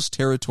whose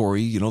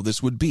territory,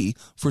 this would be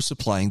for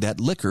supplying that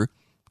liquor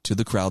to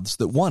the crowds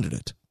that wanted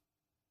it.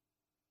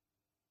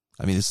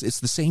 I mean, it's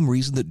the same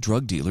reason that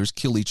drug dealers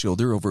kill each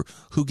other over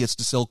who gets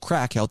to sell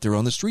crack out there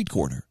on the street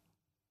corner.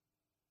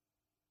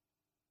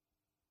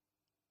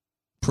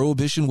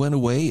 Prohibition went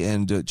away,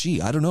 and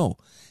I don't know.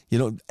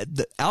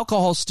 The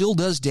alcohol still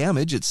does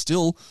damage. It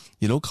still,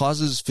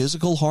 causes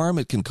physical harm.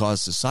 It can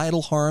cause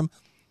societal harm.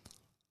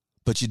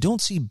 But you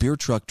don't see beer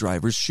truck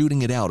drivers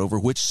shooting it out over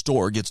which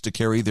store gets to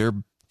carry their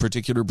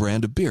particular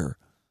brand of beer.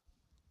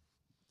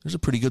 There's a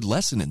pretty good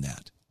lesson in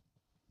that.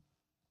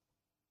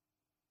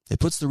 It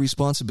puts the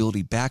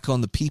responsibility back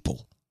on the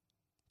people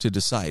to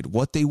decide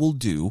what they will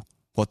do,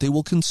 what they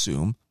will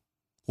consume,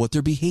 what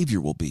their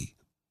behavior will be.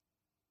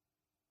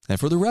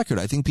 And for the record,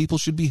 I think people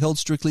should be held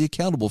strictly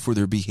accountable for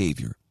their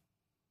behavior.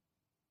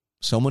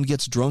 Someone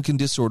gets drunk and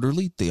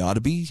disorderly, they ought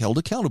to be held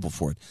accountable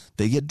for it.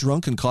 They get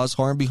drunk and cause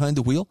harm behind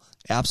the wheel,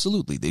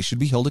 absolutely, they should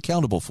be held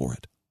accountable for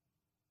it.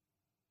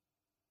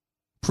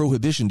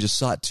 Prohibition just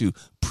sought to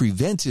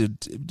prevent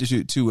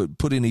it, to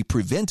put in a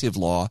preventive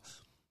law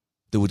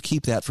that would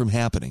keep that from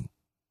happening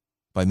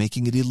by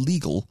making it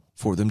illegal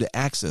for them to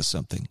access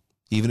something,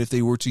 even if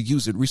they were to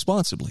use it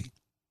responsibly.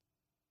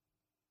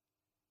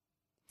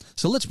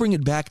 So let's bring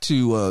it back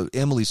to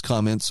Emily's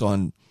comments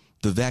on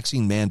the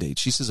vaccine mandate.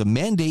 She says a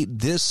mandate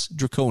this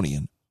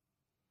draconian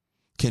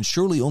can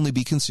surely only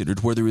be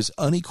considered where there is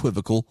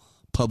unequivocal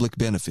public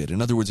benefit.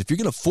 In other words, if you're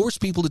going to force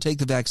people to take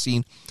the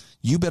vaccine,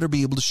 you better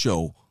be able to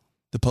show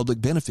the public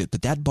benefit.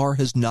 But that bar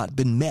has not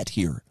been met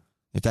here.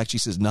 In fact, she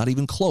says not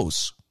even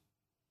close.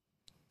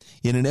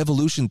 In an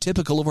evolution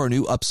typical of our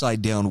new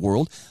upside-down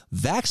world,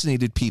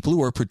 vaccinated people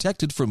who are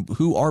protected from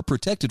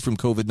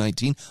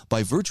COVID-19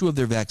 by virtue of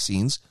their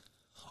vaccines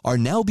are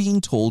now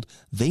being told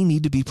they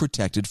need to be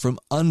protected from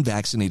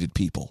unvaccinated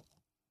people.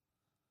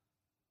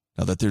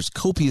 Now, that there's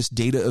copious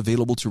data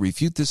available to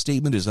refute this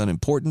statement is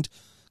unimportant,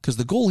 because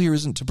the goal here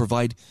isn't to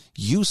provide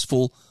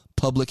useful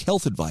public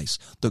health advice.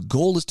 The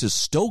goal is to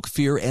stoke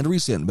fear and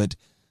resentment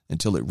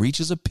until it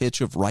reaches a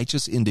pitch of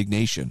righteous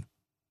indignation.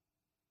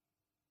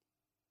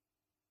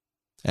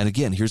 And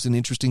again, here's an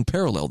interesting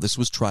parallel. This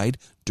was tried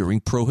during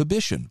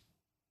Prohibition,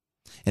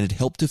 and it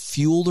helped to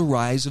fuel the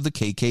rise of the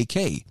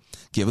KKK.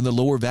 Given the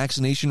lower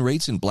vaccination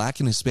rates in Black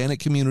and Hispanic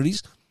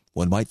communities,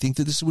 one might think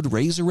that this would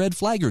raise a red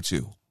flag or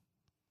two.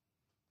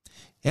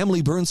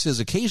 Emily Burns says,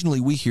 occasionally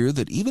we hear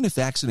that even if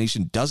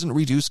vaccination doesn't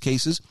reduce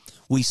cases,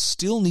 we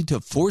still need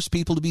to force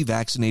people to be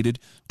vaccinated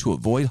to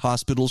avoid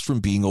hospitals from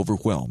being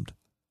overwhelmed.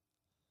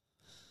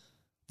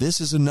 This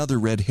is another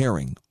red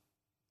herring.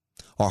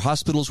 Our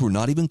hospitals were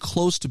not even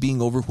close to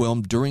being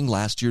overwhelmed during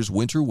last year's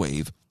winter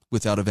wave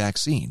without a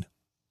vaccine.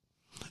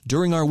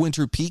 During our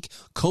winter peak,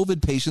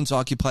 COVID patients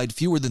occupied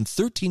fewer than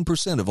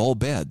 13% of all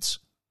beds,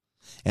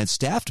 and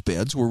staffed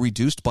beds were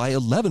reduced by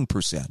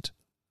 11%.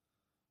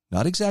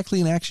 Not exactly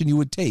an action you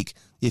would take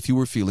if you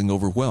were feeling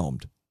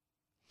overwhelmed.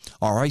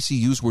 Our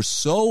ICUs were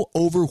so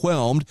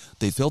overwhelmed,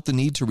 they felt the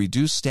need to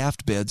reduce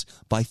staffed beds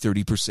by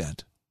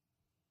 30%.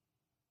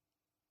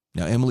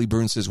 Now, Emily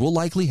Burns says, we'll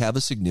likely have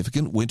a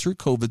significant winter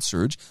COVID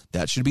surge.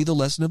 That should be the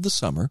lesson of the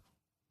summer.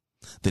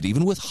 That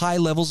even with high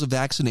levels of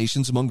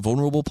vaccinations among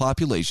vulnerable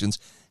populations,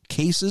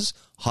 cases,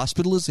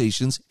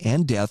 hospitalizations,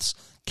 and deaths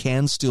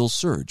can still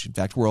surge. In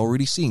fact, we're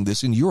already seeing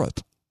this in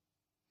Europe.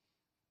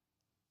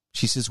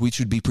 She says we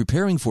should be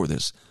preparing for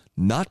this,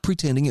 not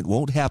pretending it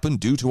won't happen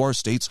due to our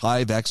state's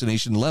high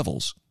vaccination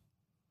levels.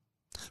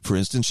 For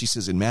instance, she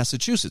says in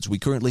Massachusetts, we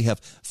currently have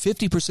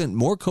 50%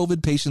 more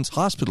COVID patients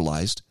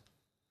hospitalized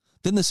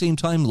than the same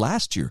time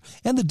last year,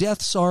 and the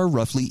deaths are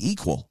roughly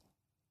equal.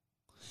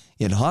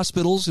 In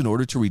hospitals, in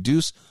order to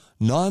reduce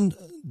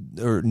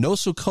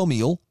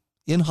nosocomial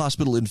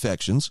in-hospital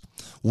infections,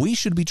 we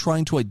should be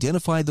trying to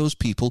identify those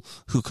people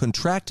who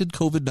contracted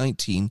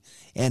COVID-19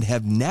 and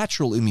have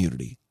natural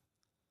immunity.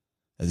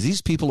 As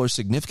these people are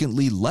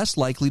significantly less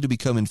likely to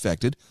become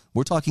infected.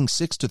 We're talking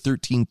 6 to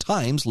 13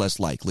 times less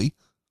likely,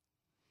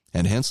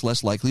 and hence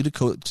less likely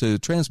to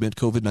transmit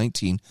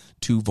COVID-19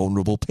 to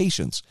vulnerable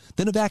patients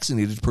than a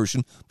vaccinated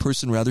person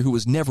who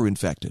was never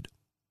infected.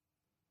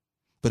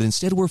 But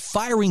instead, we're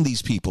firing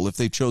these people if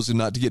they've chosen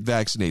not to get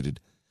vaccinated,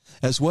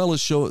 as well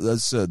as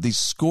these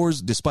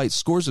scores, despite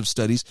scores of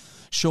studies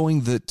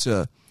showing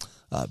that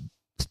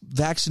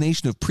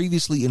vaccination of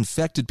previously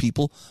infected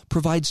people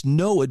provides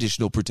no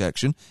additional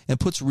protection and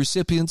puts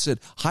recipients at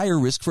higher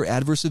risk for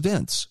adverse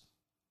events.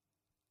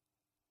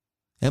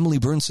 Emily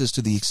Burns says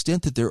to the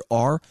extent that there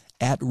are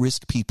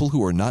at-risk people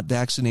who are not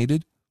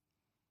vaccinated,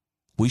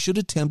 we should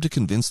attempt to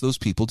convince those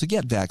people to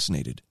get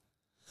vaccinated.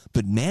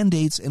 But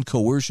mandates and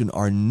coercion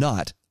are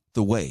not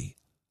the way.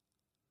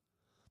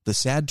 The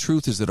sad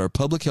truth is that our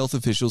public health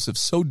officials have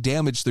so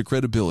damaged their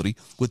credibility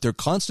with their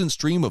constant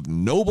stream of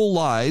noble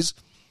lies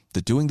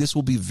that doing this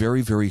will be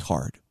very, very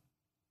hard.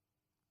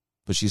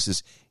 But she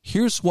says,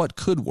 here's what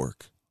could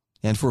work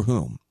and for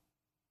whom.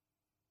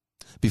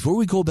 Before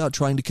we go about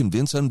trying to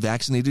convince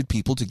unvaccinated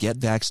people to get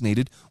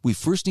vaccinated, we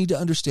first need to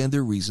understand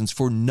their reasons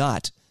for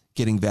not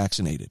getting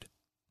vaccinated.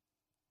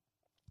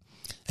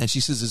 And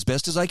she says, as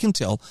best as I can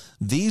tell,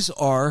 these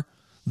are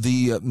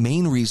the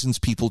main reasons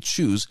people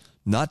choose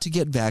not to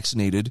get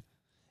vaccinated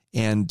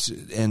and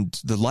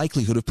the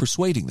likelihood of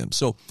persuading them.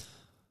 So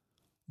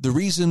the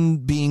reason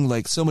being,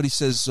 like somebody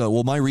says,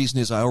 well, my reason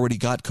is I already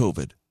got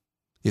COVID.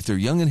 If they're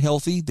young and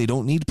healthy, they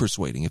don't need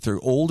persuading. If they're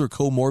old or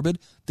comorbid,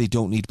 they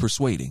don't need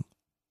persuading.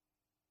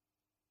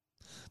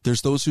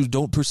 There's those who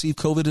don't perceive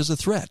COVID as a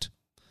threat.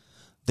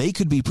 They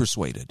could be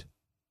persuaded.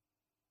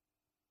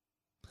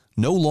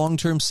 No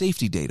long-term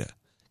safety data.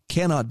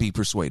 Cannot be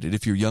persuaded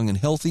if you're young and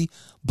healthy,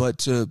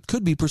 but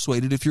could be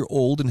persuaded if you're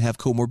old and have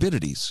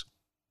comorbidities.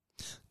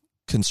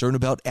 Concern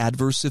about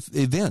adverse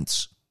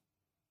events.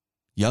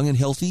 Young and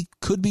healthy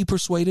could be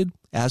persuaded,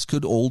 as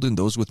could old and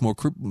those with more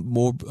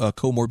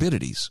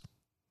comorbidities.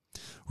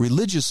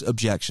 Religious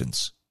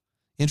objections.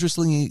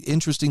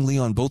 Interestingly,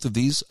 on both of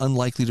these,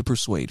 unlikely to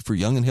persuade for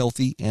young and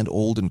healthy and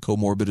old and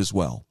comorbid as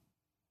well.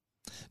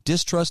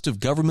 Distrust of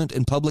government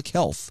and public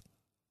health.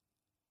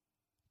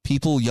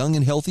 People young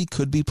and healthy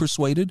could be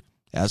persuaded,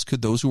 as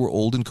could those who are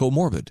old and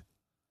comorbid.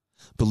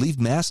 Believe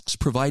masks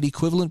provide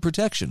equivalent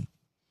protection.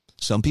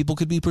 Some people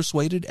could be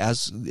persuaded,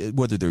 as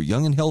whether they're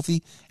young and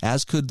healthy,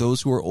 as could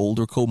those who are old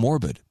or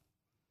comorbid.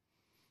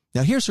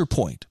 Now here's her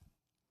point.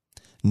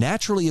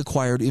 Naturally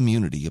acquired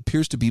immunity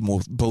appears to be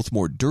both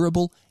more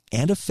durable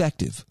and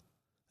effective,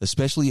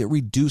 especially at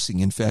reducing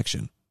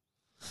infection.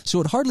 So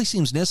it hardly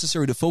seems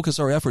necessary to focus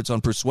our efforts on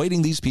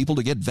persuading these people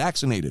to get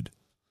vaccinated.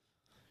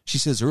 She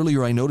says,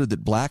 earlier I noted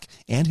that Black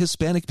and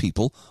Hispanic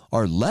people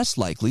are less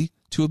likely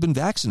to have been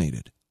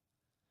vaccinated.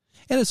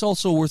 And it's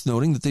also worth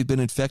noting that they've been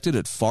infected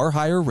at far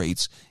higher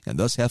rates and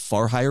thus have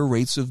far higher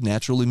rates of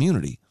natural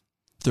immunity,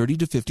 30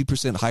 to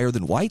 50% higher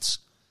than whites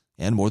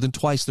and more than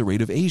twice the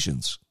rate of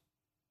Asians.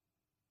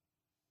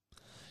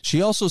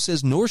 She also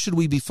says, nor should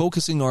we be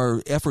focusing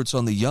our efforts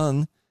on the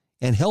young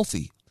and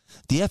healthy.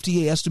 The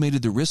FDA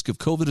estimated the risk of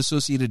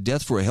COVID-associated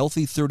death for a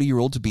healthy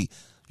 30-year-old to be,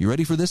 you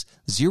ready for this?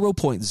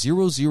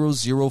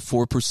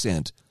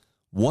 0.0004%,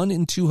 1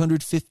 in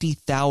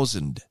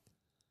 250,000.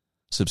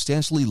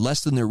 Substantially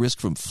less than their risk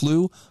from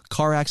flu,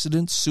 car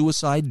accident,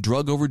 suicide,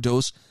 drug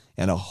overdose,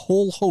 and a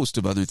whole host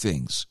of other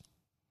things.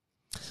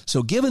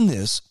 So given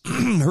this,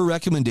 her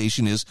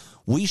recommendation is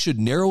we should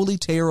narrowly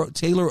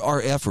tailor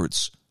our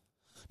efforts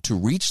to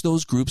reach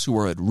those groups who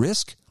are at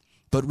risk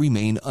but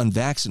remain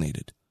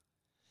unvaccinated.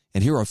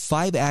 And here are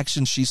 5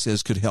 actions she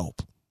says could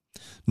help.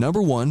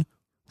 Number 1,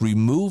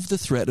 remove the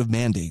threat of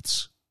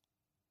mandates.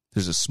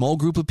 There's a small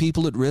group of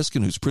people at risk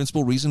and whose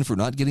principal reason for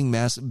not getting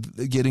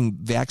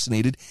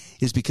vaccinated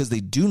is because they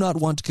do not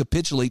want to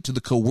capitulate to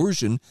the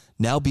coercion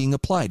now being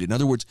applied. In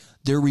other words,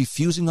 they're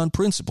refusing on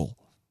principle.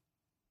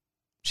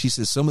 She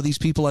says some of these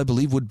people, I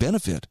believe, would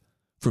benefit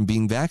from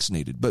being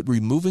vaccinated, but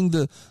removing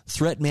the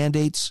threat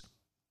mandates,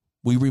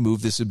 we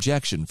remove this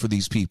objection for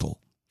these people.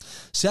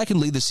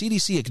 Secondly, the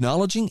CDC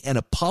acknowledging and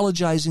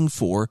apologizing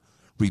for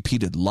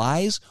repeated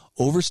lies,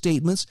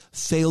 overstatements,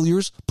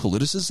 failures,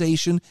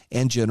 politicization,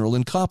 and general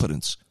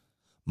incompetence.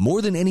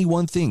 More than any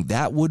one thing,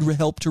 that would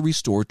help to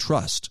restore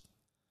trust.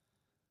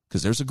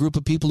 Because there's a group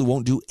of people who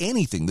won't do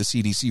anything the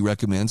CDC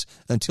recommends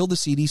until the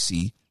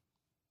CDC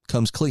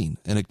comes clean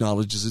and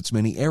acknowledges its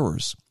many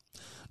errors.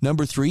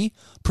 Number 3,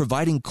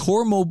 providing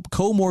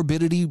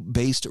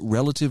comorbidity-based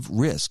relative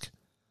risk.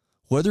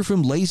 Whether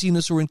from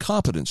laziness or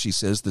incompetence, she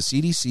says, the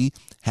CDC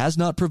has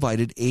not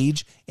provided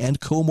age and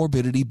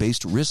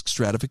comorbidity-based risk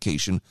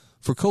stratification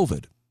for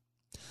COVID.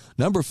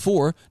 Number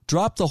 4,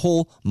 drop the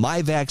whole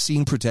 "my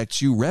vaccine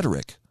protects you"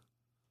 rhetoric.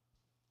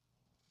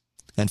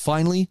 And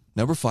finally,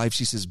 number 5,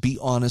 she says, be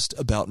honest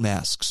about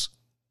masks.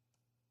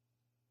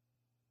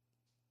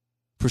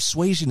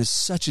 Persuasion is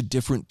such a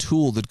different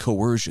tool than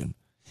coercion.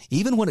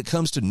 even when it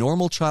comes to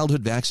normal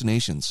childhood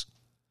vaccinations.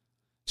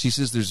 She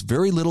says there's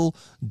very little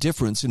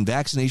difference in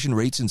vaccination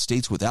rates in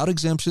states without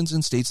exemptions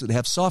and states that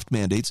have soft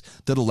mandates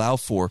that allow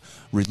for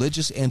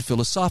religious and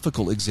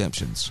philosophical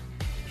exemptions.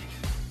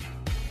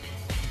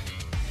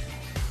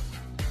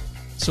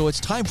 So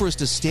it's time for us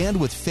to stand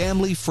with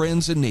family,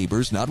 friends, and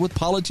neighbors, not with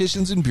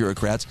politicians and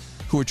bureaucrats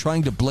who are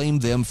trying to blame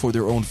them for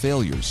their own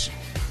failures.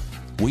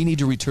 We need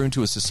to return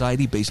to a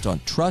society based on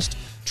trust,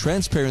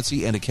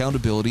 transparency, and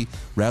accountability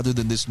rather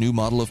than this new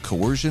model of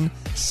coercion,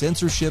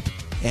 censorship,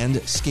 and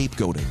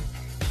scapegoating.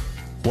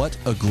 What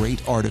a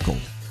great article.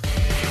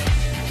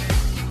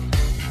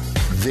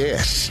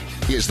 This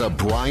is The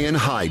Brian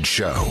Hyde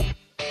Show.